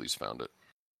the police found it.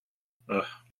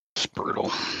 It's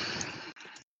brutal.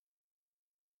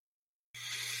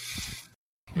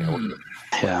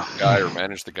 Yeah. Guy or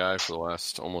managed the guy for the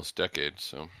last almost decade.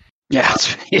 So. Yeah.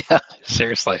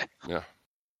 Seriously. Yeah.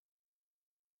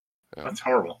 That's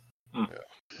horrible. Yeah.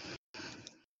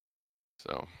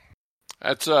 So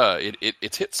that's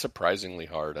it's hit surprisingly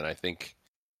hard, and I think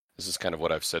this is kind of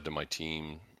what I've said to my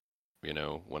team.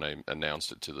 When I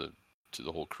announced it to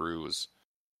the whole crew, it's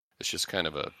just kind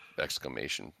of a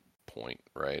exclamation point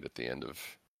right at the end of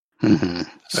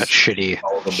that shitty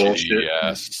all the bullshit.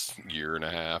 Year and a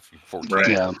half, 14 right.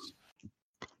 Yeah.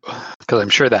 Because I'm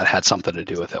sure that had something to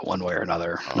do with it one way or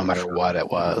another, no matter what it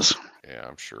was. Yeah,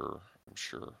 I'm sure.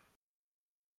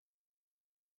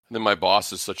 And then my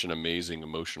boss is such an amazing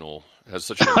emotional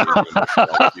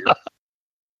idea.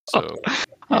 So,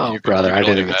 brother, I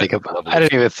didn't even think about that.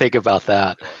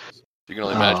 You can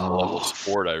only imagine the level of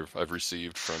support I've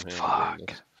received from him.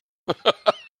 Fuck.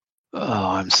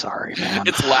 I'm sorry, man.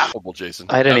 It's laughable, Jason.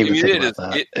 I didn't even think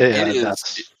about that.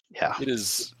 It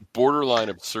is borderline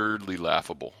absurdly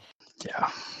laughable. Yeah.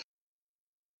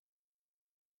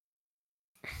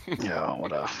 Yeah.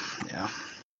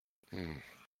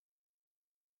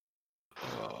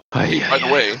 By the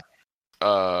way,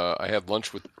 I had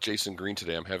lunch with Jason Green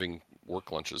today. I'm having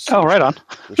work lunches. So right on.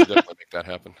 We should definitely make that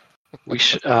happen. We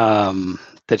should.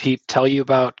 Did he tell you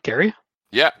about Gary?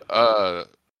 Yeah.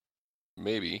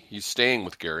 Maybe he's staying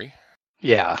with Gary.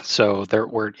 Yeah. So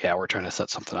we're trying to set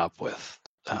something up with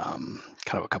kind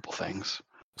of a couple things.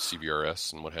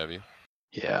 CBRS and what have you.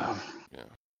 Yeah.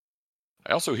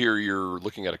 I also hear you're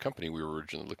looking at a company we were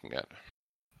originally looking at.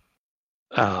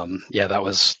 Yeah, that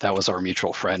was our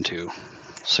mutual friend who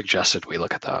suggested we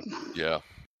look at that. Yeah.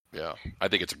 I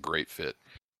think it's a great fit.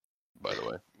 By the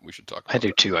way, we should talk about I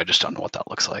do too. I just don't know what that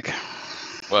looks like.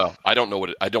 Well, I don't know what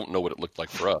it looked like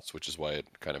for us, which is why it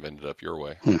kind of ended up your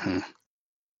way. Mm-hmm.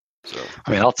 So,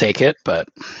 I mean, I'll take it, but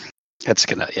it's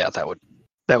gonna. Yeah, that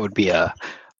would be a.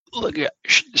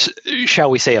 Shall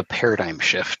we say a paradigm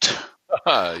shift?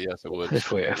 Yes, it would.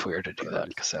 If we were to do that,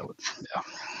 because that would. Yeah.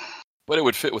 But it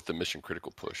would fit with the mission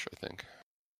critical push, I think.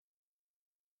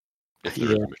 If there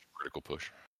is a mission critical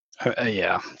push.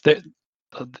 Yeah. There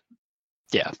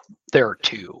are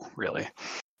two really.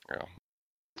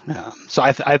 Yeah. So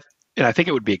I think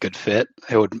it would be a good fit.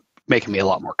 It would make me a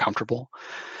lot more comfortable.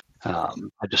 I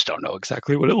just don't know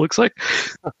exactly what it looks like.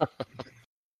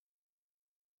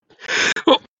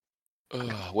 Well,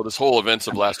 this whole events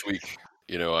of last week,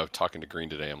 I was talking to Green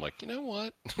today. I'm like, you know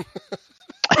what?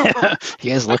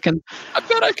 You guys looking? I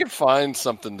bet I can find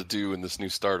something to do in this new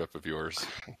startup of yours.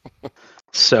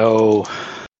 So,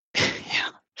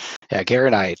 yeah, Gary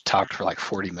and I talked for like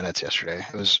 40 minutes yesterday.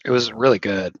 It was really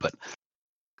good, but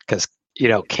because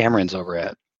Cameron's over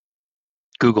at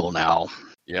Google now.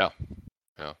 Yeah.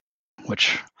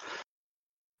 Which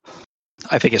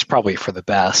I think is probably for the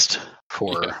best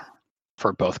for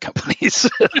both companies,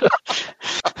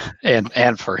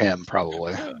 and for him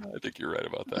probably. Yeah, I think you're right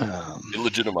about that. It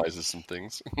legitimizes some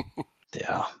things.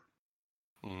 Yeah.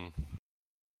 Yeah,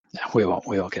 we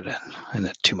won't get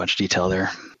into too much detail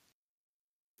there.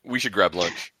 We should grab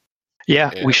lunch. Yeah,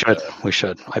 And, we should.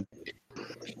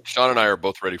 Sean and I are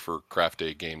both ready for craft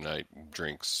day, game night,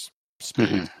 drinks,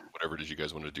 spades, whatever it is you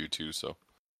guys want to do too. So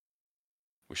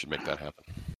we should make that happen.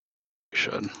 We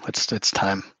should. It's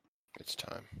time. It's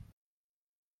time.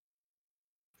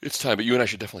 It's time, but you and I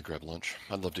should definitely grab lunch.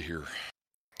 I'd love to hear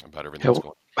about everything that's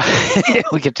going on.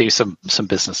 We could do some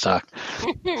business talk.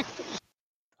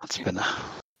 It's been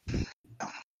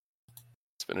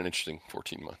an interesting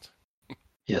 14 months.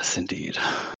 Yes, indeed.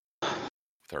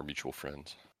 With our mutual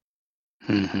friends.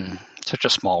 Such a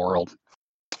small world.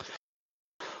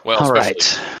 Well, all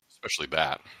especially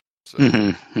that. So.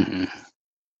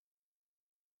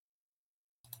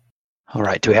 All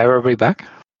right. Do we have everybody back?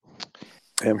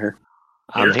 I am here.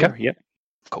 I'm here. Yep.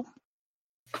 Cool.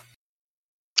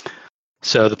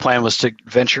 So the plan was to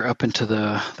venture up into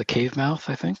the cave mouth,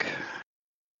 I think.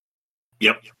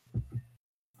 Yep.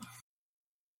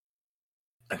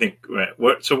 I think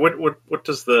what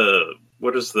does the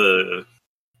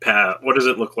path, what does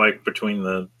it look like between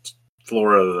the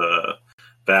floor of the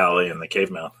valley and the cave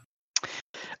mouth?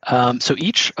 So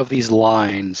each of these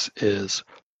lines is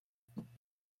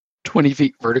 20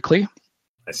 feet vertically.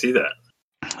 I see that.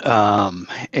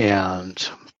 And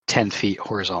 10 feet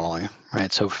horizontally,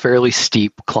 right? So fairly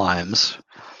steep climbs.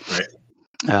 Right.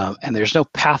 And there's no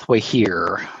pathway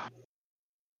here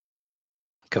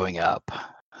going up.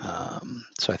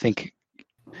 So I think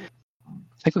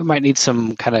we might need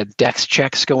some kind of dex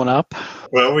checks going up.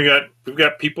 Well, we've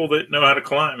got people that know how to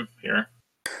climb here.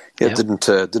 Yeah, yep.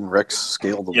 Didn't Rex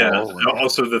scale the wall? Yeah,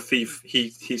 also the thief,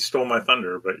 he stole my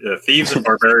thunder, but thieves and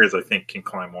barbarians, I think, can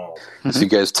climb walls. So you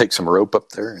guys take some rope up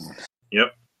there?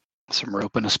 Yep. Some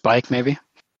rope and a spike, maybe?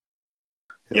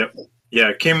 Yep.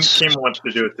 Yeah, Kim wants to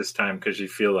do it this time because you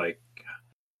feel like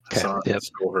Hassan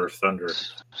stole her thunder.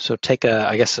 So take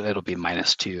I guess it'll be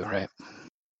 -2, right?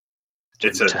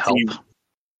 It's a D.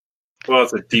 Well,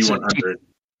 it's a D100.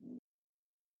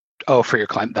 Oh, for your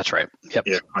climb. That's right. Yep.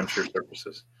 Yeah, on sheer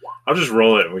surfaces. I'll just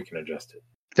roll it and we can adjust it.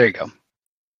 There you go.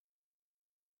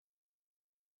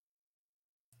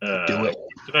 Do it.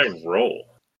 What did I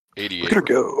roll? 88. Look at her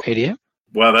go. 88?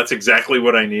 Wow, that's exactly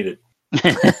what I needed.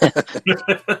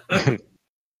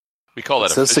 We call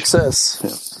that a success.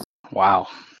 Yeah. Wow.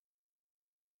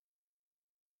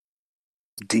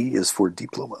 D is for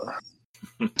diploma.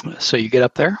 So you get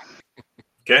up there?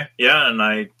 Okay, yeah, and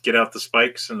I get out the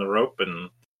spikes and the rope, and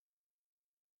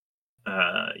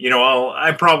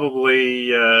I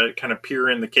probably kind of peer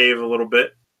in the cave a little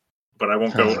bit, but I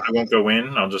won't go. I won't go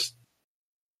in. I'll just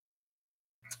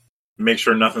make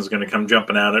sure nothing's going to come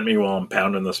jumping out at me while I'm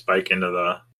pounding the spike into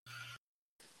the.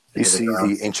 You see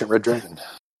the ancient red dragon.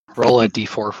 Roll a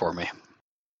D4 for me.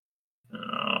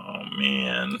 Oh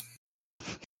man.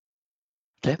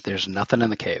 Okay, there's nothing in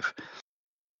the cave.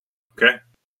 Okay.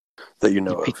 That you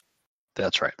know of.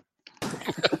 That's right.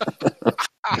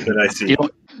 That I see.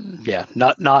 Yeah,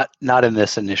 not in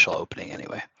this initial opening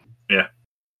anyway. Yeah.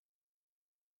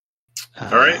 All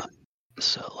right.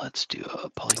 So let's do a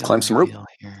polygon. Climb some rope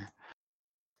here.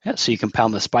 Yeah, so you can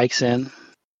pound the spikes in.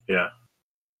 Yeah.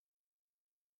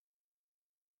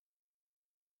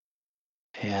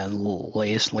 And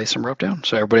lay some rope down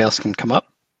so everybody else can come up.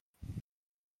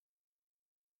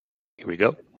 Here we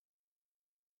go.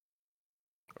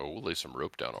 Oh, we'll lay some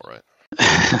rope down, all right.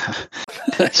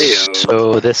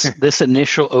 So this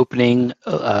initial opening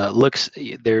looks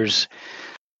there's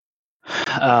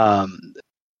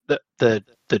the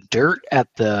dirt at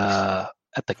the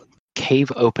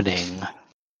cave opening,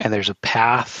 and there's a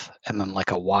path, and then like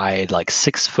a wide, like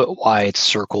 6 foot wide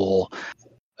circle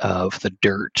of the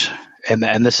dirt,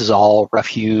 and this is all rough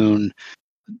hewn,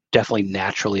 definitely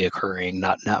naturally occurring,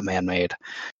 not man made.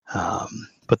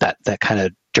 but that kind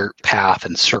of dirt path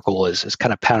and circle is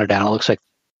kind of pounded down. It looks like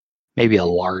maybe a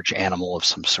large animal of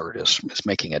some sort is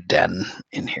making a den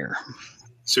in here.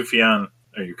 Sufyan,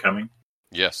 are you coming?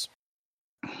 Yes.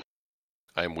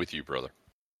 I am with you, brother.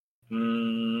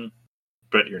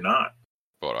 But you're not.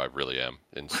 But I really am.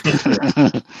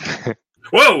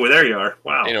 Whoa, there you are.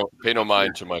 Wow. Pay no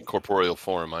mind to my corporeal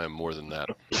form. I am more than that.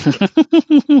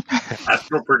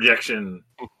 Astral projection.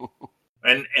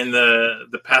 And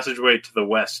the passageway to the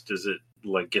west, does it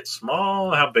get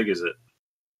small? How big is it?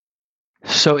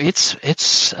 So it's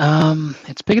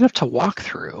big enough to walk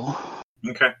through.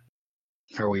 Okay.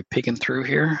 Are we peeking through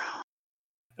here?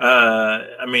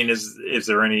 I mean, is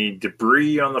there any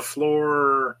debris on the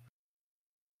floor?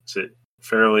 Is it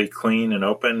fairly clean and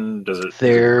open?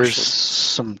 There's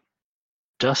some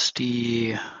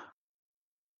dusty.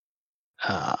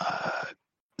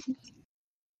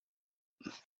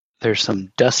 There's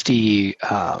some dusty,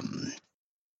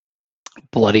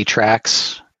 bloody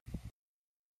tracks.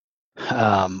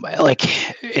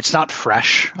 It's not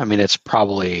fresh. I mean, it's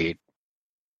probably.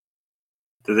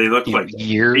 Do they look like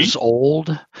years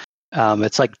old?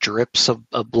 It's like drips of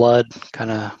blood kind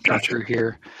of Gotcha. through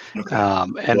here. Okay.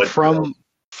 And Blood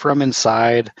from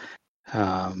inside,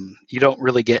 you don't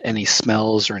really get any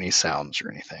smells or any sounds or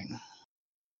anything.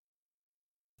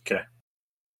 Okay.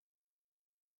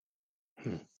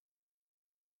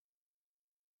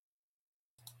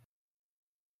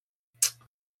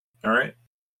 All right.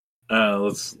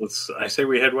 Let's. I say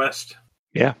we head west.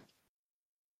 Yeah.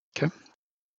 Okay.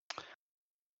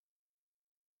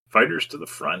 Fighters to the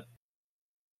front.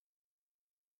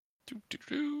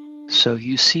 So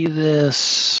you see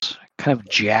this kind of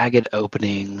jagged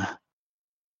opening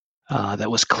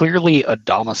that was clearly a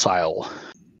domicile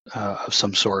of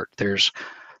some sort. There's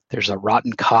a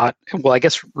rotten cot. Well, I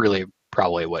guess really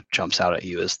probably what jumps out at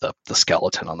you is the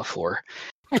skeleton on the floor.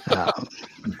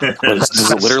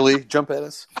 Does it literally jump at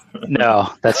us?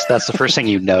 No, that's the first thing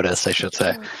you notice, I should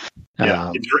say.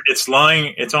 Yeah, it's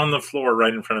lying. It's on the floor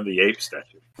right in front of the ape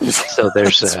statue. So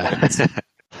there's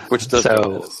which does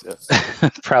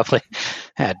probably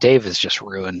Dave has just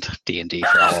ruined D&D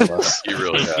for all of us. You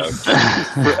really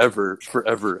have.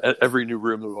 forever. Every new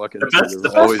room that we walk into, The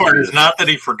best part is not that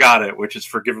he forgot it, which is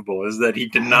forgivable, is that he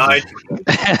denied.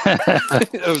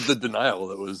 It was the denial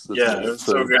that was. It was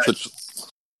so good.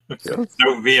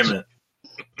 So vehement.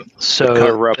 So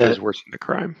cover up is worse than the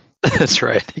crime. That's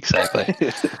right, exactly.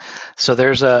 So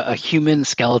there's a human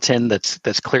skeleton that's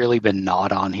clearly been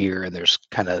gnawed on here, and there's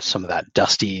kind of some of that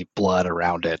dusty blood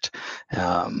around it.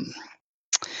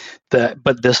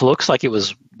 But this looks like it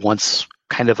was once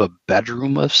kind of a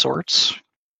bedroom of sorts.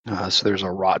 So there's a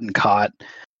rotten cot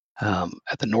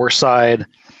at the north side.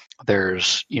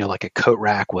 There's like a coat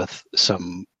rack with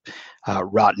some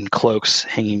rotten cloaks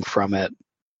hanging from it.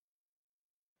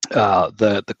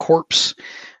 The corpse,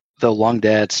 though long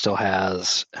dead, still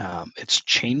has its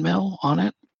chainmail on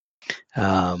it,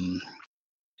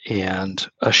 and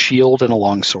a shield and a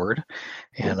longsword,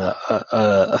 and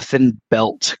a thin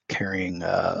belt carrying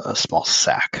a small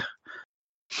sack.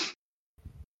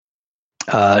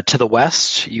 To the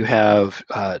west, you have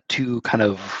two kind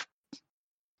of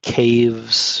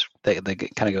caves. They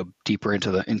kind of go deeper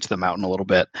into the mountain a little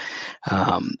bit,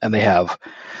 and they have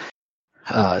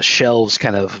shelves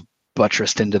kind of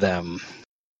buttressed into them.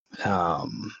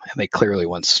 And they clearly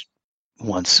once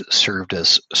served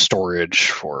as storage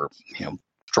for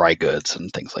dry goods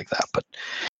and things like that, but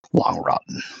long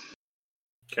rotten.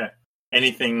 Okay.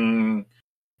 Any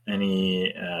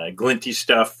glinty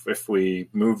stuff if we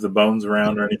move the bones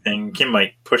around or anything? Kim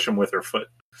might push them with her foot.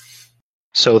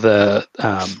 So other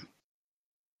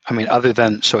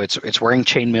than it's wearing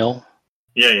chainmail.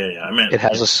 Yeah. I meant it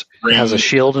has a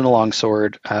shield and a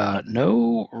longsword.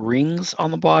 No rings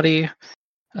on the body.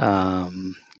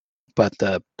 But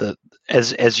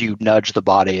as you nudge the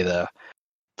body,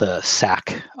 the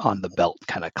sack on the belt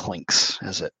kind of clinks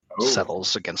as it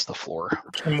settles against the floor.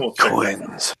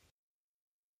 Coins.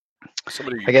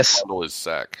 Somebody, I guess, handle his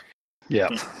sack. Yeah.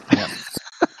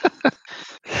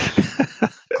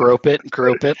 Grope it,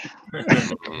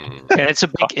 and it's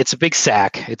a big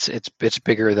sack. It's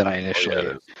bigger than I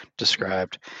initially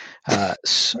described.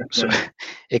 So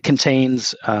it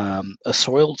contains a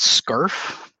soiled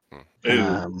scarf.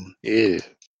 Yeah,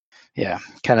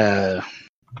 kind of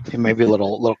maybe a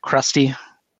little crusty.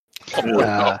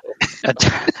 A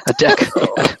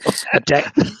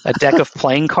deck of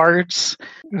playing cards,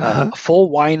 a full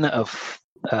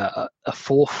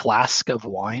flask of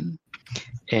wine,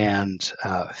 and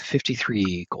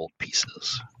 53 gold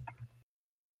pieces.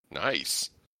 Nice.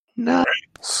 No.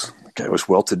 The guy was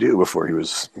well-to-do before he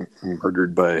was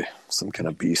murdered by some kind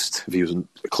of beast. If he was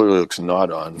clearly looks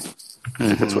gnawed on.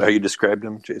 That's how you described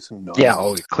him, Jason. Gnawed Yeah. on.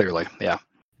 Oh, clearly. Yeah.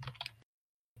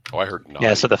 Oh, I heard naughty.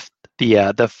 Yeah. So the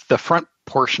front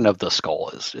portion of the skull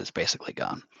is basically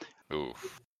gone. Ooh,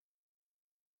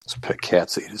 His pet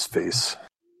cats ate his face.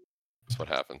 that's what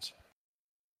happens.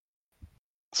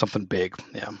 Something big.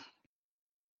 Yeah.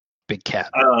 Big cat.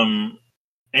 How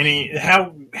the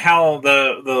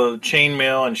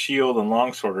chainmail and shield and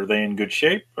longsword, are they in good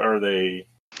shape? Are they?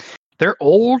 They're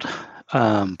old,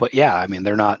 but yeah, I mean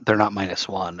they're not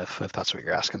 -1 if that's what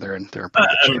you're asking. They're in pretty good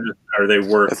shape. Are they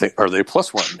worth? I think are they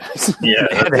 +1? Yeah,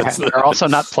 They're also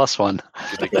not +1.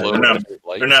 Do they They're glow not- with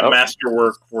light? they're not Oh.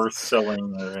 masterwork worth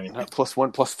selling or anything. Not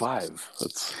 +1, +5.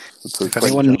 That's If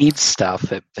anyone needs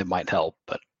stuff, it might help.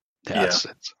 But yeah, Yeah. It's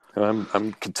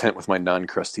I'm content with my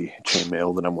non-crusty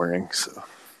chainmail that I'm wearing. So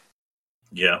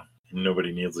Yeah,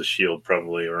 nobody needs a shield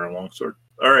probably or a longsword.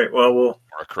 All right, well, Or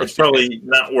a it's crusty probably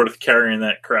not worth carrying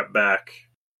that crap back.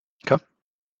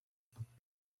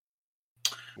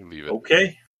 Leave it.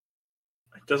 Okay,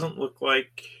 it doesn't look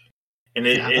like, and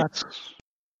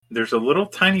there's a little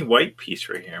tiny white piece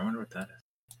right here. I wonder what that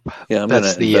is. yeah, I'm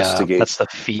that's gonna the investigate. that's the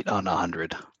feet on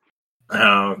 100.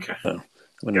 Oh, okay. I'm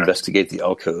gonna investigate the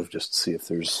alcove just to see if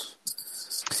there's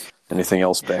anything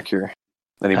else back here.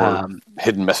 Any more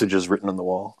hidden messages written on the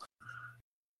wall?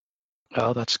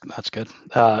 Oh, that's good.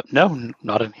 No,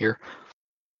 not in here.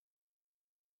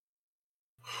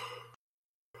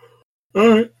 All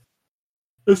right,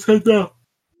 let's head down.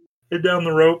 Head down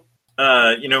the rope.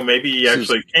 Maybe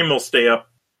actually Kim will stay up.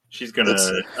 She's gonna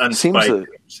unspike and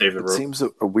save the It rope. seems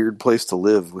a weird place to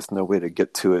live with no way to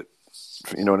get to it.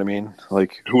 You know what I mean?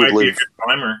 Like, You who would might be a live? good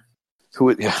climber. Who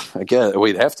would? Yeah, I guess. Well,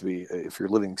 you'd have to be if you're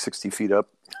living 60 feet up,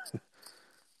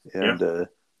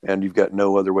 and you've got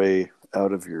no other way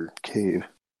out of your cave.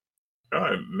 Oh,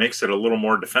 it makes it a little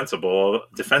more defensible,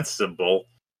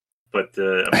 but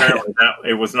apparently that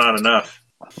it was not enough.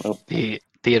 Well, The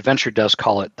adventure does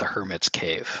call it the Hermit's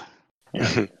Cave.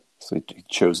 so he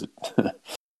chose it.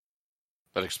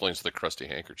 That explains the crusty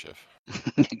handkerchief.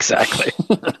 Exactly.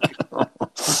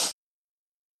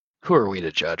 Who are we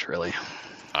to judge, really?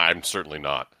 I'm certainly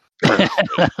not.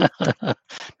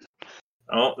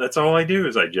 Oh, that's all I do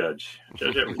is I judge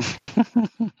everything.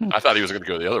 I thought he was going to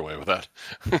go the other way with that.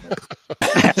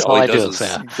 That's all I do does is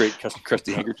yeah. great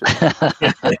crusty handkerchief.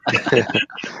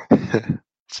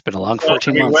 It's been a long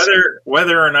 14 months.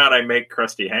 Whether or not I make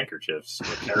crusty handkerchiefs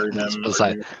or carry them,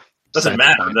 Beside doesn't the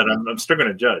matter. point. That I'm still going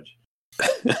to judge.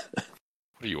 What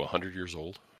are you, 100 years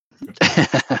old?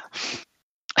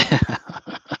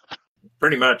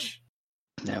 Pretty much.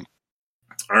 Yeah.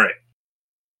 All right.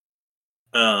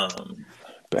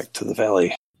 Back to the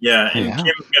valley. Yeah, and Yeah.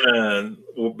 Kim's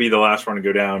will be the last one to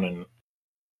go down, and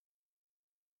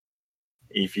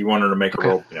if you want her to make a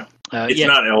rope, it's yeah.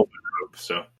 not elven rope,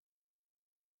 so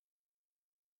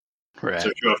Right.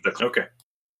 so she'll have to. Okay.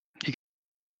 You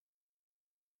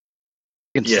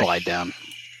can Yeah. slide down.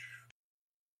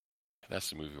 That's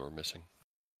the movie we're missing.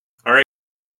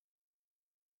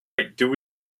 Do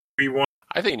we want?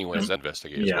 I think anyone has that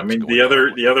investigated. Yeah, I mean the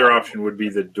other option would be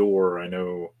the door. I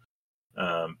know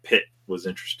Pitt was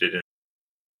interested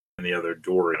in the other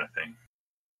door kind of thing.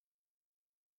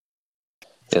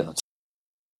 Yeah, that's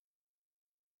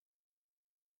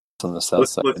on the south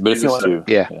side. Let's But if do you the want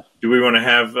to, Yeah. Do we want to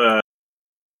have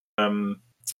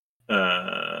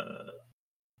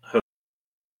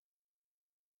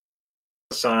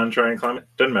Hassan try and climb it?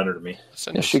 Doesn't matter to me.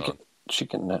 Send yeah, us she on. can. She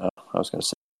can. I was going to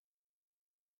say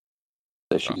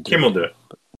she could. Kim will do it.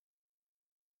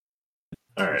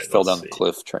 All She right. fell let's down see. the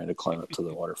cliff trying to climb up to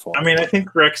the waterfall. I mean, I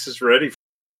think Rex is ready. For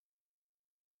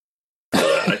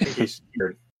that. I think he's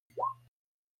scared.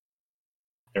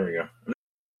 There we go.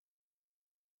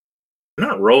 I'm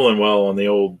not rolling well on the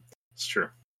old. It's true.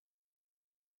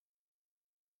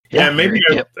 Yeah, maybe you're-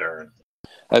 go yep. up there.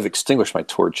 I've extinguished my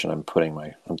torch and I'm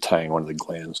tying one of the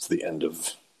glands to the end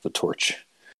of the torch.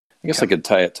 I guess I could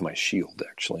tie it to my shield.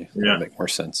 Actually, that Yeah. would make more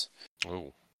sense.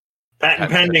 Oh, Patent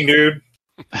pending, dude.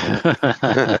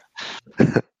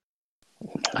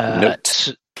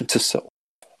 Note to self: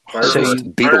 Fire So harvest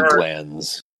you- beetle fire-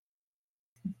 glands.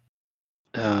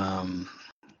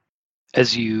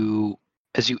 As you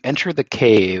enter the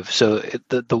cave, so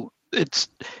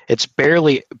it's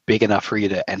barely big enough for you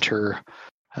to enter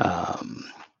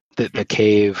the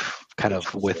cave kind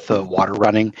of with the water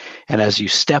running, and as you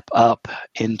step up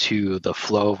into the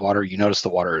flow of water, you notice the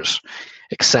water is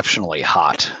exceptionally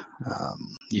hot.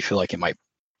 You feel like it might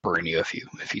burn you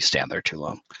if you stand there too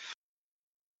long.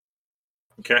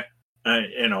 Okay.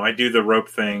 I do the rope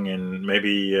thing, and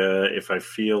maybe if I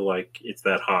feel like it's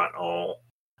that hot,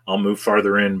 I'll move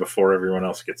farther in before everyone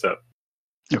else gets up.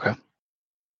 Okay.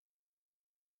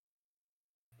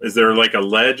 Is there like a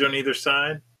ledge on either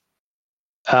side?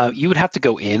 You would have to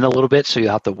go in a little bit, so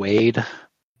you'll have to wade.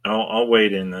 I'll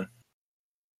wade in then.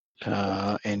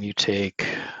 And you take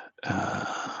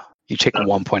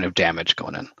 1 point of damage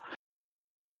going in.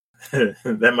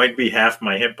 That might be half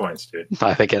my hit points, dude.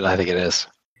 I think it is.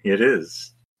 It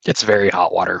is. It's very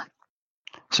hot water.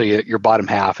 So your bottom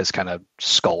half is kind of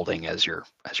scalding as you're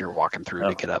walking through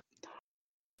to get up.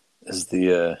 Is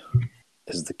the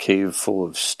cave full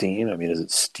of steam? I mean, is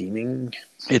it steaming?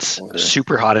 It's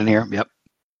super hot in here. Yep.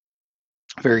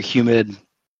 Very humid.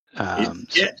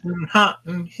 It's getting hot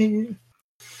in here.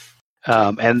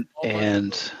 And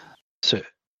so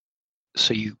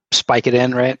you spike it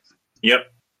in, right?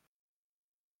 Yep.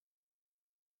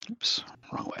 Oops,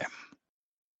 wrong way.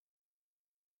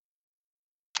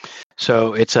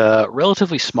 So it's a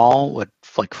relatively small,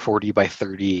 like 40 by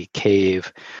 30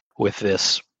 cave with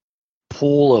this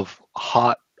pool of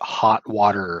hot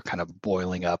water kind of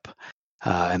boiling up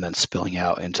and then spilling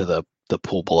out into the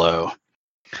pool below.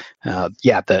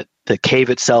 The cave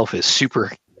itself is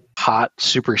super hot,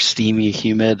 super steamy,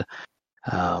 humid.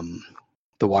 The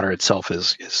water itself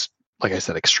is like I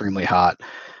said, extremely hot.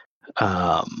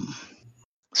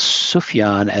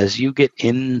 Sufyan, as you get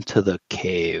into the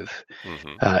cave,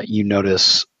 you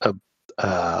notice a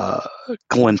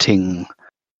glinting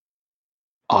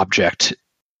object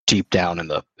deep down in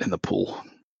the pool.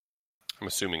 I'm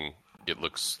assuming it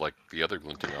looks like the other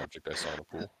glinting object I saw in the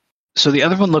pool. So the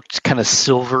other one looked kind of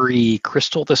silvery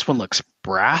crystal. This one looks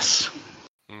brass,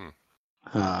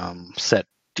 set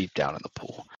deep down in the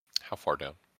pool. How far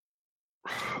down?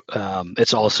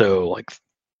 It's also like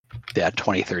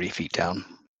 20, 30 feet down.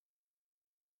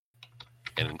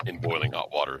 And in boiling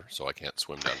hot water, so I can't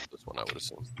swim down to this one, I would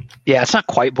assume. Yeah, it's not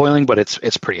quite boiling, but it's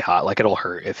pretty hot. Like it'll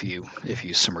hurt if you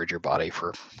submerge your body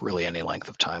for really any length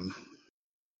of time.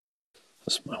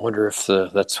 I wonder if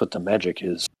that's what the magic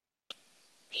is.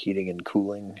 Heating and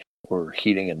cooling, or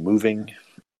heating and moving.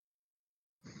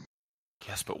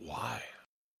 Yes, but why?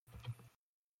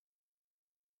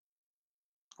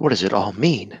 What does it all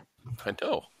mean? I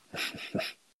know.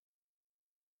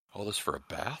 All this for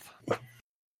a bath?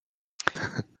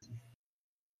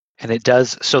 And it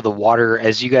does, so the water,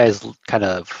 as you guys kind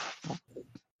of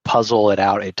puzzle it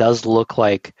out, it does look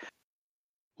like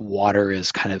water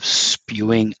is kind of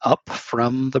spewing up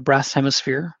from the brass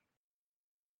hemisphere,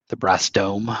 the brass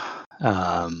dome.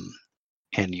 And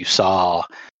you saw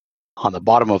on the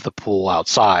bottom of the pool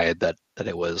outside that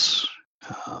it was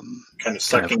kind of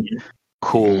sucking in.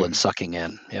 Cool and sucking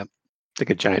in. Yep. Like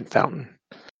a giant fountain.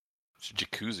 It's a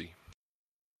jacuzzi.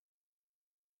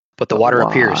 But the water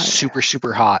up here is super,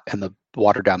 super hot, and the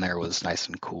water down there was nice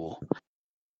and cool.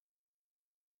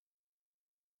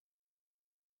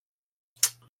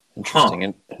 Interesting.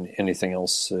 And anything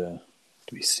else to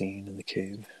be seen in the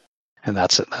cave? And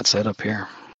that's it. That's it up here. Are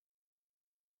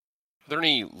there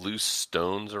any loose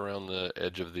stones around the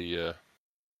edge of the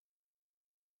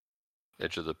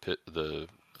pit, the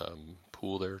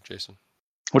pool there, Jason?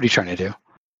 What are you trying to do?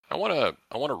 I want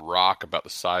a rock about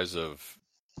the size of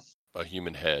a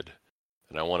human head,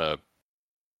 and I want to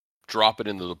drop it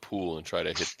into the pool and try to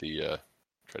hit the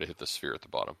sphere at the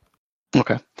bottom.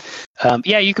 Okay.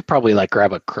 Yeah, you could probably like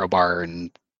grab a crowbar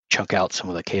and chunk out some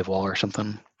of the cave wall or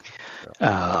something.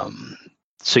 Yeah.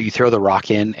 So you throw the rock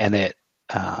in, and it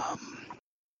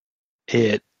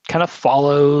kind of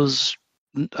follows.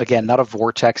 Again, not a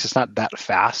vortex. It's not that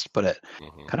fast, but it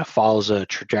kind of follows a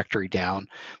trajectory down.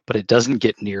 But it doesn't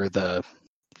get near the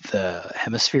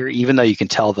hemisphere, even though you can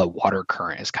tell the water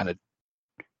current is kind of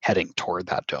heading toward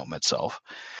that dome itself.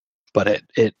 But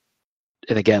it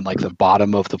and again, like the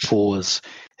bottom of the pool is,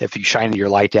 if you shine your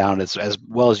light down as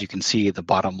well as you can see, the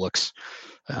bottom looks,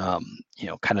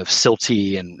 kind of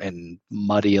silty and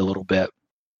muddy a little bit.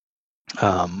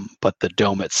 But the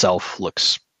dome itself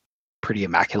looks pretty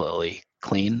immaculately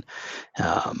clean,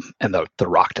 and the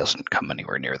rock doesn't come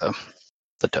anywhere near the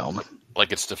dome.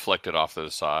 Like it's deflected off to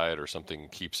the side, or something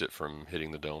keeps it from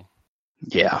hitting the dome.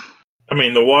 Yeah. I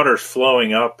mean, the water's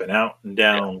flowing up and out and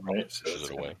down, right? So pushes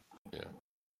it away. Yeah.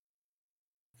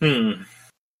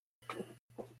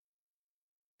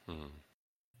 Are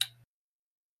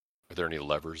there any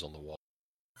levers on the wall?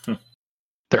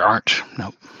 There aren't.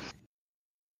 Nope.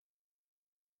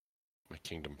 My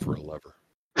kingdom for a lever.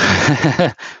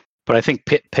 But I think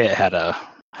Pit had a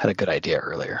good idea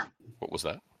earlier. What was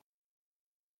that?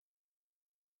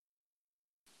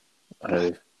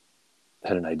 I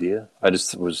had an idea. I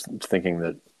just was thinking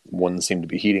that one seemed to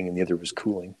be heating and the other was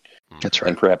cooling. That's right.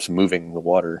 And perhaps moving the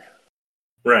water.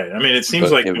 Right. I mean, it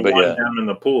seems like the one down in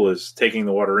the pool is taking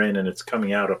the water in and it's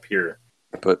coming out up here.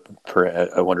 But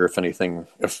I wonder if anything,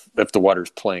 if the water's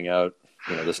playing out,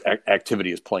 this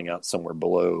activity is playing out somewhere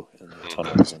below in the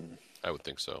tunnels. And I would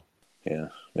think so. Yeah,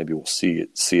 maybe we'll see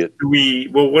it.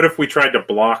 What if we tried to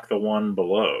block the one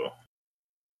below?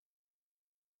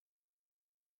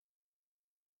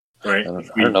 Right. I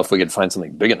don't know if we could find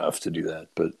something big enough to do that,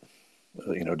 but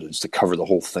just to cover the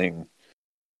whole thing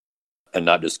and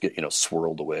not just get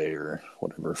swirled away or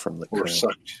whatever from the current.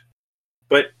 Sucked.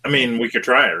 But I mean, we could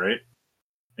try it, right?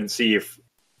 And see if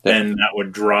then that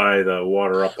would dry the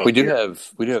water up. We do have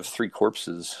 3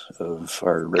 corpses of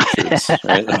our red shirts,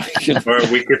 right?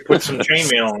 Or we could put some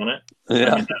chainmail on it.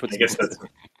 Yeah, I guess that's.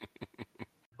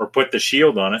 Or put the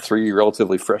shield on it. 3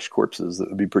 relatively fresh corpses that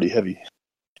would be pretty heavy.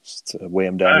 Just weigh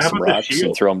them down with some rocks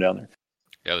and throw them down there.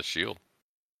 Yeah, the shield.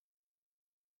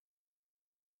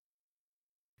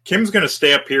 Kim's going to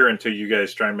stay up here until you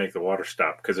guys try and make the water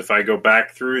stop. Because if I go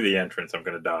back through the entrance, I'm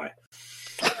going to die.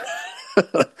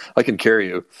 I can carry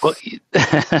you. Well,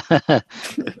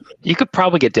 you could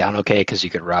probably get down okay because you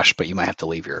could rush, but you might have to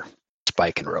leave your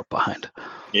spike and rope behind.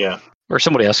 Yeah. Or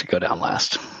somebody else could go down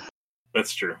last.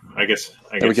 That's true. I guess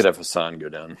we could have Hassan go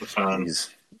down. Hassan. He's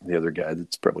the other guy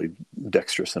that's probably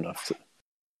dexterous enough to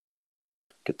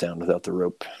get down without the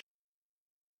rope.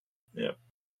 Yeah.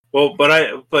 Well,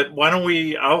 but why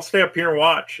don't I'll stay up here and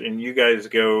watch, and you guys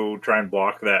go try and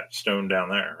block that stone down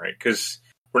there, right? Because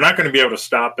we're not going to be able to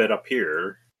stop it up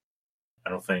here, I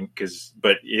don't think.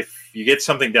 But if you get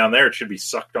something down there, it should be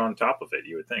sucked on top of it,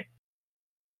 you would think.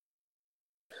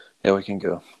 Yeah, we can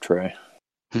go try.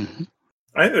 Mm-hmm.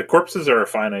 I think the corpses are a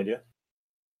fine idea.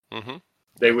 Mm-hmm.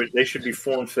 They should be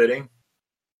form-fitting.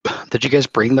 Did you guys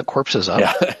bring the corpses up?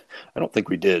 Yeah, I don't think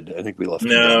we did. I think we left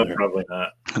them No, down there. probably not.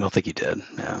 I don't think you did.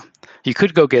 Yeah, you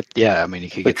could go get. Yeah, I mean, you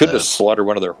could. They could just slaughter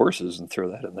one of their horses and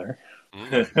throw that in there.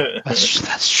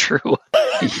 That's true.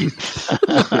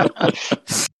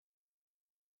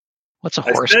 What's a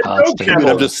horse cost?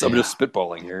 I'm just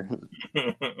spitballing here.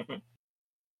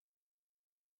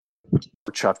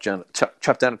 Chop down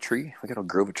a tree. We got a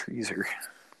grove of trees here.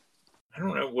 I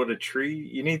don't know what a tree.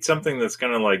 You need something that's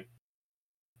going to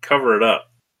cover it up.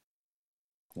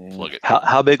 Plug it.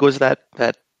 How big was that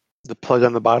the plug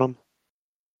on the bottom?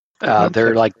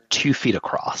 They're 2 feet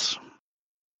across.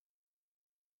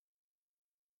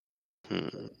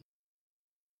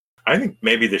 I think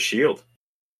maybe the shield.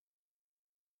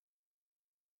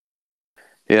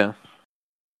 Yeah.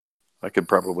 I could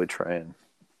probably try and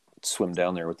swim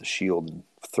down there with the shield and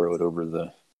throw it over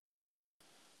the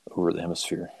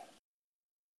hemisphere.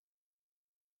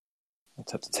 I'd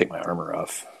have to take my armor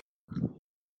off.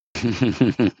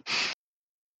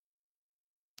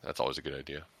 That's always a good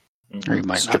idea. Or you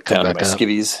might strip not come down back my up.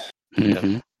 skivvies.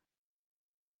 Mm-hmm. Yeah.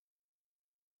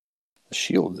 The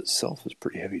shield itself is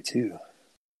pretty heavy too.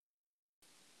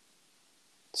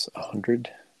 It's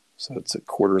 100, so it's a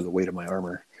quarter of the weight of my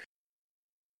armor.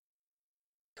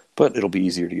 But it'll be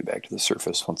easier to get back to the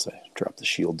surface once I drop the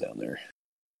shield down there.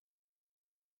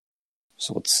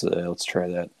 So let's try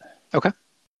that. Okay.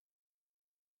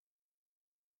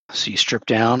 So you strip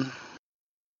down,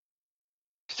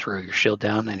 throw your shield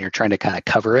down, and you're trying to kind of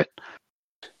cover it.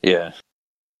 Yeah.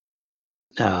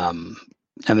 And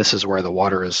this is where the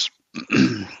water is,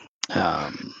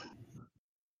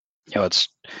 it's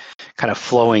kind of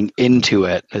flowing into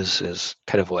it. Is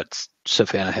kind of what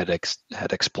Savannah had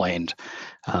explained.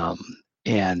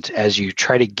 And as you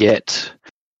try to get,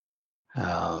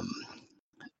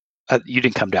 you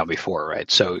didn't come down before, right?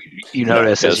 So you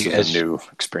notice as a new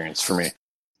experience for me.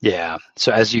 Yeah.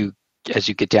 So as you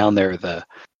get down there, the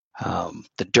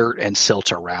dirt and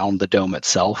silt around the dome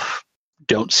itself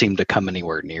don't seem to come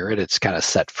anywhere near it. It's kind of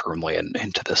set firmly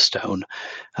into the stone.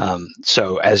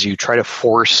 So as you try to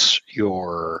force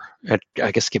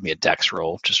I guess give me a dex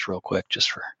roll just real quick,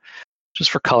 just for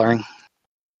coloring.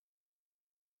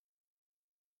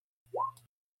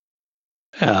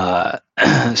 So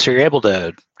you're able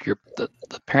to. You're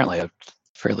apparently a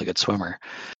fairly good swimmer.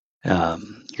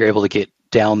 You're able to get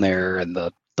down there, and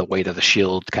the weight of the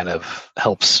shield kind of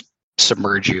helps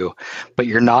submerge you, but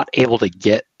you're not able to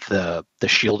get the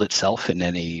shield itself in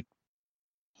any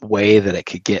way that it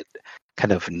could get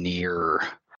kind of near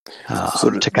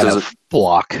to kind of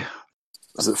block.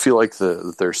 Does it feel like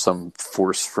there's some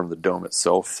force from the dome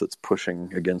itself that's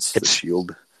pushing against the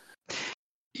shield?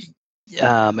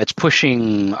 It's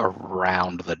pushing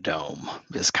around the dome.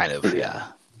 Is kind of yeah.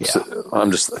 So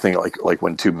I'm just thinking like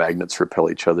when two magnets repel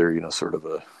each other, sort of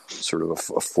a sort of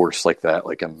a force like that.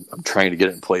 Like I'm trying to get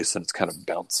it in place, and it's kind of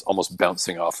almost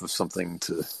bouncing off of something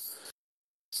to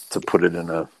put it in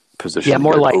a position. Yeah,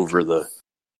 more like over the.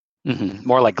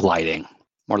 More like gliding,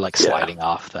 more like sliding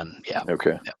off than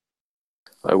Okay. Yeah.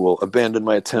 I will abandon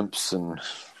my attempts and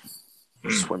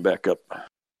swim back up.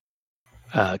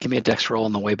 Give me a dex roll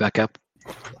on the way back up.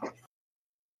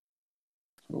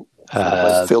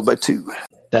 Failed by 2.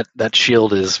 That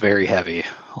shield is very heavy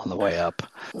on the way up.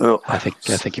 Oh, I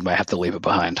think you might have to leave it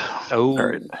behind. Oh, all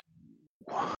right.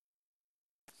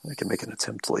 I can make an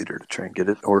attempt later to try and get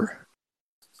it, or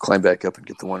climb back up and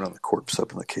get the one on the corpse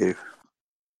up in the cave.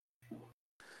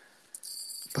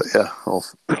 But yeah, I'll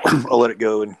let it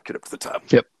go and get up to the top.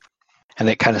 Yep. And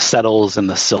it kind of settles in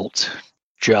the silt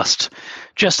just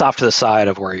off to the side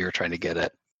of where you're trying to get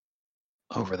it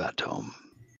over that dome.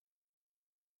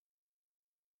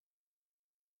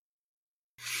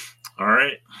 All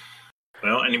right.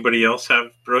 Well, anybody else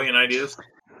have brilliant ideas?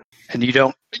 And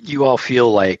you all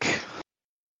feel like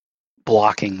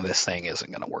blocking this thing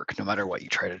isn't going to work no matter what you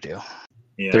try to do.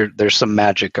 Yeah. There's some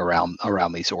magic around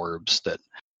these orbs that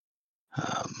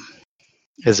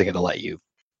isn't going to let you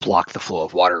block the flow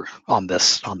of water on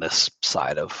this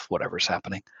side of whatever's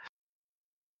happening.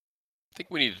 I think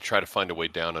we need to try to find a way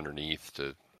down underneath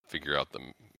to figure out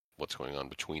what's going on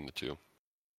between the two.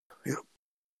 Yep.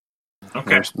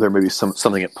 Okay. There may be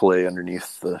something at play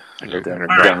underneath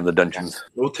down in the dungeons.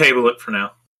 We'll table it for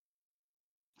now.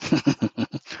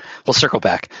 We'll circle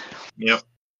back. Yep.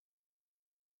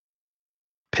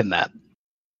 Pin that.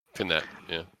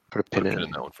 Yeah. put a pin in. In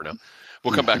that one for now.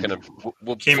 We'll come back in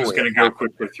we'll Kim's going to go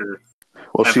quick with your.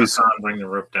 Well, bring the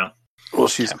rope down. Well,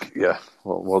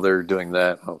 Well, while they're doing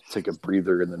that, I'll take a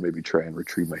breather and then maybe try and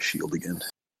retrieve my shield again.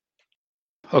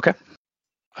 Okay.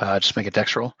 Just make a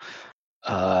dex roll.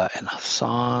 And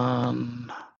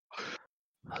Hassan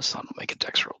will make a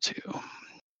dex roll too.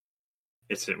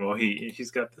 Well,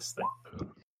 he's got this thing.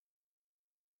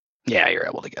 Yeah, you're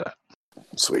able to get it.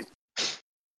 Sweet.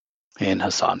 And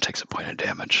Hassan takes a point of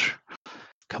damage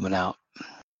coming out.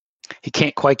 He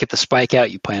can't quite get the spike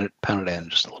out. You pound it in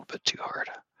just a little bit too hard.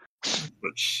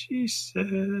 What she said.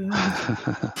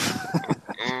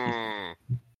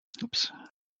 Oops.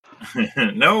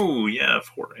 No,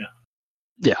 4, yeah.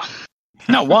 Yeah.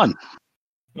 No, 1.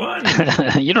 1.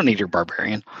 You don't need your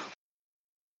barbarian.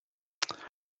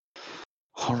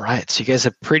 All right, so you guys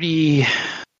have pretty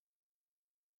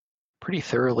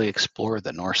thoroughly explored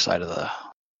the north side of the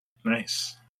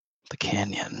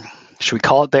canyon. Should we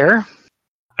call it there?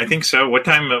 I think so. What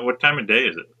time of day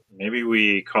is it? Maybe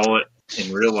we call it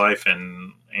in real life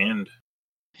and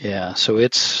yeah. So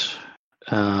it's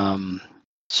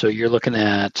so you're looking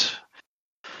at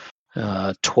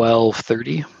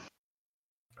 12:30.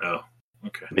 Oh,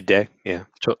 okay. Midday, yeah.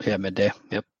 Midday.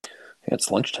 Yep. Yeah,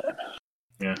 it's lunchtime.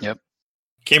 Yeah. Yep.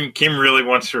 Kim really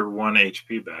wants her 1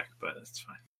 HP back, but it's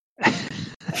fine.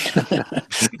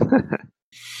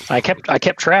 I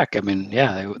kept track. I mean,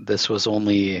 yeah, this was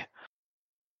only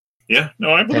I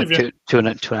believe you. Two and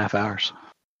a half hours.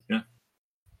 Yeah.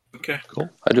 Okay. Cool.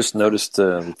 I just noticed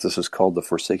that this is called the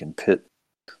Forsaken Pit.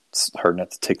 It's hard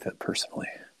not to take that personally.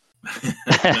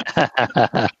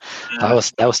 that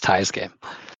was Ty's game.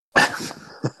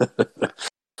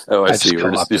 Oh, I see.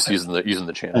 We're just using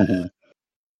the channel. Mm-hmm.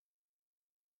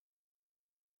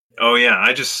 Oh yeah,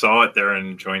 I just saw it there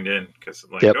and joined in because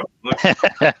look, it's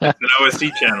an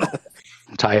OSD channel.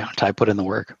 Ty put in the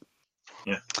work.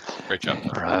 Yeah, great job.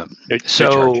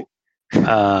 So,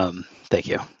 thank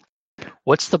you.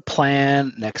 What's the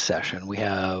plan next session? We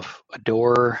have a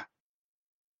door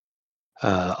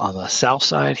on the south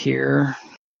side here.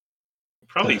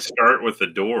 Probably start with the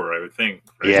door, I would think.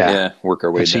 Right? Yeah. Work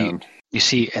our way down. You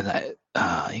see, and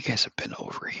you guys have been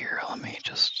over here. Let me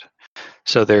just.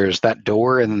 So there's that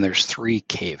door, and then there's 3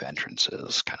 cave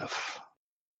entrances, kind of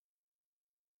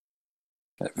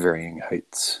at varying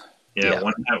heights. Yeah.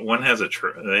 One has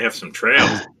they have some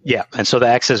trails. Yeah, and so the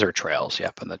X's are trails.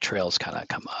 Yep, and the trails kind of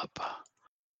come up,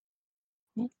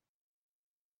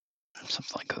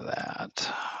 something like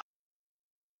that.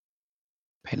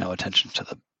 Pay no attention to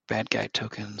the bad guy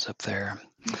tokens up there.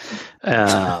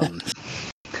 Pay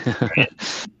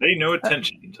no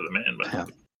attention to the man button. Yeah.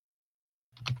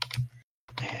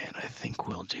 And I think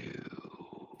we'll do.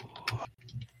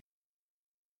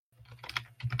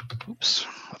 Oops,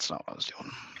 that's not what I was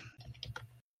doing.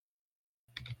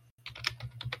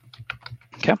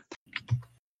 Okay.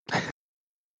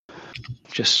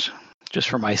 Just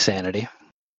for my sanity.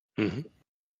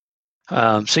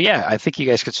 Mm-hmm. So yeah, I think you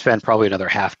guys could spend probably another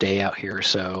half day out here or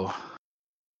so.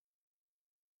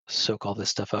 Soak all this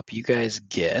stuff up. You guys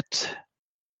get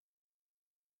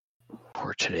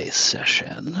for today's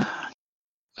session.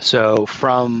 So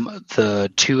from the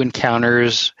 2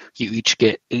 encounters, you each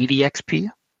get 80 XP.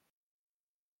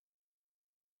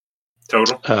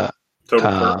 Total?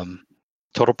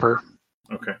 Total per.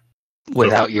 Okay.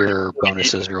 Without your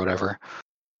bonuses or whatever.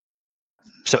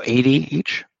 So 80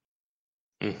 each?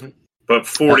 Mm-hmm. But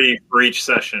 40 for each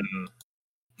session,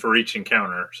 for each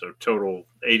encounter. So total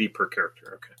 80 per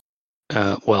character. Okay.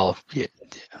 Well, yeah.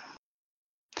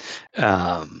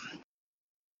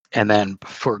 And then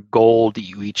for gold,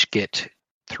 you each get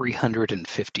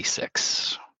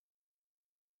 356.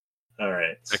 All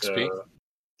right. XP?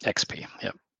 XP,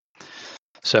 yep.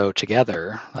 So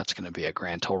together, that's going to be a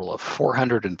grand total of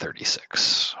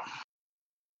 436.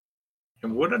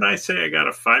 And what did I say? I got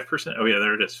a 5%? Oh, yeah,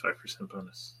 there it is. 5%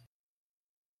 bonus.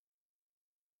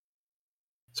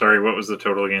 Sorry, what was the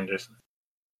total again, Jason?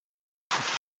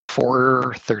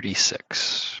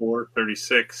 436.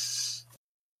 436.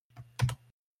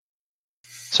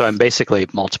 So I'm basically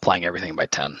multiplying everything by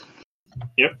 10.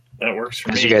 Yep, that works for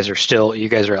me. Because you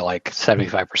guys are at like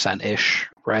 75%-ish,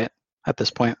 right? At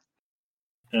this point?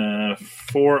 I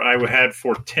had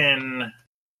 410,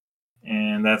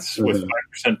 and that's with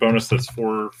 5% bonus, that's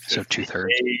 458. So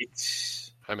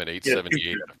 2/3. I'm at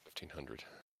 878 out of 1500.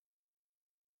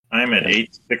 I'm at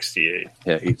 868.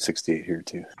 Yeah, 868 here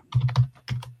too.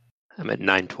 I'm at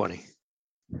 920.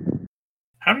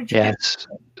 How did you Yes.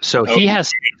 So he has.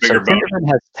 So bigger bonus. Tinderman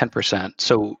has 10%.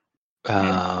 So,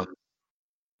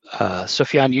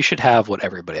 Sufyan, you should have what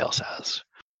everybody else has.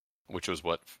 Which was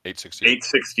what? 868?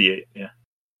 868, yeah.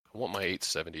 I want my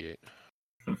 878.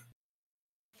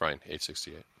 Fine,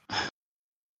 868.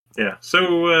 Yeah,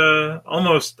 so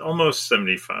almost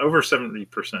 75, over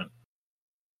 70%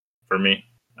 for me.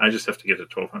 I just have to get to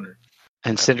 1200.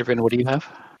 And Cinderman, what do you have?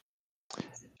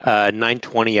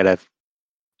 920 out of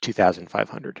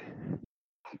 2,500.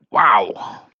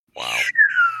 Wow. Wow.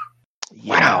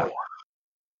 Wow.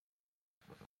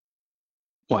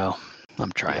 Well,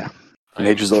 I'm trying.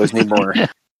 Mages always need more.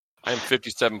 I'm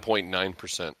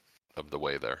 57.9% of the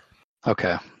way there.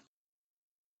 Okay.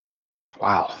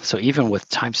 Wow. So even with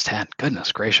times 10,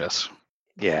 goodness gracious.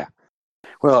 Yeah.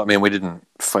 Well, I mean, we didn't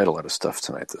fight a lot of stuff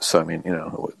tonight, though. So I mean,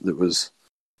 it was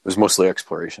mostly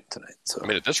exploration tonight. So I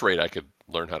mean, at this rate, I could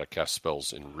learn how to cast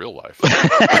spells in real life.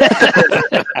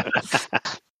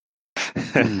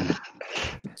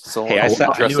 So Hey, I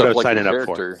dress knew what I up was like signing your up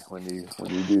for. character when you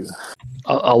do.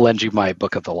 I'll lend you my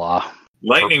book of the law.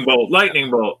 Lightning bolt.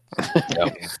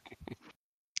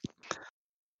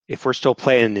 If we're still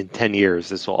playing in 10 years,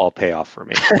 this will all pay off for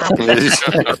me.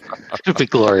 It'll be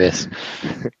glorious.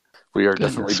 We are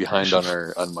Goodness definitely behind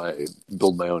gracious. on my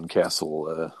build my own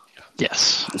castle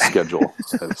Yes. schedule.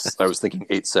 I was thinking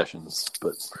 8 sessions,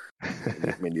 but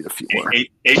may need a few more.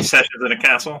 Eight sessions in a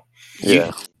castle.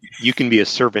 Yeah. You can be a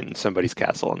servant in somebody's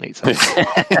castle and eat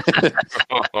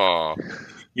Oh,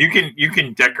 You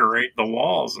can decorate the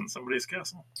walls in somebody's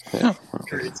castle. Yeah.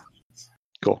 Great.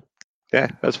 Cool. Yeah,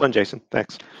 that's fun, Jason.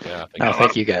 Thanks. yeah.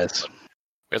 Thank you guys.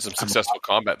 We had some successful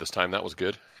combat this time. That was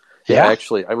good. Yeah,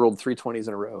 actually, I rolled 3 20s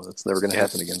in a row. That's never going to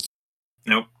happen again.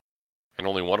 Nope. And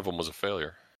only one of them was a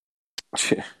failure.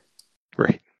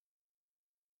 Right.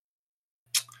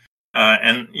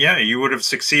 And yeah, you would have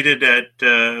succeeded at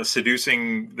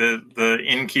seducing the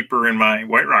innkeeper in my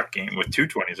White Rock game with 2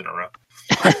 20s in a row.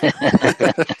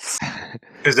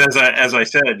 Because as I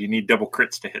said, you need double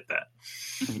crits to hit that.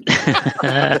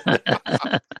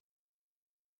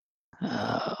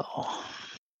 Oh,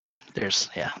 there's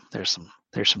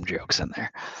some jokes in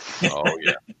there. Oh,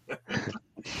 yeah.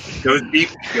 Goes deep.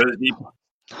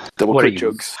 Double What crit are you?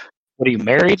 jokes. What are you,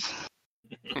 married?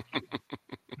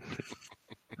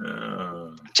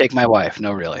 Take my wife.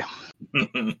 No, really.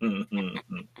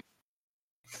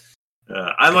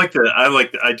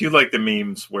 I do like the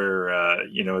memes where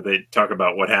they talk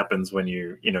about what happens when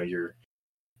you're you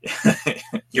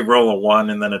roll a 1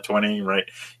 and then a 20, right?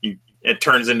 It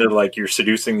turns into like you're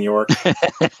seducing the orc.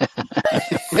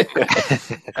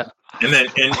 And then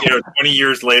 20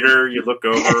 years later you look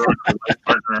over on your life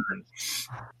partner, and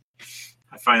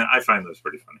I find those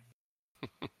pretty funny.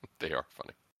 They are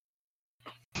funny.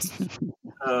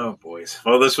 Oh boys.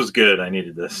 Well, this was good. I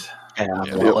needed this. Yeah,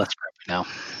 Yeah. well, let's wrap it now.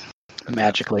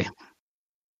 Magically.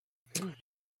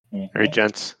 All right,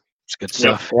 gents. It's good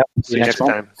stuff. Yep. See you next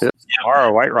one. time.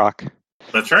 Tomorrow, White Rock.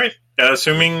 That's right.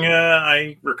 Assuming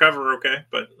I recover okay,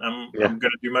 but I'm going to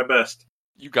do my best.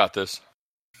 You got this.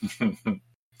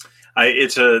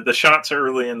 The shots are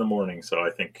early in the morning, so I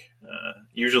think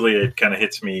usually it kind of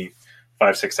hits me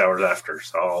 5-6 hours after,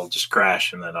 so I'll just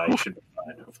crash and then I should be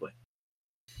fine, hopefully.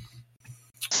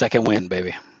 Second win,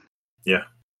 baby. Yeah.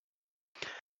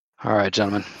 All right,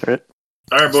 gentlemen.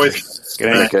 All right, boys.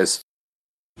 Good night, guys.